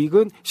개발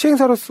이익은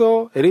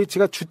시행사로서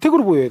LH가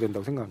주택으로 보여야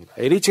된다고 생각합니다.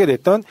 LH가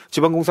됐던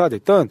지방공사가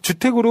됐던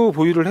주택으로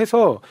보유를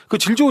해서 그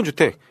질 좋은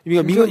주택,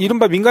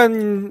 이른바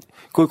민간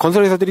그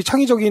건설회사들이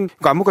창의적인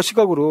그 안목과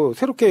시각으로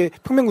새롭게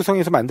평면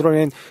구성해서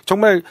만들어낸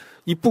정말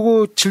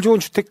이쁘고 질 좋은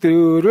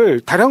주택들을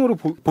다량으로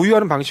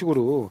보유하는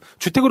방식으로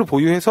주택으로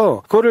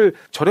보유해서 그거를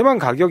저렴한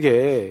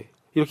가격에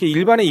이렇게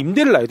일반에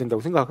임대를 놔야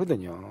된다고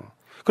생각하거든요.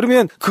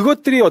 그러면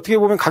그것들이 어떻게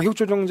보면 가격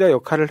조정자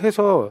역할을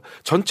해서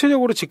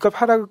전체적으로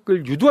집값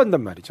하락을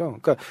유도한단 말이죠.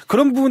 그러니까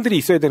그런 부분들이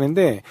있어야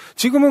되는데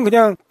지금은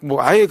그냥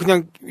뭐 아예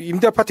그냥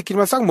임대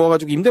아파트끼리만 싹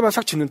모아가지고 임대만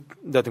싹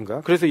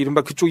짓는다든가 그래서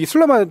이른바 그쪽이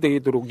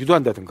슬럼화되도록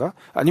유도한다든가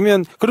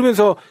아니면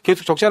그러면서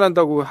계속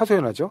적자난다고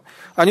하소연하죠.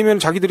 아니면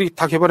자기들이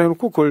다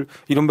개발해놓고 그걸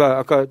이른바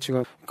아까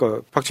지금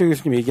그 박지영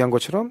교수님 얘기한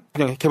것처럼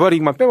그냥 개발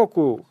이익만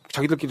빼먹고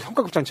자기들끼리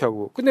성과급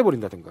잔치하고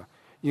끝내버린다든가.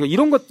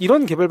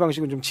 이런 개발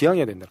방식은 좀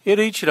지양해야 된다.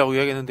 LH라고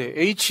이야기했는데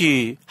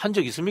H 한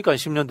적 있습니까?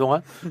 10년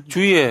동안?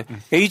 주위에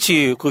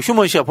H 그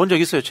휴먼시아 본 적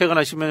있어요? 최근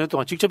한 10년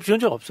동안 직접 지은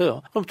적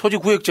없어요. 그럼 토지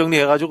구획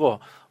정리해가지고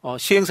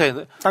시행사에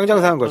땅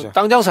장사한 거죠.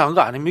 땅 장사한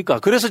거 아닙니까?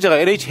 그래서 제가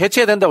LH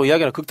해체해야 된다고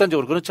이야기하는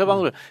극단적으로 그런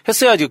처방을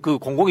했어야지 그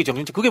공공이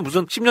정리지. 그게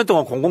무슨 10년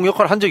동안 공공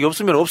역할을 한 적이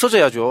없으면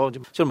없어져야죠.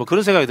 저는 뭐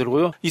그런 생각이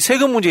들고요. 이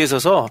세금 문제에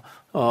있어서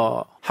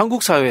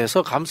한국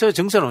사회에서 감세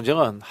정세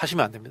논쟁은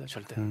하시면 안 됩니다.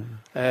 절대.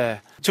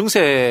 예.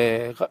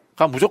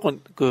 정세가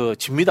무조건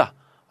집니다.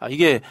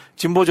 이게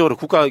진보적으로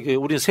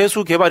우리는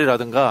세수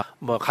개발이라든가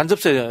뭐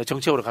간접세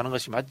정책으로 가는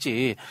것이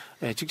맞지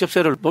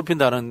직접세를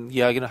높인다는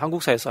이야기는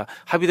한국 사회에서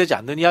합의되지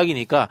않는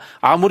이야기니까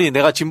아무리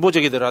내가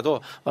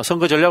진보적이더라도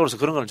선거 전략으로서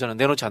그런 걸 저는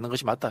내놓지 않는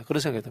것이 맞다. 그런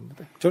생각이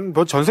듭니다. 저는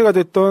뭐 전세가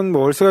됐던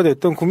뭐 월세가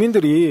됐던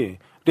국민들이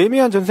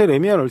레미안 전세,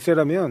 레미안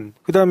월세라면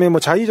그다음에 뭐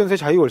자이 전세,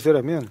 자이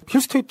월세라면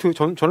힐스테이트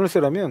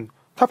전월세라면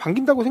다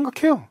반긴다고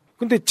생각해요.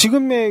 근데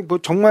지금의 뭐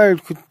정말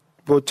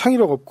뭐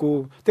창의력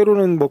없고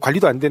때로는 뭐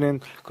관리도 안 되는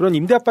그런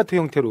임대 아파트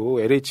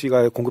형태로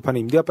LH가 공급하는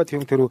임대 아파트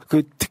형태로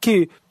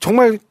특히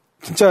정말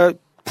진짜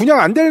분양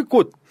안 될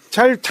곳,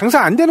 잘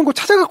장사 안 되는 곳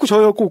찾아갖고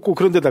져갖고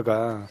그런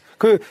데다가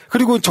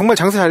그리고 정말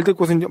장사 잘 될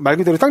곳은 말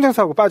그대로 땅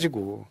장사하고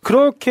빠지고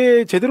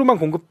그렇게 제대로만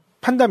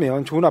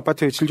공급한다면 좋은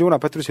아파트, 질 좋은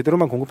아파트로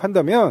제대로만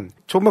공급한다면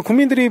정말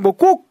국민들이 뭐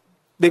꼭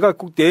내가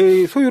꼭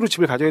내 소유로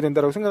집을 가져야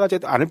된다고 생각하지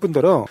않을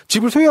뿐더러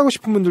집을 소유하고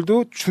싶은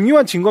분들도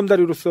중요한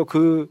징검다리로서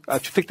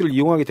주택들을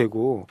이용하게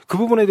되고 그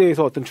부분에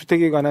대해서 어떤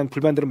주택에 관한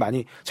불만들은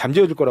많이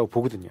잠재워질 거라고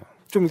보거든요.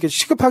 좀 이렇게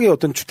시급하게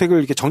어떤 주택을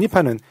이렇게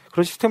정립하는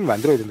그런 시스템을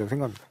만들어야 된다고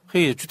생각합니다.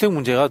 주택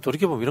문제가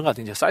돌이켜보면 이런 것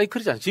같아요. 이제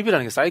사이클이잖아요.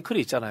 집이라는 게 사이클이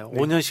있잖아요.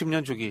 네. 5년,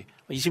 10년 주기,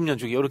 20년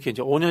주기, 이렇게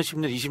이제 5년,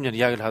 10년, 20년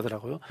이야기를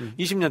하더라고요.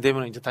 20년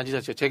되면 이제 단지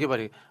자체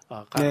재개발이,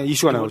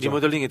 이슈가 나오죠.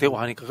 리모델링이 되고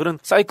하니까 그런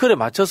사이클에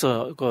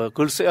맞춰서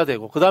그걸 써야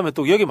되고, 그 다음에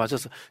또 여기에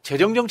맞춰서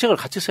재정정책을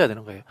같이 써야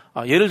되는 거예요.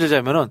 예를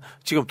들자면은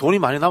지금 돈이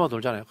많이 남아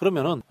돌잖아요.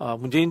 그러면은,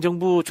 문재인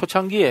정부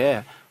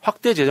초창기에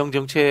확대 재정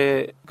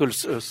정책을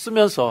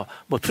쓰면서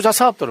뭐 투자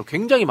사업들을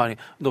굉장히 많이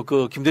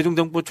그 김대중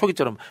정부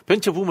초기처럼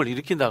벤처 붐을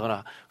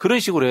일으킨다거나 그런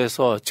식으로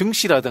해서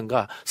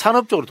증시라든가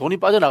산업 쪽으로 돈이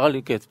빠져나갈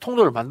이렇게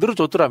통로를 만들어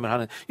줬더라면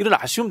하는 이런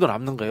아쉬움도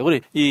남는 거예요. 그래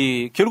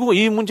결국은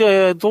이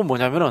문제도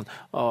뭐냐면은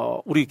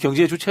우리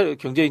경제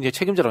이제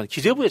책임자라는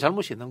기재부의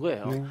잘못이 있는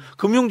거예요. 네.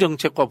 금융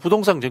정책과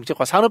부동산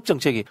정책과 산업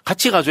정책이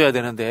같이 가져야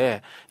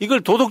되는데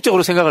이걸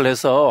도덕적으로 생각을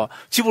해서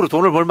집으로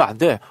돈을 벌면 안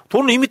돼.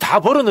 돈을 이미 다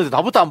벌었는데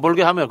나부터 안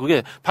벌게 하면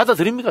그게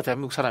받아들입니까?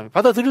 대한민국 사람이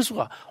받아들일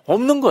수가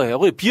없는 거예요.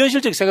 그게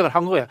비현실적 생각을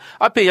한 거예요.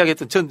 앞에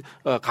이야기했던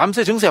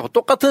감세 정세하고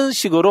똑같은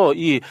식으로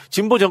이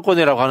진보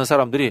정권이라고 하는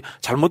사람들이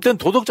잘못된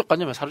도덕적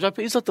관념에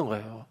사로잡혀 있었던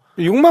거예요.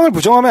 욕망을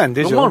부정하면 안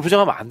되죠. 욕망을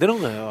부정하면 안 되는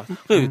거예요.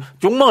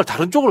 욕망을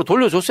다른 쪽으로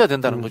돌려줬어야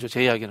된다는 거죠.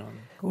 제 이야기는.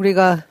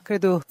 우리가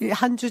그래도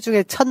한 주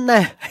중에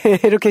첫날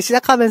이렇게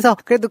시작하면서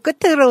그래도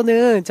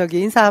끝으로는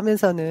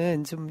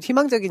인사하면서는 좀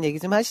희망적인 얘기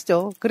좀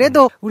하시죠.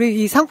 그래도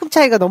우리 이 상품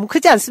차이가 너무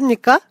크지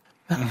않습니까?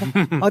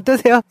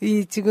 어떠세요?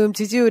 지금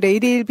지지율에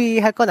 1위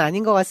할 건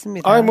아닌 것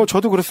같습니다.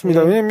 저도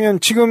그렇습니다. 왜냐면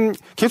지금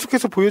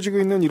계속해서 보여지고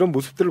있는 이런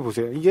모습들을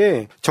보세요.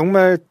 이게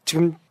정말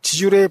지금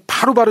지지율에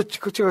바로바로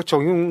즉각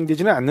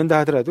적용되지는 않는다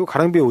하더라도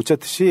가랑비에 옷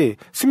젖듯이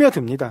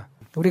스며듭니다.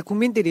 우리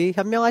국민들이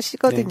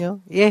현명하시거든요.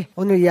 네. 예,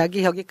 오늘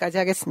이야기 여기까지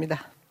하겠습니다.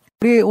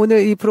 우리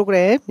오늘 이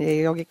프로그램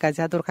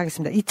여기까지 하도록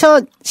하겠습니다.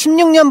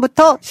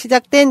 2016년부터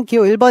시작된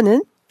기호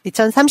 1번은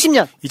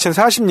 2030년,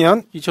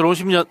 2040년,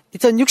 2050년,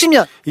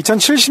 2060년,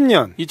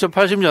 2070년,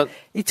 2080년,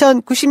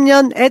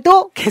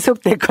 2090년에도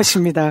계속될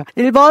것입니다.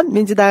 1번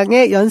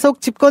민주당의 연속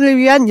집권을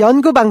위한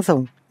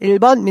연구방송,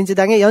 1번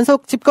민주당의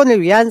연속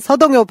집권을 위한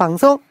서동요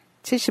방송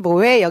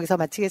 75회 여기서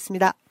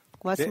마치겠습니다.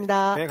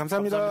 고맙습니다. 네,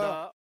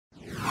 감사합니다.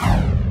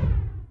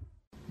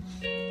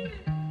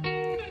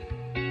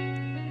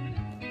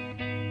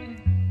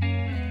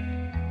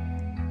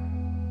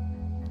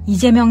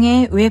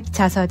 이재명의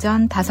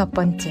웹자서전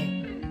 5번째.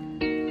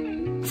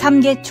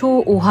 3개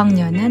초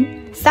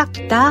 5학년은 싹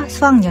다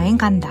수학여행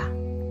간다.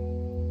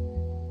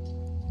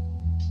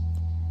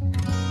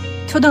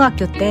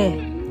 초등학교 때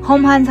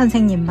험한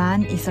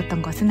선생님만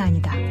있었던 것은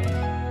아니다.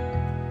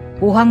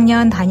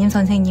 5학년 담임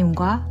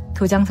선생님과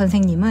교장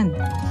선생님은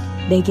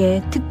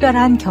내게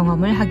특별한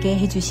경험을 하게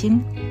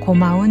해주신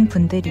고마운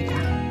분들이다.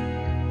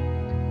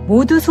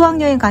 모두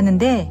수학여행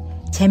가는데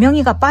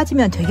재명이가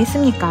빠지면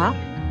되겠습니까?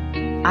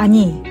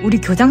 아니, 우리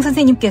교장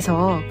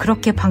선생님께서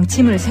그렇게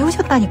방침을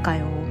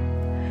세우셨다니까요.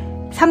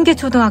 3개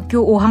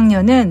초등학교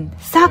 5학년은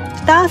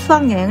싹 다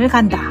수학여행을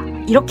간다.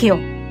 이렇게요.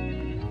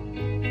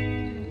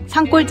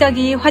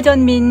 산골짜기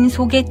화전민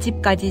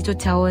소갯집까지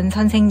쫓아온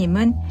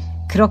선생님은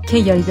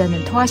그렇게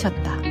열변을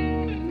토하셨다.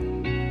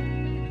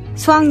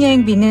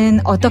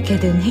 수학여행비는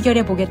어떻게든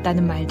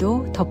해결해보겠다는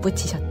말도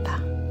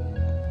덧붙이셨다.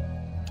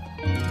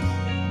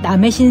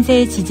 남의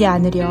신세에 지지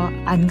않으려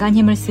안간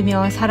힘을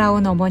쓰며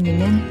살아온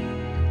어머니는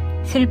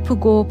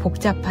슬프고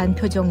복잡한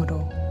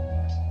표정으로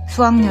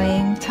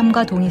수학여행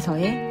참가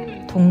동의서에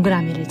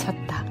동그라미를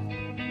쳤다.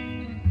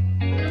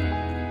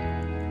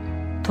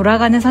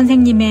 돌아가는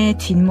선생님의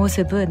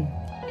뒷모습은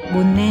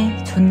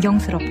못내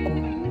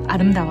존경스럽고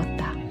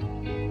아름다웠다.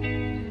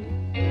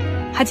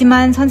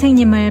 하지만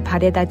선생님을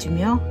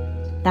바래다주며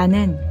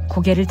나는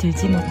고개를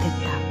들지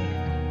못했다.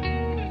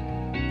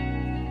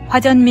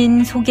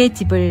 화전민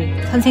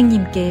소개집을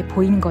선생님께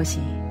보인 것이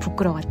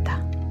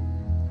부끄러웠다.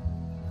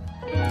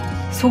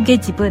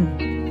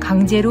 소개집은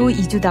강제로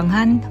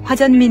이주당한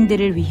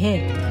화전민들을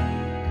위해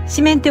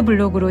시멘트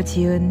블록으로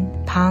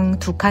지은 방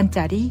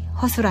 2칸짜리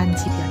허술한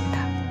집이었다.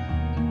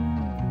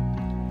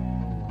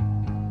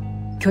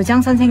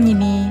 교장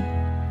선생님이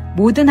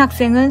모든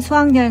학생은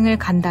수학여행을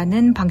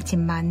간다는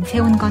방침만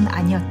세운 건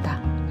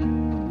아니었다.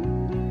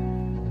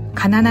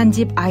 가난한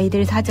집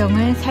아이들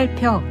사정을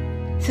살펴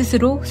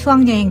스스로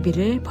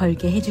수학여행비를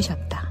벌게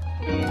해주셨다.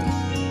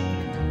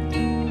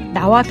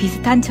 나와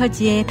비슷한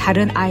처지의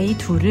다른 아이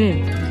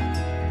둘을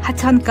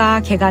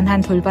하천가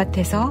개간한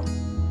돌밭에서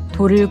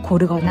돌을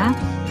고르거나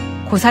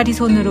고사리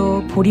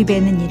손으로 보리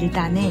베는 일을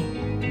따내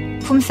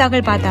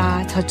품삯을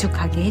받아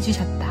저축하게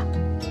해주셨다.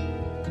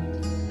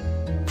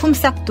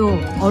 품삯도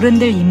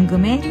어른들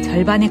임금의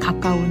절반에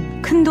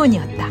가까운 큰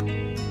돈이었다.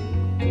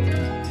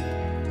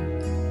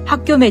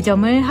 학교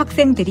매점을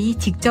학생들이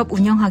직접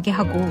운영하게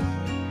하고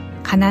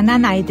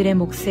가난한 아이들의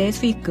몫의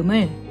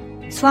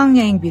수익금을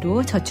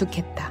수학여행비로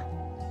저축했다.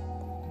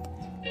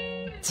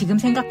 지금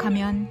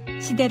생각하면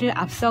시대를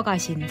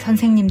앞서가신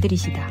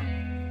선생님들이시다.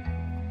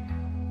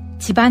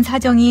 집안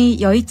사정이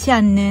여의치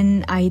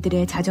않는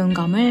아이들의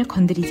자존감을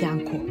건드리지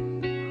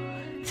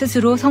않고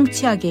스스로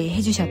성취하게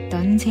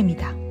해주셨던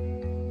셈이다.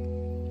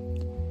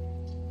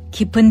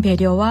 깊은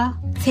배려와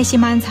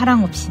세심한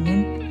사랑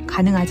없이는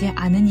가능하지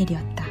않은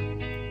일이었다.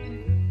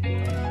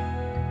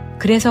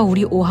 그래서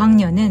우리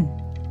 5학년은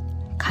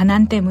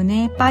가난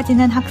때문에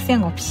빠지는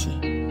학생 없이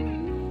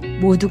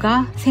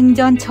모두가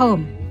생전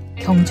처음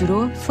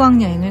경주로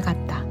수학여행을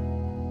갔다.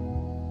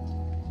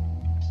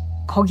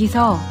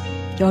 거기서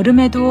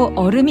여름에도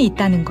얼음이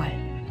있다는 걸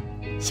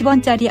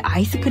 10원짜리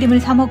아이스크림을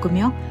사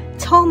먹으며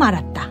처음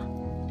알았다.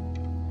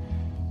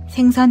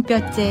 생선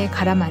뼈째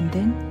갈아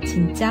만든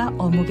진짜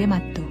어묵의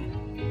맛도.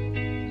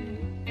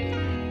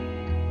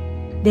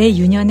 내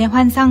유년의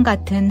환상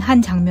같은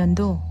한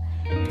장면도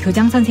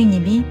교장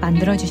선생님이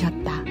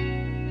만들어주셨다.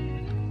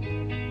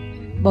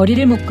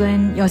 머리를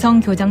묶은 여성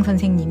교장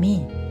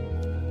선생님이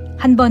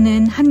한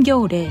번은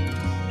한겨울에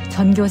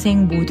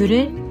전교생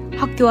모두를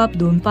학교 앞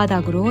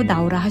논바닥으로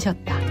나오라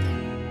하셨다.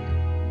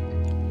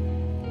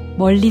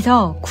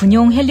 멀리서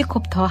군용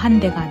헬리콥터 한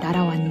대가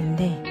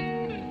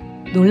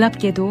날아왔는데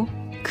놀랍게도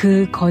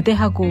그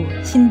거대하고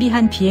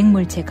신비한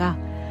비행물체가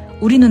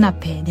우리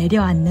눈앞에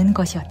내려앉는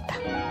것이었다.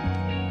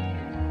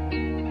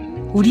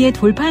 우리의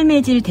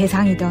돌팔매질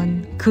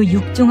대상이던 그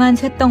육중한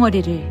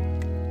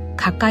쇳덩어리를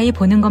가까이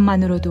보는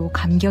것만으로도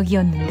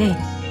감격이었는데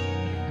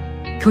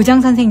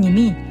교장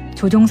선생님이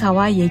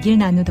조종사와 얘기를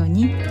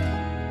나누더니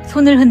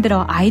손을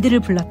흔들어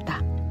아이들을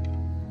불렀다.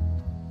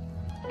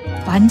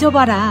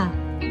 만져봐라.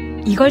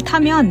 이걸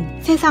타면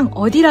세상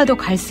어디라도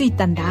갈 수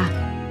있단다.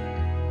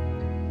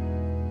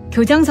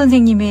 교장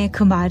선생님의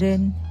그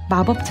말은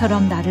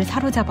마법처럼 나를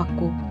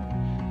사로잡았고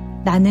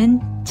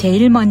나는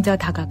제일 먼저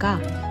다가가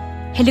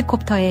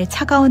헬리콥터의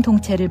차가운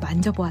통째를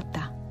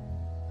만져보았다.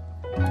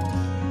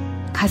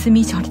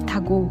 가슴이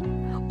저릿하고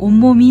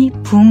온몸이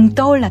붕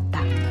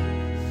떠올랐다.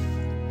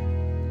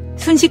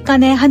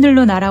 순식간에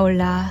하늘로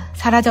날아올라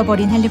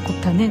사라져버린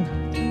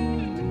헬리콥터는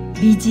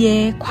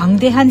미지의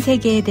광대한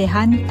세계에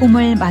대한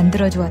꿈을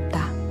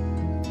만들어주었다.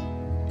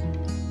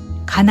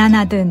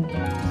 가난하든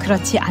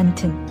그렇지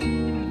않든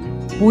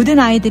모든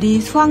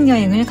아이들이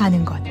수학여행을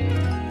가는 것.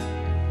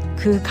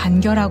 그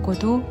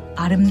간결하고도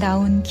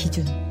아름다운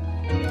기준.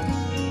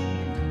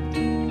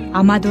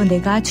 아마도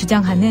내가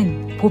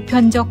주장하는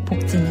보편적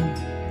복지는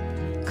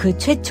그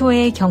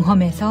최초의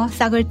경험에서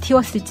싹을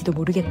틔웠을지도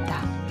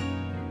모르겠다.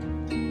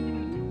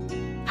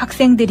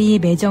 학생들이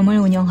매점을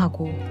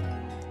운영하고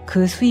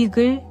그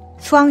수익을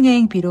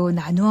수학여행비로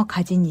나누어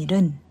가진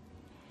일은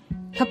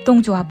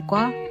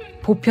협동조합과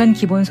보편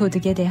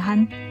기본소득에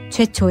대한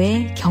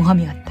최초의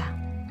경험이었다.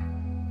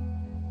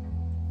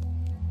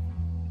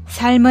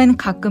 삶은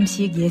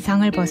가끔씩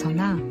예상을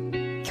벗어나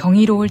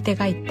경이로울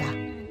때가 있다.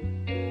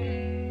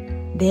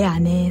 내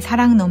안에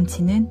사랑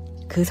넘치는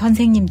그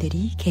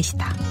선생님들이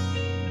계시다.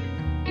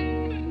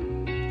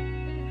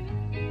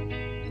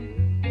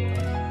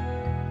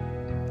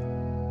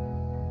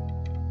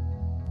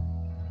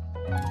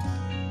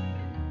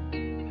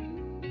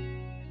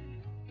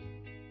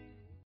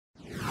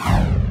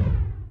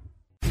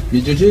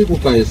 민주주의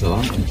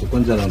국가에서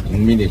주권자는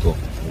국민이고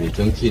우리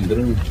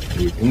정치인들은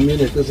우리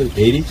국민의 뜻을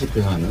대리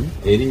집행하는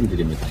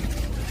대리인들입니다.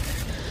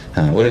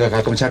 우리가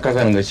가끔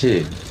착각하는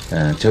것이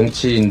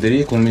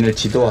정치인들이 국민을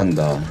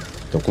지도한다,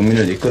 또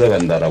국민을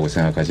이끌어간다라고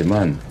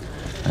생각하지만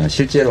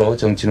실제로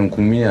정치는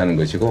국민이 하는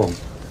것이고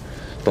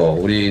또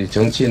우리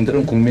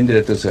정치인들은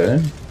국민들의 뜻을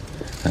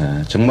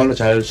정말로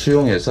잘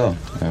수용해서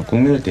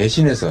국민을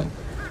대신해서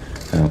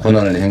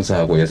권한을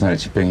행사하고 예산을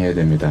집행해야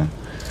됩니다.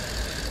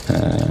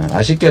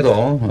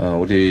 아쉽게도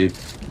우리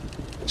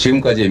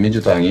지금까지의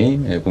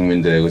민주당이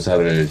국민들의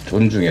의사를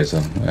존중해서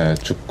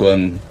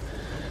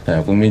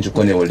국민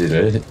주권의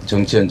원리를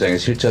정치 현장에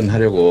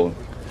실천하려고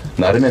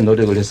나름의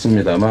노력을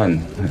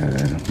했습니다만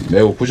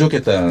매우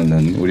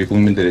부족했다는 우리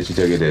국민들의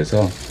지적에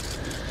대해서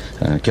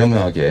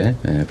겸허하게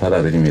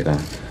받아들입니다.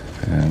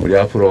 우리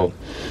앞으로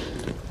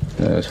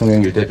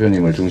송영길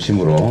대표님을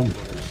중심으로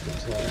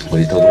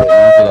우리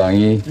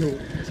더불어민주당이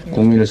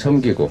국민을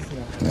섬기고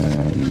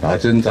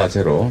낮은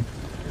자세로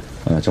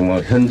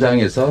정말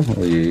현장에서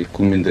우리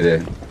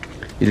국민들의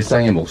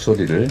일상의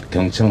목소리를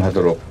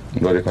경청하도록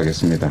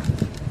노력하겠습니다.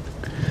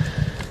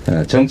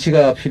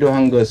 정치가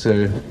필요한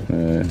것을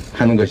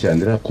하는 것이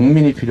아니라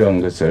국민이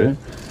필요한 것을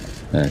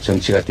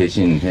정치가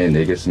대신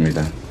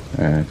해내겠습니다.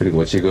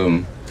 그리고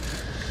지금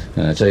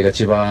저희가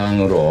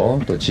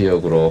지방으로 또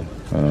지역으로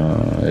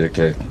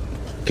이렇게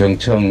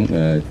경청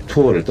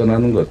투어를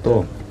떠나는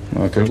것도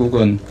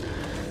결국은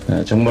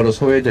정말로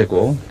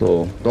소외되고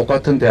또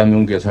똑같은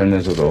대한민국에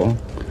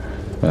살면서도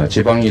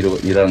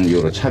지방이라는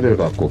이유로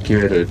차별받고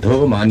기회를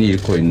더 많이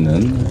잃고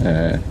있는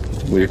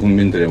우리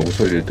국민들의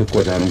목소리를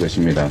듣고자 하는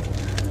것입니다.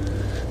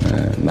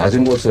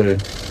 낮은 곳을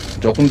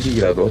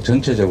조금씩이라도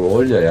전체적으로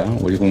올려야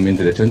우리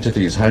국민들의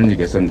전체적인 삶이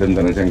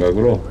개선된다는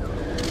생각으로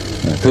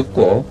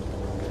듣고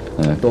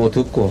또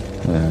듣고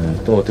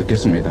또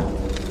듣겠습니다.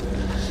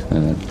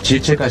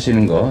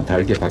 질책하시는 거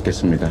달게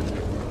받겠습니다.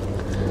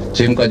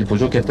 지금까지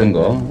부족했던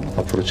거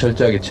앞으로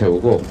철저하게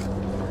채우고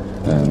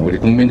우리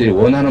국민들이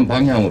원하는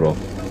방향으로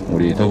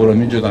우리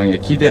더불어민주당에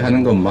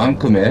기대하는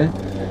것만큼의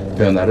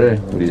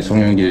변화를 우리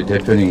송영길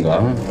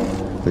대표님과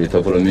우리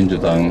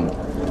더불어민주당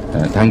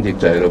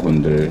당직자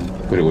여러분들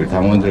그리고 우리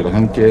당원들과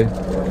함께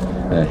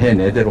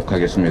해내도록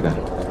하겠습니다.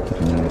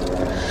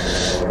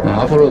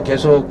 앞으로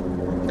계속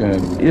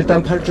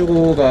일단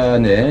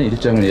 8주간의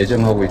일정을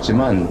예정하고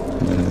있지만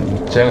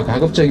제가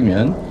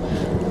가급적이면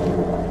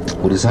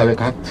우리 사회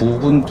각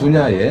부분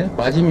분야에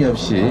빠짐이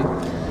없이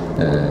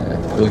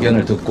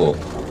의견을 듣고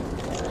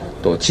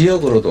또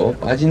지역으로도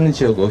빠지는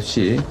지역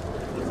없이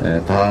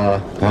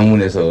다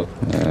방문해서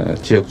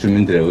지역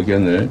주민들의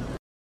의견을